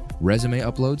searches, resume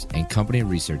uploads, and company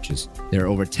researches. There are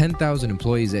over 10,000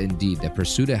 employees at Indeed that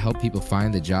pursue to help people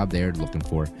find the job they are looking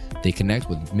for. They connect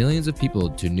with millions of people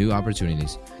to new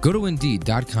opportunities. Go to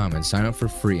Indeed.com and sign up for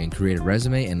free and create a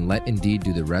resume, and let Indeed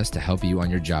do the rest to help you on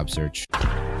your job search.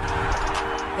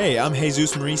 Hey, I'm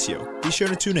Jesus Mauricio. Be sure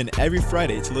to tune in every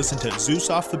Friday to listen to Zeus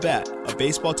Off the Bat, a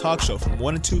baseball talk show from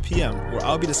 1 to 2 p.m. where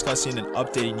I'll be discussing and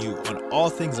updating you on all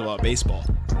things about baseball,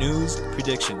 news,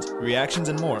 predictions, reactions,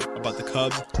 and more about the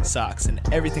Cubs, Sox, and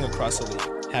everything across the league.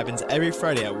 happens every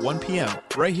Friday at 1 p.m.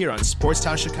 right here on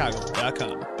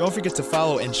SportsTownChicago.com. Don't forget to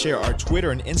follow and share our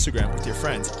Twitter and Instagram with your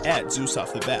friends at Zeus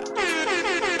Off the Bat.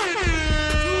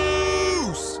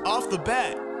 Zeus Off the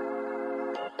Bat.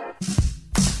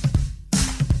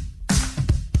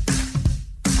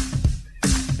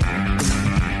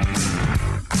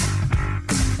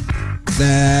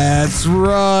 That's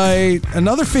right.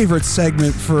 Another favorite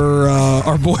segment for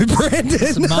our boy Brandon.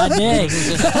 It's my day.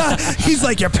 He's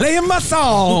like, you're playing my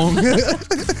song.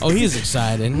 Oh, he's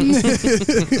excited.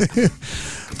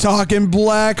 Talking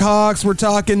Blackhawks. We're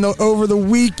talking over the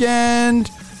weekend.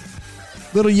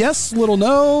 Little yes, little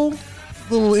no.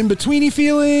 Little in-betweeny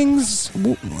feelings.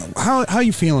 How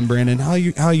you feeling, Brandon? How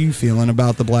you feeling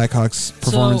about the Blackhawks'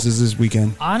 performances this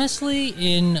weekend? Honestly,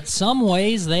 in some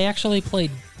ways, they actually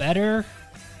played better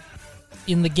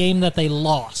in the game that they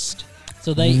lost.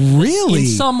 So they really, in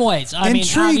some ways. I mean,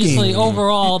 obviously,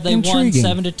 overall they won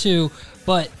 7-2,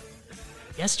 but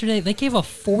yesterday they gave up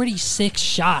 46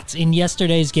 shots in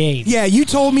yesterday's game. Yeah, you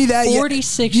told me that.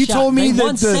 46 you shots. Told me they that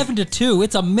won 7-2.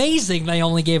 It's amazing they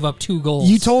only gave up 2 goals.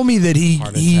 You told me that he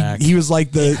was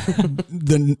like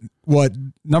the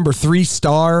number 3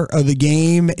 star of the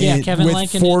game. Yeah, Kevin with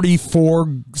Lankin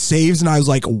 44 saves, and I was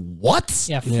like, what?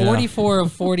 Yeah, 44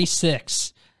 of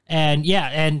 46, and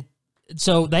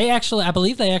so I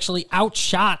believe they actually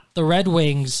outshot the Red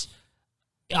Wings.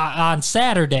 On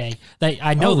Saturday,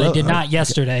 I know they did not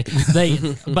yesterday.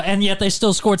 And yet they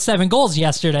still scored 7 goals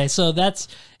yesterday. So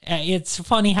it's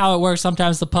funny how it works.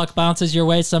 Sometimes the puck bounces your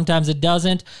way, sometimes it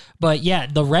doesn't. But yeah,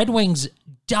 the Red Wings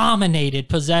dominated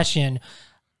possession.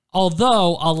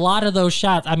 Although a lot of those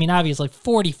shots, I mean, obviously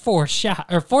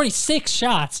 46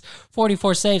 shots,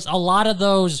 44 saves. A lot of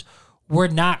those were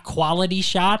not quality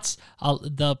shots.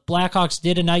 The Blackhawks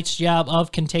did a nice job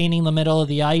of containing the middle of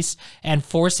the ice and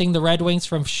forcing the Red Wings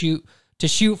to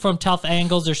shoot from tough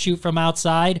angles or shoot from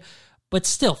outside. But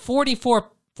still, 44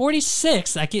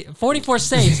 saves. 44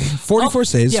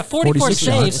 saves. Yeah, 44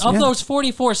 saves. Shots. Of those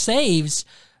 44 saves,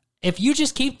 if you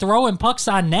just keep throwing pucks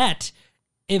on net,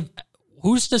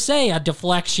 who's to say a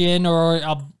deflection or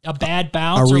a bad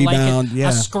bounce or rebound,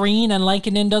 a screen and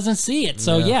Lankinen doesn't see it.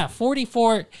 So,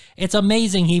 44, it's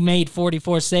amazing he made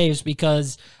 44 saves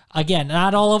because, again,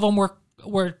 not all of them were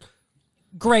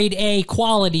grade A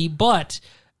quality, but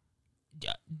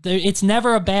it's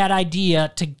never a bad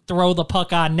idea to throw the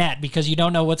puck on net because you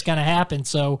don't know what's going to happen.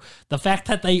 So the fact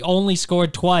that they only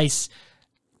scored twice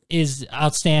is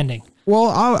outstanding. Well,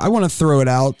 I want to throw it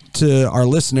out to our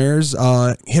listeners.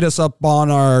 Hit us up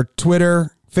on our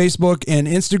Twitter, Facebook, and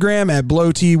Instagram at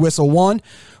BlowTWhistle1.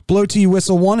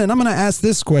 BlowTWhistle1. And I'm going to ask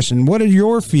this question. What are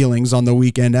your feelings on the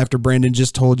weekend after Brandon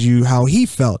just told you how he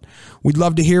felt? We'd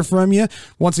love to hear from you.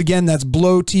 Once again, that's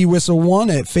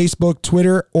BlowTWhistle1 at Facebook,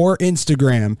 Twitter, or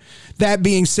Instagram. That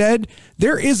being said,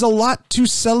 there is a lot to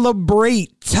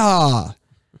celebrate.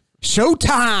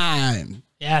 Showtime.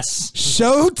 Yes.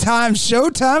 Showtime.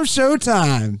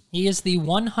 He is the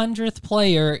 100th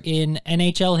player in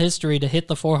NHL history to hit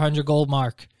the 400 goal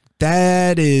mark.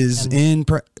 That is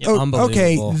unbelievable.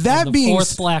 Okay, that the being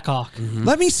 4th Blackhawk. Mm-hmm.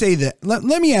 Let me say that. Let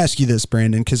me ask you this,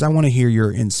 Brandon, because I want to hear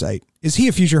your insight. Is he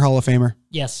a future Hall of Famer?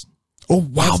 Yes. Oh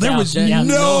wow, there was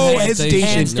no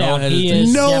hesitation.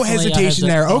 No hesitation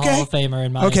there. Okay. Hall of Famer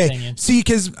in my opinion. See,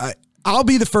 because I'll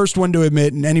be the first one to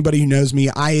admit, and anybody who knows me,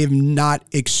 I am not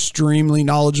extremely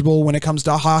knowledgeable when it comes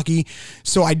to hockey,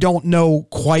 so I don't know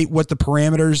quite what the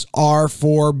parameters are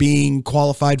for being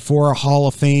qualified for a Hall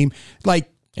of Fame. Like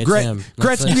Gretzky,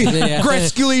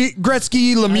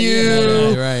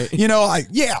 Lemieux, right. You know,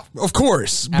 of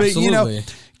course. Absolutely. But, you know,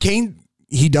 Kane,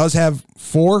 he does have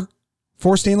four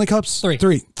Stanley Cups?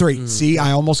 Three. See,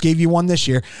 I almost gave you one this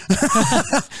year.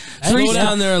 Slow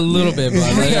down there a little bit,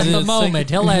 bud. At the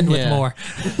moment, he'll end with more.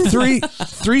 three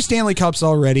Stanley Cups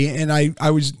already, and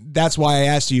that's why I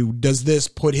asked you, does this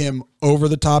put him over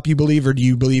the top, you believe, or do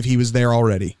you believe he was there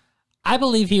already? I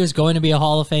believe he was going to be a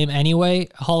Hall of Famer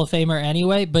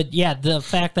anyway, but yeah, the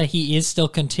fact that he is still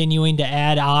continuing to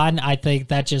add on, I think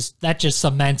that just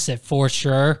cements it for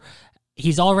sure.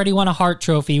 He's already won a Hart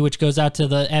Trophy, which goes out to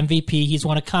the MVP. He's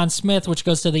won a Conn Smythe, which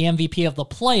goes to the MVP of the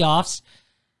playoffs.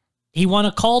 He won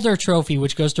a Calder Trophy,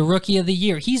 which goes to Rookie of the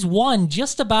Year. He's won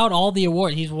just about all the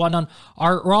awards. He's won on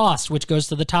Art Ross, which goes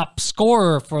to the top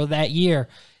scorer for that year.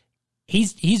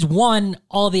 He's won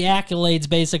all the accolades,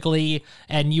 basically,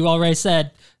 and you already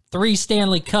said 3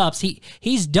 Stanley Cups.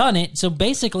 He's done it, so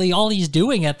basically all he's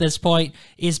doing at this point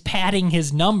is padding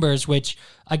his numbers, which,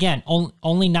 again,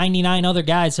 only 99 other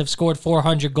guys have scored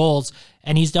 400 goals,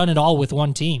 and he's done it all with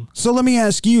one team. So let me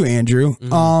ask you, Andrew,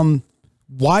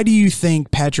 why do you think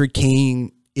Patrick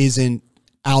Kane isn't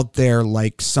out there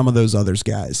like some of those others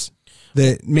guys.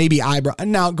 That maybe eyebrow.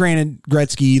 Now, granted,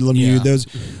 Gretzky, Lemieux, those,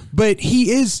 but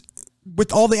he is,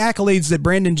 with all the accolades that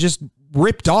Brandon just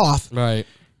ripped off, right?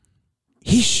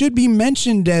 He should be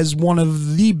mentioned as one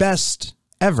of the best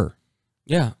ever.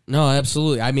 Yeah, no,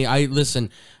 absolutely. I mean,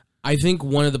 I think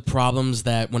one of the problems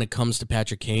that when it comes to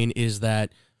Patrick Kane is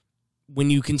that when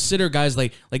you consider guys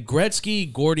like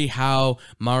Gretzky, Gordie Howe,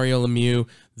 Mario Lemieux,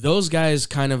 those guys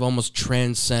kind of almost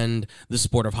transcend the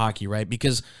sport of hockey, right?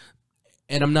 Because,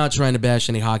 and I'm not trying to bash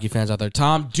any hockey fans out there.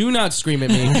 Tom, do not scream at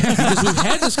me because we've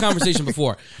had this conversation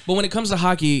before. But when it comes to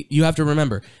hockey, you have to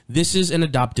remember, this is an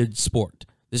adopted sport.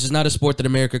 This is not a sport that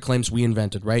America claims we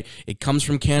invented, right? It comes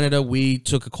from Canada. We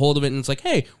took a hold of it, and it's like,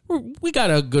 hey, we got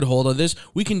a good hold of this.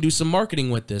 We can do some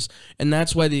marketing with this, and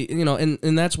that's why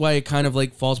and that's why it kind of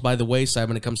like falls by the wayside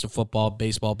when it comes to football,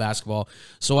 baseball, basketball.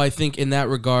 So I think in that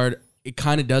regard, it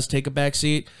kind of does take a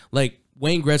backseat. Like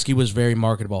Wayne Gretzky was very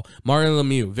marketable. Mario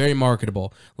Lemieux, very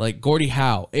marketable. Like Gordie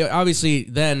Howe. Obviously,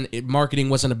 then marketing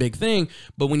wasn't a big thing,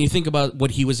 but when you think about what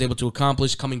he was able to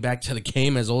accomplish coming back to the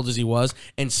game as old as he was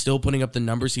and still putting up the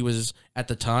numbers he was at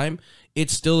the time,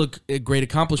 it's still a great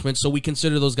accomplishment. So we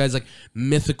consider those guys like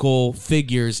mythical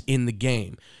figures in the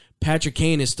game. Patrick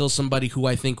Kane is still somebody who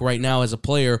I think right now as a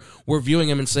player, we're viewing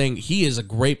him and saying he is a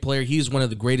great player. He is one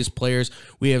of the greatest players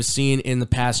we have seen in the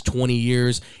past 20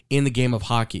 years in the game of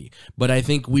hockey. But I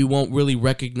think we won't really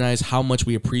recognize how much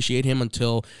we appreciate him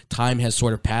until time has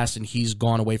sort of passed and he's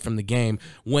gone away from the game,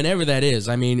 whenever that is.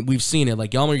 I mean, we've seen it. Like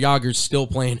Jaromir Jagr's still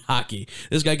playing hockey.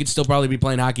 This guy could still probably be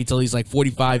playing hockey till he's like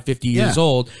 45, 50 years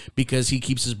old because he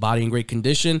keeps his body in great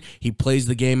condition. He plays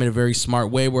the game in a very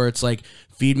smart way where it's like,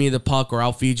 feed me the puck or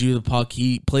I'll feed you the puck.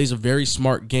 He plays a very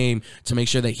smart game to make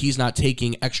sure that he's not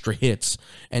taking extra hits.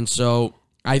 And so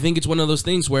I think it's one of those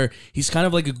things where he's kind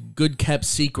of like a good kept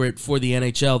secret for the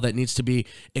NHL that needs to be,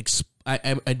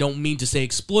 I don't mean to say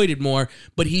exploited more,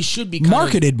 but he should be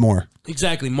marketed more.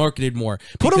 Exactly, marketed more.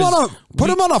 Put him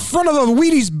on a front of a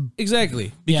Wheaties.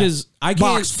 Exactly, because I can't,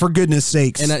 box, for goodness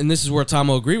sakes. And this is where Tom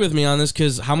will agree with me on this,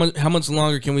 because how much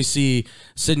longer can we see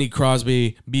Sidney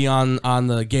Crosby be on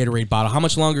the Gatorade bottle? How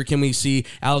much longer can we see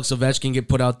Alex Ovechkin get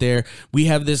put out there? We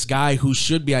have this guy who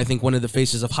should be, I think, one of the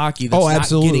faces of hockey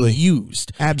that's not getting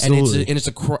used. Absolutely,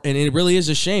 and it really is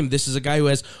a shame. This is a guy who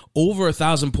has over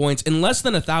 1,000 points in less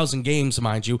than 1,000 games,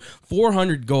 mind you,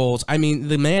 400 goals. I mean,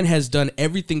 the man has done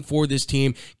everything for this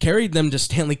team, carried them to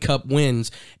Stanley Cup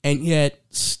wins, and yet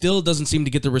still doesn't seem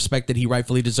to get the respect that he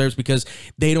rightfully deserves because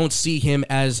they don't see him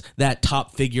as that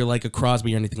top figure like a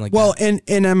Crosby or anything like that. Well, and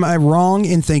am I wrong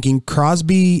in thinking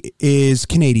Crosby is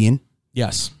Canadian?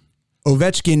 Yes.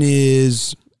 Ovechkin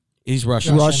he's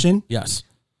Russian. Russian? Yes.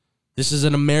 This is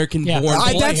an American-born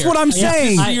player. That's what I'm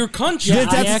saying. This is your country.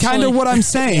 That's kind of what I'm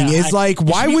saying. It's like,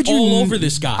 why would you all over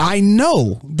this guy? I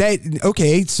know that.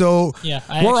 Okay, so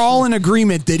we're all in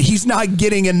agreement that he's not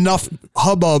getting enough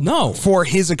hubbub for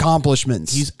his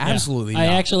accomplishments. He's absolutely not. I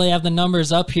actually have the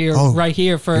numbers up here, right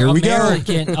here for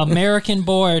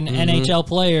American-born NHL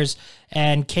players,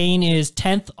 and Kane is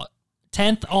 10th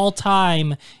all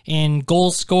time in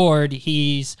goals scored.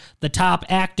 He's the top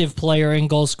active player in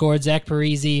goals scored. Zach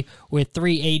Parise with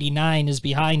 389 is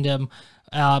behind him,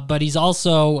 but he's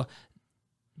also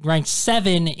ranked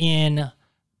 7 in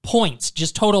points,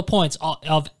 just total points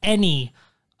of any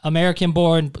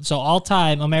American-born, so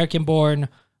all-time American-born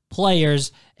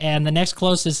players, and the next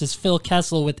closest is Phil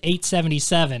Kessel with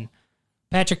 877.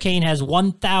 Patrick Kane has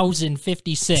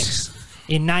 1,056.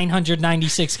 In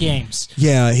 996 games.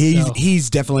 Yeah, he's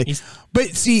definitely. But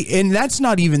see, and that's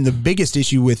not even the biggest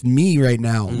issue with me right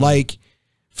now. Like,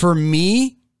 for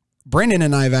me, Brendan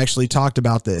and I have actually talked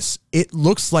about this. It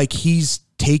looks like he's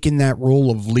taken that role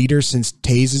of leader since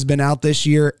Taze has been out this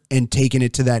year and taken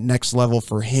it to that next level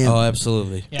for him. Oh,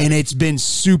 absolutely. Yeah. And it's been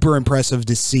super impressive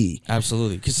to see.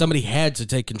 Absolutely. Because somebody had to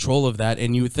take control of that,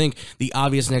 and you would think the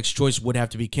obvious next choice would have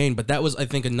to be Kane, but that was, I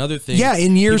think, another thing. Yeah,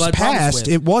 in years past,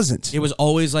 it wasn't. It was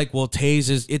always like, well,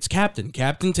 it's captain.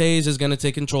 Captain Taze is going to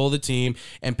take control of the team,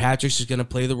 and Patrick's just going to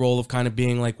play the role of kind of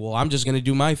being like, well, I'm just going to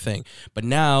do my thing. But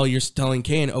now you're telling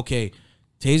Kane, okay,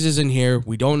 Taze is in here.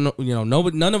 We don't know,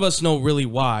 none of us know really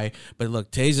why, but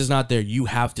look, Taze is not there. You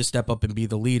have to step up and be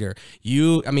the leader.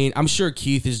 I'm sure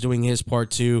Keith is doing his part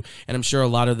too, and I'm sure a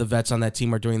lot of the vets on that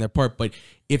team are doing their part, but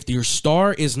if your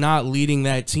star is not leading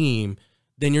that team,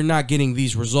 then you're not getting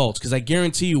these results. Because I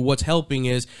guarantee you what's helping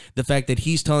is the fact that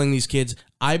he's telling these kids,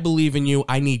 I believe in you.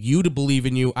 I need you to believe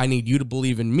in you. I need you to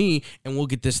believe in me, and we'll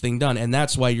get this thing done. And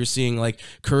that's why you're seeing like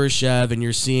Kurashev and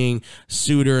you're seeing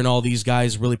Suter and all these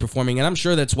guys really performing. And I'm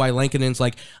sure that's why Lankinen's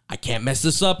like, I can't mess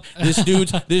this up. This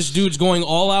dude's going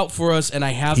all out for us, and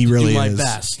I have to do my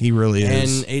best. He really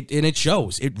is. And it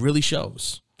shows. It really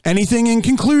shows. Anything in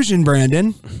conclusion,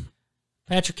 Brandon?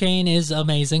 Patrick Kane is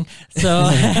amazing. So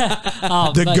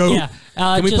the GOAT. Yeah,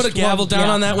 can we put a gavel down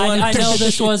on that one? I know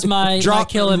this was my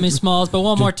killing me Smalls, but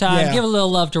one more time, give a little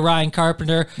love to Ryan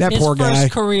Carpenter. That poor guy. His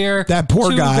first career, that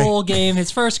poor guy. two-goal game. His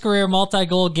first career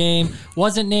multi-goal game.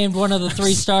 Wasn't named one of the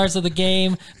 3 stars of the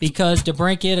game because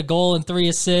DeBrincat a goal and 3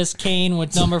 assists. Kane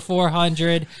with number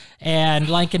 400. And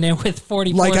Lankinen with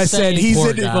 44 Like I said,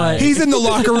 he's in the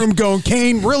locker room going,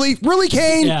 Kane, really,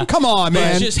 Kane? Yeah. Come on,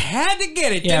 man. Just had to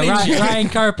get it. Yeah, Ryan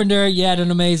Carpenter, you had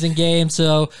an amazing game,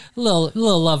 so a little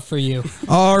love for you.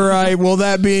 All right, well,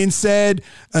 that being said,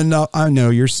 enough. I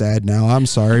know you're sad now. I'm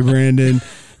sorry, Brandon.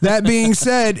 That being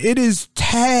said, it is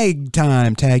tag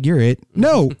time. Tag, you're it.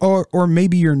 No, or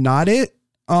maybe you're not it.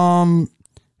 Who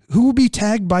will be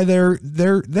tagged by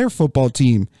their football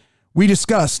team? We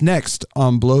discuss next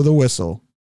on Blow the Whistle.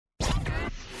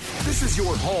 This is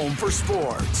your home for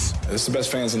sports. This is the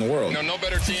best fans in the world. No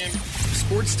better team.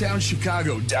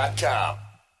 SportsTownChicago.com.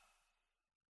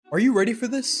 Are you ready for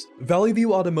this? Valley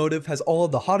View Automotive has all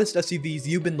of the hottest SUVs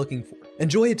you've been looking for.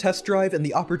 Enjoy a test drive and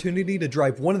the opportunity to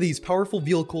drive one of these powerful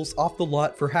vehicles off the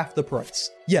lot for half the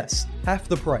price. Yes, half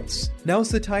the price. Now's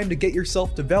the time to get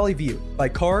yourself to Valley View by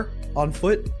car, on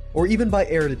foot, or even by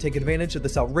air to take advantage of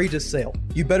this outrageous sale.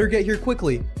 You better get here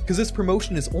quickly, because this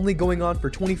promotion is only going on for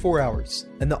 24 hours,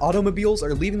 and the automobiles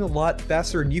are leaving the lot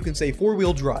faster than you can say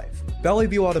 4-wheel drive. Valley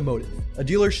View Automotive, a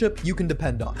dealership you can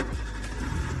depend on.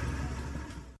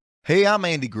 Hey, I'm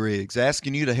Andy Griggs,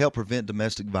 asking you to help prevent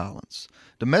domestic violence.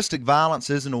 Domestic violence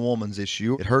isn't a woman's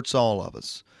issue, it hurts all of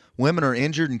us. Women are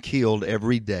injured and killed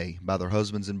every day by their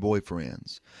husbands and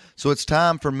boyfriends. So it's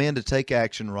time for men to take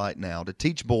action right now to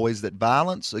teach boys that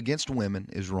violence against women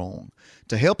is wrong,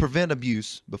 to help prevent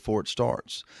abuse before it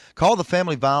starts. Call the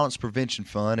Family Violence Prevention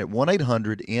Fund at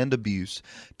 1-800-END-ABUSE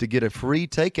to get a free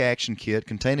Take Action kit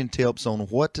containing tips on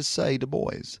what to say to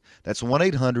boys. That's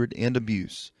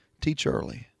 1-800-END-ABUSE. Teach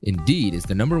early. Indeed is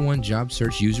the #1 job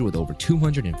search user with over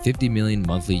 250 million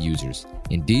monthly users.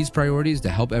 Indeed's priority is to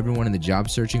help everyone in the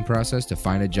job searching process to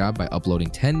find a job by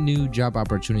uploading 10 new job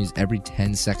opportunities every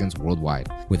 10 seconds worldwide.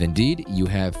 With Indeed, you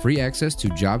have free access to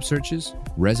job searches,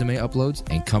 resume uploads,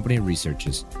 and company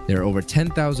researches. There are over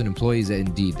 10,000 employees at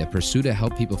Indeed that pursue to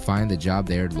help people find the job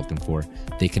they are looking for.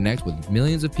 They connect with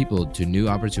millions of people to new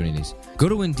opportunities. Go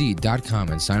to Indeed.com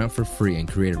and sign up for free and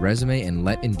create a resume and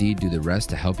let Indeed do the rest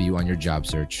to help you on your job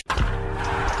search.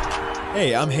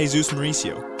 Hey, I'm Jesus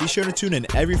Mauricio. Be sure to tune in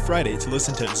every Friday to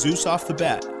listen to Zeus Off the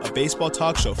Bat, a baseball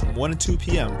talk show from 1 to 2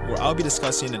 p.m. where I'll be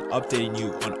discussing and updating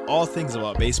you on all things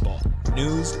about baseball,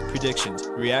 news, predictions,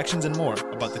 reactions, and more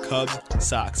about the Cubs,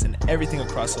 Sox, and everything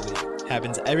across the league.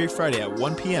 Happens every Friday at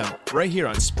 1 p.m. right here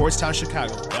on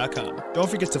SportsTownChicago.com. Don't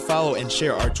forget to follow and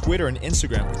share our Twitter and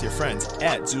Instagram with your friends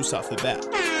at Zeus Off the Bat.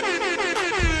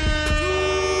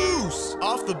 Zeus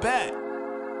Off the Bat.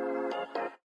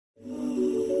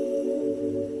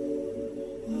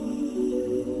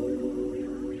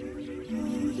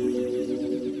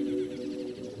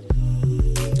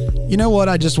 You know what?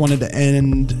 I just wanted to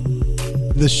end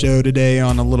the show today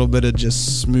on a little bit of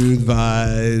just smooth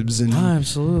vibes and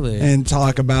absolutely, and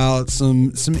talk about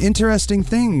some interesting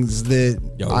things that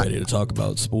y'all ready to talk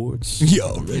about sports.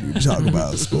 Y'all ready to talk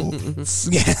about sports?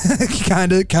 Yeah,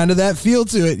 kind of that feel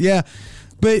to it. Yeah,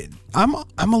 but I'm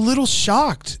a little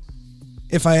shocked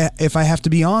if I have to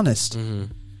be honest.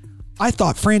 Mm-hmm. I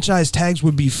thought franchise tags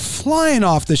would be flying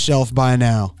off the shelf by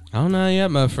now. Oh, not yet,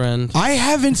 my friend. I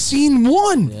haven't seen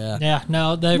one. Yeah,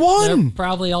 no, they're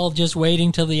probably all just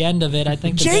waiting till the end of it. I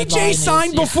think the JJ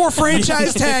signed before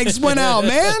franchise tags went out,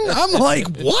 man. I'm like,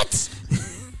 what?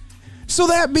 So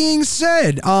that being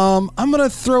said, I'm going to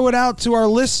throw it out to our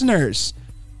listeners.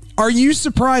 Are you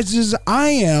surprised as I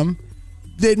am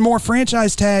that more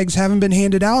franchise tags haven't been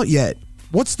handed out yet?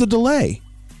 What's the delay?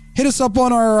 Hit us up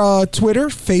on our Twitter,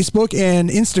 Facebook, and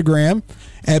Instagram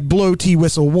at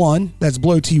BlowTWhistle1. That's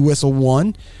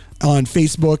BlowTWhistle1 on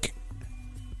Facebook,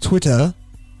 Twitter,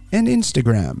 and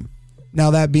Instagram.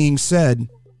 Now, that being said,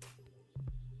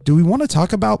 do we want to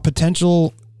talk about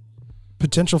potential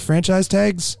franchise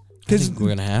tags? I think we're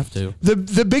going to have to.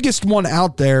 The biggest one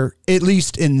out there, at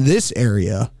least in this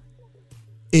area,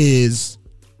 is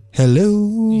Hello,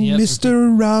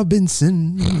 Mr.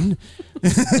 Robinson.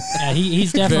 Yeah,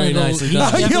 he's definitely Very he's nicely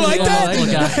done. definitely You like the that?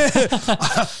 local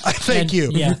guy. I thank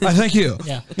you. Yeah. I thank you.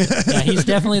 Yeah, he's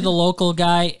definitely the local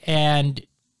guy, and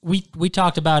we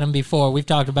talked about him before. We've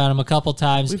talked about him a couple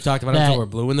times. We've talked about him until we're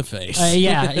blue in the face.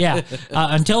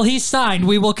 Until he's signed,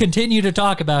 we will continue to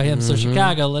talk about him. So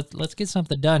Chicago, let's get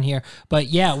something done here. But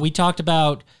yeah, we talked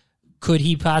about could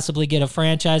he possibly get a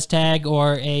franchise tag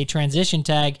or a transition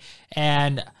tag,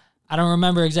 and I don't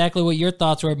remember exactly what your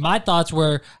thoughts were. My thoughts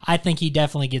were, I think he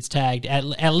definitely gets tagged,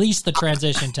 at least the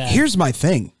transition tag. Here's my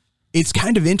thing. It's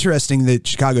kind of interesting that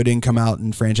Chicago didn't come out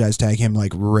and franchise tag him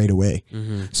like right away.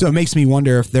 So it makes me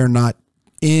wonder if they're not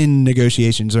in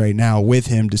negotiations right now with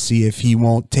him to see if he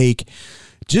won't take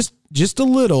just a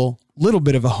little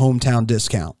bit of a hometown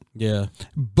discount. Yeah.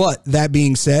 But that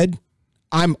being said,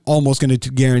 I'm almost going to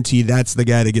guarantee that's the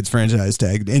guy that gets franchise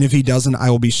tagged. And if he doesn't, I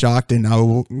will be shocked. And I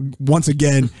will, once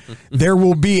again, there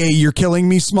will be a "you're killing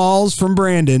me" Smalls from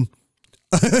Brandon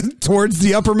towards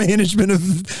the upper management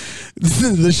of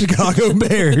the Chicago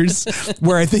Bears,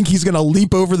 where I think he's going to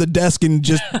leap over the desk and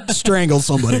just strangle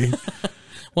somebody.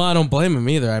 Well, I don't blame him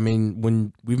either. I mean,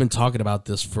 when we've been talking about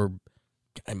this for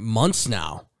months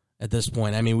now. At this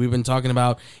point, I mean, we've been talking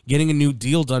about getting a new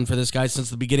deal done for this guy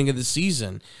since the beginning of the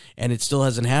season, and it still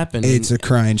hasn't happened. It's a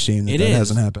crying shame that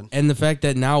hasn't happened. And the fact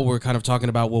that now we're kind of talking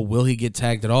about, well, will he get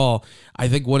tagged at all? I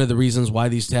think one of the reasons why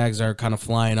these tags are kind of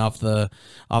flying off the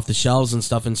shelves and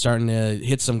stuff and starting to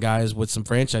hit some guys with some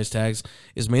franchise tags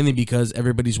is mainly because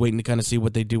everybody's waiting to kind of see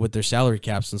what they do with their salary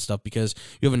caps and stuff, because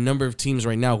you have a number of teams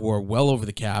right now who are well over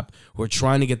the cap, who are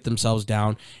trying to get themselves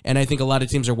down, and I think a lot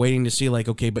of teams are waiting to see, like,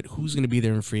 okay, but who's going to be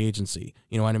there in free agency?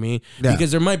 You know what I mean? Yeah.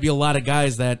 Because there might be a lot of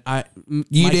guys that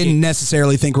you didn't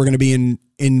necessarily think we're going to be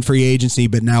in free agency,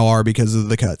 but now are because of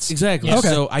the cuts. Exactly. Okay.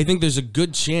 So I think there's a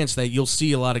good chance that you'll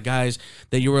see a lot of guys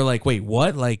that you were like, wait,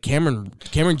 what? Like Cameron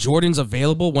Jordan's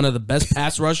available. One of the best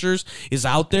pass rushers is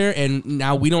out there, and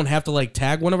now we don't have to like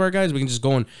tag one of our guys. We can just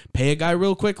go and pay a guy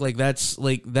real quick. Like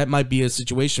that might be a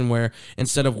situation where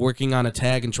instead of working on a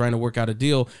tag and trying to work out a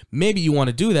deal, maybe you want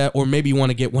to do that, or maybe you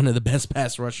want to get one of the best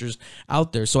pass rushers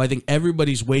out there. So I think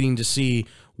everybody's waiting to see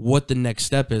what the next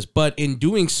step is. But in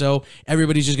doing so,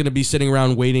 everybody's just going to be sitting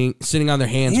around waiting, sitting on their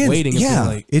hands, waiting. Yeah,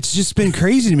 like, it's just been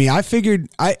crazy to me. I figured,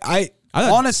 I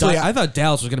honestly, I thought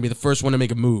Dallas was going to be the first one to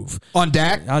make a move on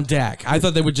Dak. I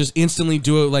thought they would just instantly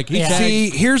do it. Like,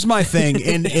 See, here's my thing,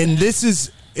 and this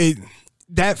is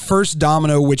that first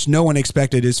domino, which no one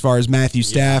expected, as far as Matthew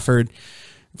Stafford.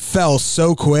 Fell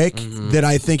so quick that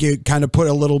I think it kind of put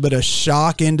a little bit of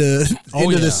shock into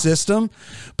the system.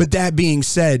 But that being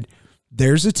said,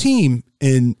 there's a team,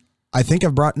 and I think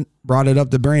I've brought it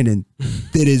up to Brandon,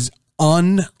 that is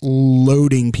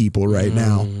unloading people right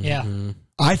now. Yeah.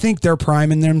 I think they're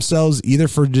priming themselves either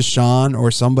for Deshaun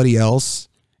or somebody else,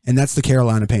 and that's the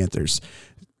Carolina Panthers.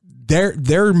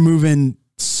 They're moving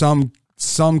some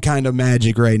kind of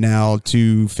magic right now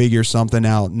to figure something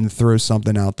out and throw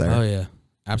something out there. Oh yeah.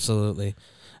 Absolutely.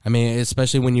 I mean,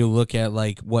 especially when you look at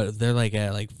like what they're like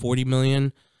at like 40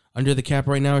 million under the cap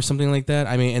right now or something like that.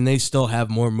 I mean, and they still have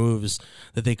more moves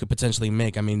that they could potentially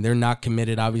make. I mean, they're not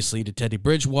committed obviously to Teddy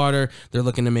Bridgewater. They're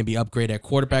looking to maybe upgrade at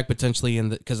quarterback potentially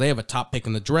because they have a top pick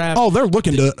in the draft. Oh, they're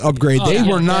looking to upgrade. They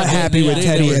were not happy with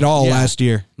Teddy at all last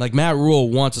year. Like Matt Rule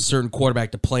wants a certain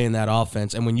quarterback to play in that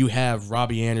offense, and when you have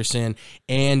Robbie Anderson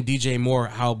and DJ Moore,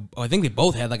 I think they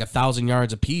both had like 1,000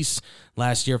 yards apiece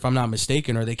last year, if I'm not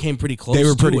mistaken, or they came pretty close. They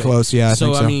were pretty close, yeah.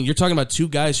 I mean, you're talking about two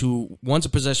guys who one's a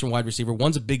possession wide receiver,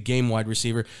 one's a big game wide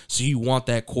receiver. So you want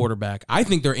that quarterback. I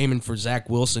think they're aiming for Zach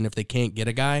Wilson if they can't get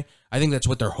a guy. I think that's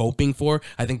what they're hoping for.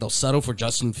 I think they'll settle for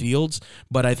Justin Fields,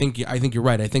 but I think you're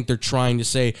right. I think they're trying to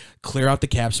say clear out the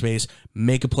cap space,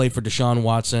 make a play for Deshaun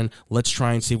Watson. Let's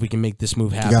try and see if we can make this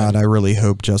move happen. God, I really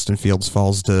hope Justin Fields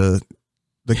falls to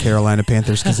the Carolina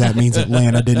Panthers, because that means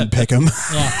Atlanta didn't pick him.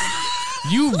 Yeah.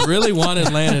 You really wanted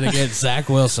Atlanta to get Zach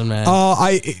Wilson, man.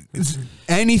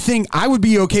 Anything, I would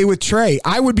be okay with Trey.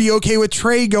 I would be okay with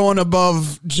Trey going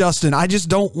above Justin. I just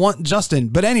don't want Justin.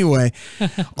 But anyway,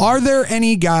 are there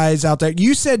any guys out there?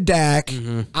 You said Dak.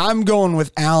 Mm-hmm. I'm going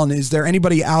with Allen. Is there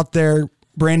anybody out there,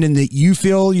 Brandon, that you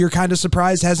feel you're kind of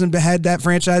surprised hasn't had that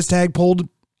franchise tag pulled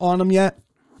on him yet?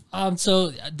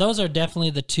 So those are definitely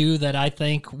the two that I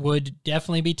think would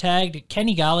definitely be tagged.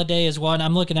 Kenny Golladay is one.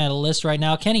 I'm looking at a list right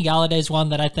now. Kenny Golladay is one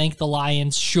that I think the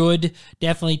Lions should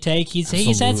definitely take. He's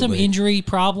had some injury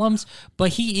problems,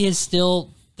 but he is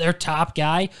still their top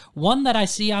guy. One that I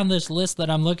see on this list that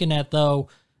I'm looking at, though,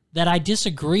 that I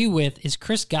disagree with is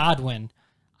Chris Godwin.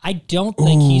 I don't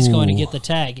think he's going to get the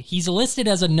tag. He's listed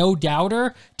as a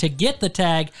no-doubter to get the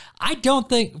tag. I don't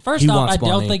think, first off, I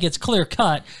don't think it's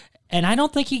clear-cut, and I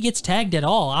don't think he gets tagged at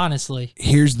all, honestly.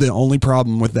 Here's the only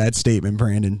problem with that statement,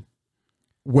 Brandon.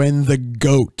 When the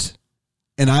GOAT,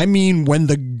 and I mean when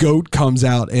the GOAT comes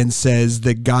out and says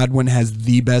that Godwin has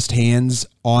the best hands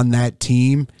on that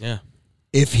team,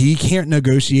 if he can't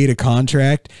negotiate a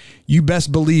contract, you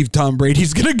best believe Tom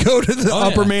Brady's going to go to the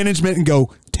upper management and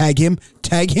go, tag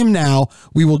him now.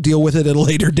 We will deal with it at a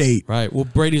later date. Right. Well,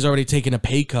 Brady's already taken a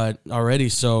pay cut already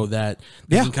so that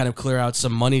they can kind of clear out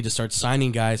some money to start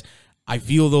signing guys. I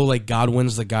feel, though, like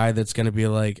Godwin's the guy that's going to be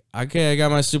like, okay, I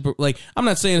got my Super... Like, I'm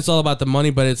not saying it's all about the money,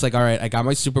 but it's like, all right, I got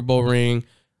my Super Bowl ring.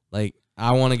 Like,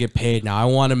 I want to get paid now. I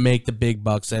want to make the big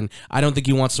bucks. And I don't think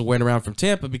he wants to wait around from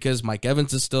Tampa because Mike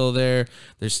Evans is still there.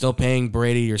 They're still paying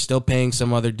Brady. You're still paying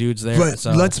some other dudes there. But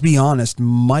let's be honest.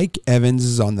 Mike Evans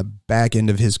is on the back end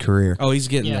of his career. Oh, he's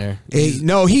getting there.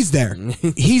 No, he's there.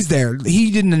 He's there.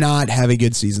 He did not have a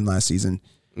good season last season.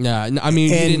 Yeah, I mean,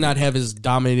 he did not have his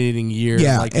dominating year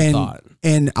like he thought.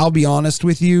 And I'll be honest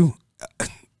with you,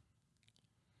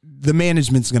 the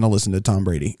management's going to listen to Tom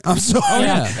Brady. I'm sorry. Oh,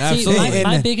 yeah, absolutely. See,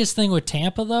 my biggest thing with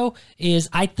Tampa, though, is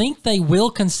I think they will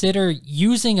consider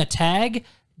using a tag,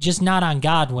 just not on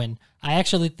Godwin. I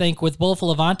actually think with both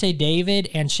Levante David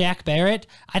and Shaq Barrett,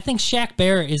 I think Shaq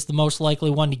Barrett is the most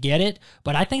likely one to get it,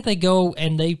 but I think they go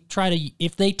and they try to,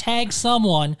 if they tag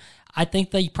someone, I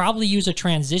think they probably use a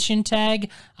transition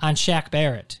tag on Shaq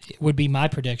Barrett. It would be my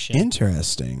prediction.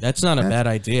 Interesting. That's not a bad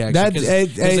idea, actually,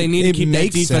 because they need to keep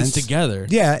that defense together.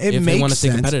 Yeah, it if makes they want to stay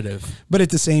sense. competitive. But at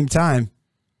the same time,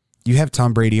 you have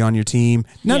Tom Brady on your team.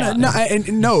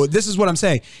 No, this is what I'm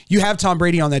saying. You have Tom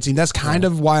Brady on that team. That's kind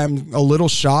of why I'm a little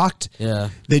shocked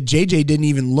that JJ didn't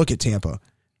even look at Tampa.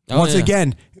 Once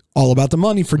again, all about the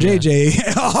money for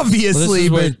JJ, obviously.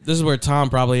 Well, this is where Tom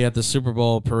probably at the Super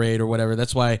Bowl parade or whatever.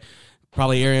 That's why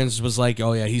probably Arians was like,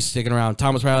 oh, yeah, he's sticking around.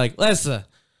 Tom was probably like, listen,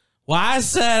 I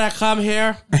said I come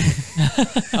here.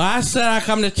 I said I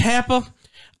come to Tampa.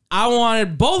 I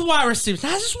wanted both wide receivers.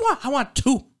 I want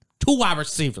two wide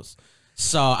receivers.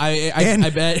 So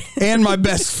I bet. And my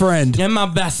best friend. And my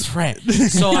best friend.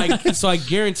 So I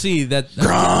guarantee that.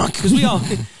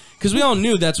 Because we all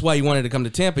knew that's why he wanted to come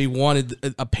to Tampa. He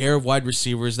wanted a pair of wide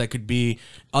receivers that could be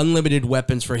unlimited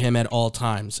weapons for him at all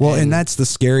times. Well, and that's the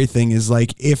scary thing is,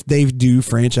 like, if they do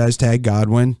franchise tag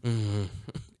Godwin,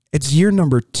 it's year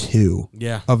number 2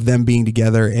 of them being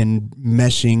together and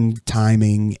meshing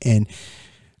timing. And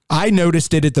I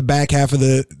noticed it at the back half of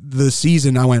the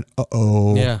season. I went,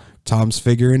 uh-oh. Yeah. Tom's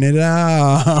figuring it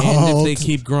out. And if they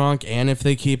keep Gronk, and if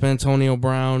they keep Antonio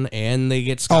Brown, and they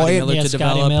get Scotty Miller to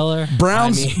develop.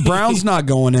 Brown's not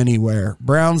going anywhere.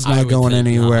 Brown's not going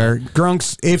anywhere.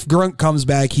 If Gronk comes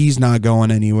back, he's not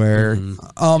going anywhere.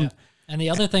 And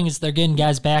the other thing is they're getting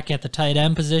guys back at the tight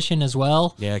end position as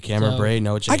well. Yeah, Cameron Brate,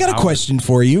 no. I got a question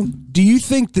for you. Do you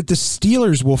think that the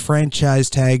Steelers will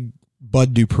franchise tag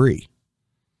Bud Dupree?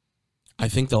 I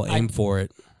think they'll aim for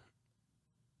it.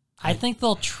 I think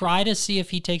they'll try to see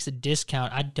if he takes a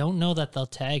discount. I don't know that they'll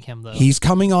tag him, though. He's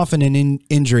coming off an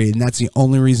injury, and that's the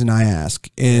only reason I ask.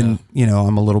 And,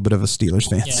 I'm a little bit of a Steelers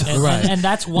fan. Yeah, so. and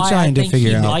that's why I think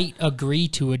he might agree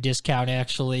to a discount,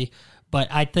 actually. But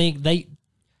I think the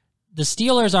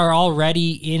Steelers are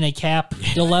already in a cap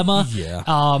dilemma. Hey,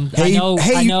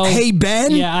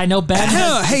 Ben? Yeah, I know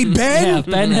Ben. Hey, Ben? Yeah,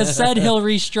 Ben has said he'll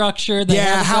restructure.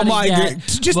 How am I?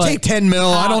 Just take 10 mil.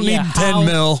 I don't need 10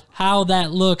 mil. How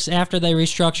that looks after they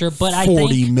restructure. But I think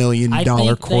 $40 million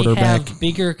quarterback. They have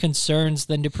bigger concerns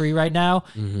than Dupree right now,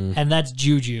 and that's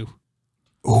Juju.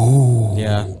 Ooh.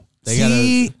 Yeah.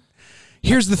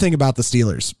 Here's the thing about the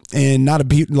Steelers, and not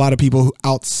a lot of people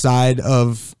outside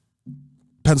of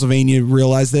Pennsylvania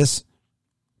realize this.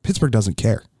 Pittsburgh doesn't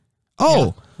care.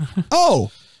 You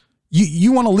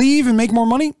want to leave and make more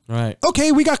money? Right.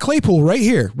 Okay, we got Claypool right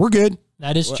here. We're good.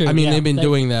 That is true. I mean, they've been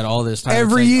doing that all this time.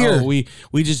 Every year. Oh, we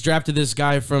just drafted this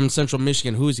guy from Central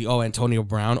Michigan. Who is he? Oh, Antonio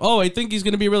Brown. Oh, I think he's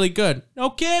going to be really good. No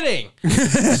kidding.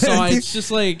 So it's just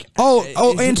like...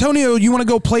 Antonio, you want to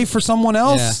go play for someone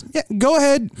else? Yeah, go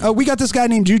ahead. We got this guy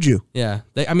named Juju. Yeah.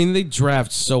 They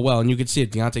draft so well, and you can see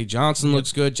it. Deontay Johnson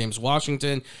looks good. James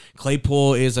Washington.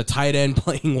 Claypool is a tight end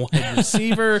playing wide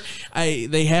receiver.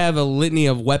 They have a litany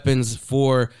of weapons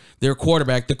for their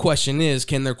quarterback. The question is,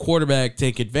 can their quarterback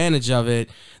take advantage of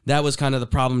it? That was kind of the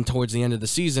problem towards the end of the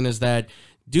season, is that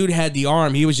dude had the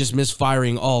arm. He was just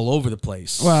misfiring all over the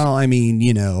place. Well, I mean,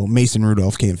 Mason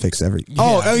Rudolph can't fix everything.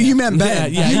 Oh, you meant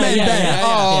Ben. Yeah, you meant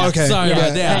Ben. Okay. Sorry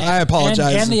about that. I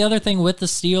apologize. And the other thing with the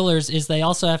Steelers is they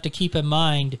also have to keep in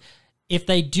mind, if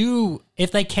they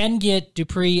can get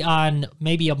Dupree on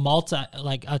maybe a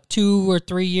 2 or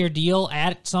 3 year deal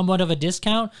at somewhat of a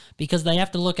discount, because they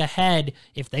have to look ahead.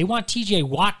 If they want TJ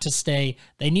Watt to stay,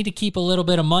 they need to keep a little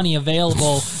bit of money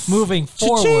available moving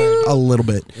forward. A little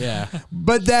bit. Yeah.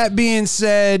 But that being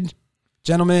said,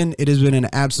 gentlemen, it has been an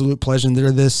absolute pleasure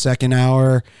this second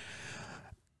hour.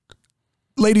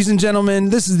 Ladies and gentlemen,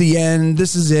 this is the end.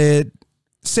 This is it.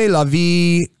 C'est la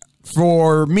vie.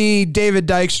 For me, David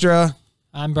Dykstra.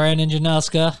 I'm Brandon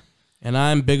Januska. And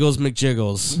I'm Biggles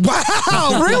McJiggles.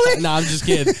 Wow, really? No, I'm just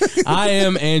kidding. I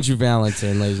am Andrew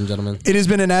Valentin, ladies and gentlemen. It has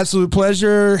been an absolute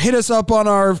pleasure. Hit us up on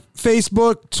our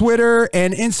Facebook, Twitter,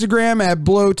 and Instagram at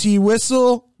Blow T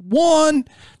Whistle 1.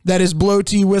 That is Blow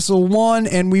T Whistle 1,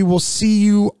 and we will see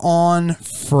you on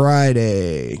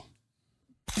Friday.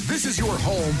 This is your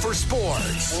home for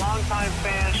sports. Longtime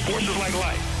fan. Sports is like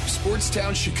life.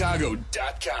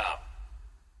 SportsTownChicago.com.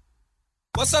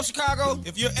 What's up, Chicago?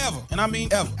 If you're ever, and I mean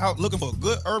ever, out looking for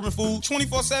good urban food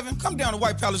 24/7, come down to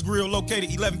White Palace Grill, located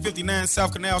 1159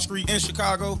 South Canal Street in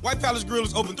Chicago. White Palace Grill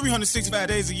is open 365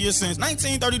 days a year since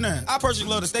 1939. I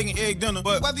personally love the steak and egg dinner,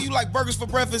 but whether you like burgers for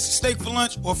breakfast, steak for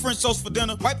lunch, or French toast for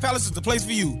dinner, White Palace is the place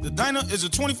for you. The diner is a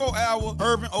 24-hour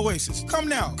urban oasis. Come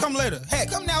now, come later. Heck,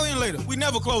 come now and later. We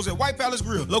never close at White Palace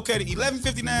Grill, located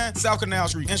 1159 South Canal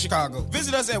Street in Chicago.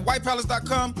 Visit us at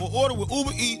whitepalace.com or order with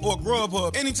Uber Eats or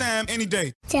Grubhub anytime, any day.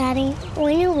 Daddy,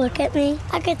 when you look at me,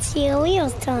 I could see your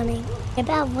wheels turning.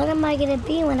 About what am I going to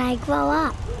be when I grow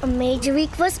up? A major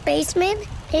league first baseman?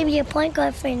 Maybe a point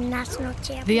guard for a national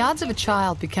champion. The odds of a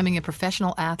child becoming a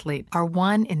professional athlete are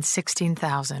 1 in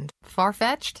 16,000.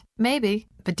 Far-fetched? Maybe.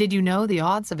 But did you know the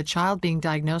odds of a child being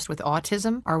diagnosed with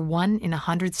autism are 1 in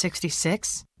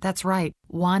 166? That's right,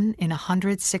 1 in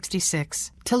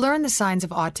 166. To learn the signs of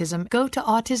autism, go to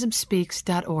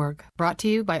autismspeaks.org. Brought to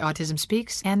you by Autism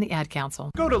Speaks and the Ad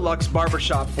Council. Go to Lux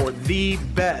Barbershop for the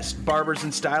best barbers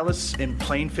and stylists in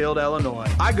Plainfield, Illinois.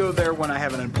 I go there when I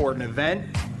have an important event,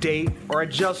 date, or I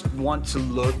just want to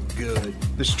look good.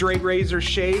 The straight razor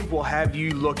shave will have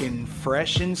you looking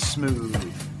fresh and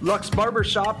smooth. Lux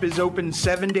Barbershop is open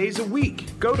 7 days a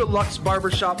week. Go to Lux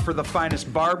Barbershop for the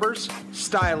finest barbers,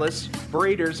 stylists,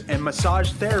 braiders, and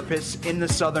massage therapists in the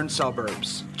southern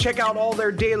suburbs. Check out all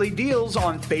their daily deals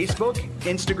on Facebook,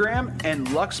 Instagram, and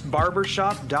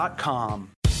luxbarbershop.com.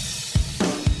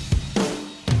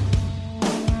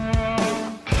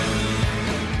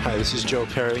 Hi, this is Joe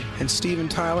Perry and Steven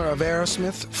Tyler of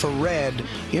Aerosmith for Red.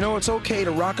 You know, it's okay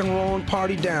to rock and roll and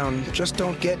party down. Just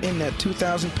don't get in that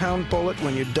 2,000-pound bullet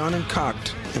when you're done and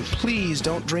cocked. And please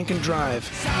don't drink and drive.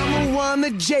 I'm the one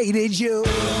that jaded you.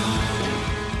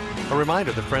 A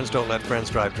reminder that friends don't let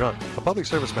friends drive drunk. A public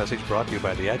service message brought to you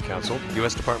by the Ad Council,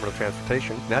 U.S. Department of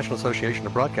Transportation, National Association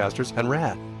of Broadcasters, and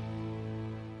RAD.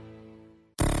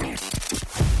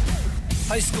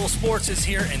 High school sports is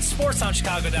here, and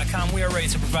SportsTownChicago.com, we are ready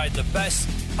to provide the best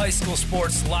high school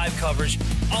sports live coverage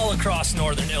all across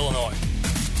Northern Illinois.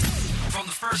 From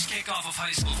the first kickoff of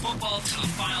high school football to the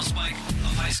final spike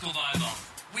of high school volleyball,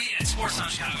 we at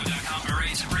SportsTownChicago.com are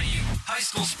ready to bring you high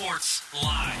school sports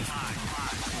live.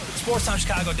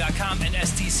 SportsTownChicago.com and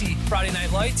STC Friday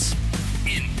Night Lights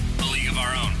in a league of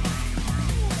our own.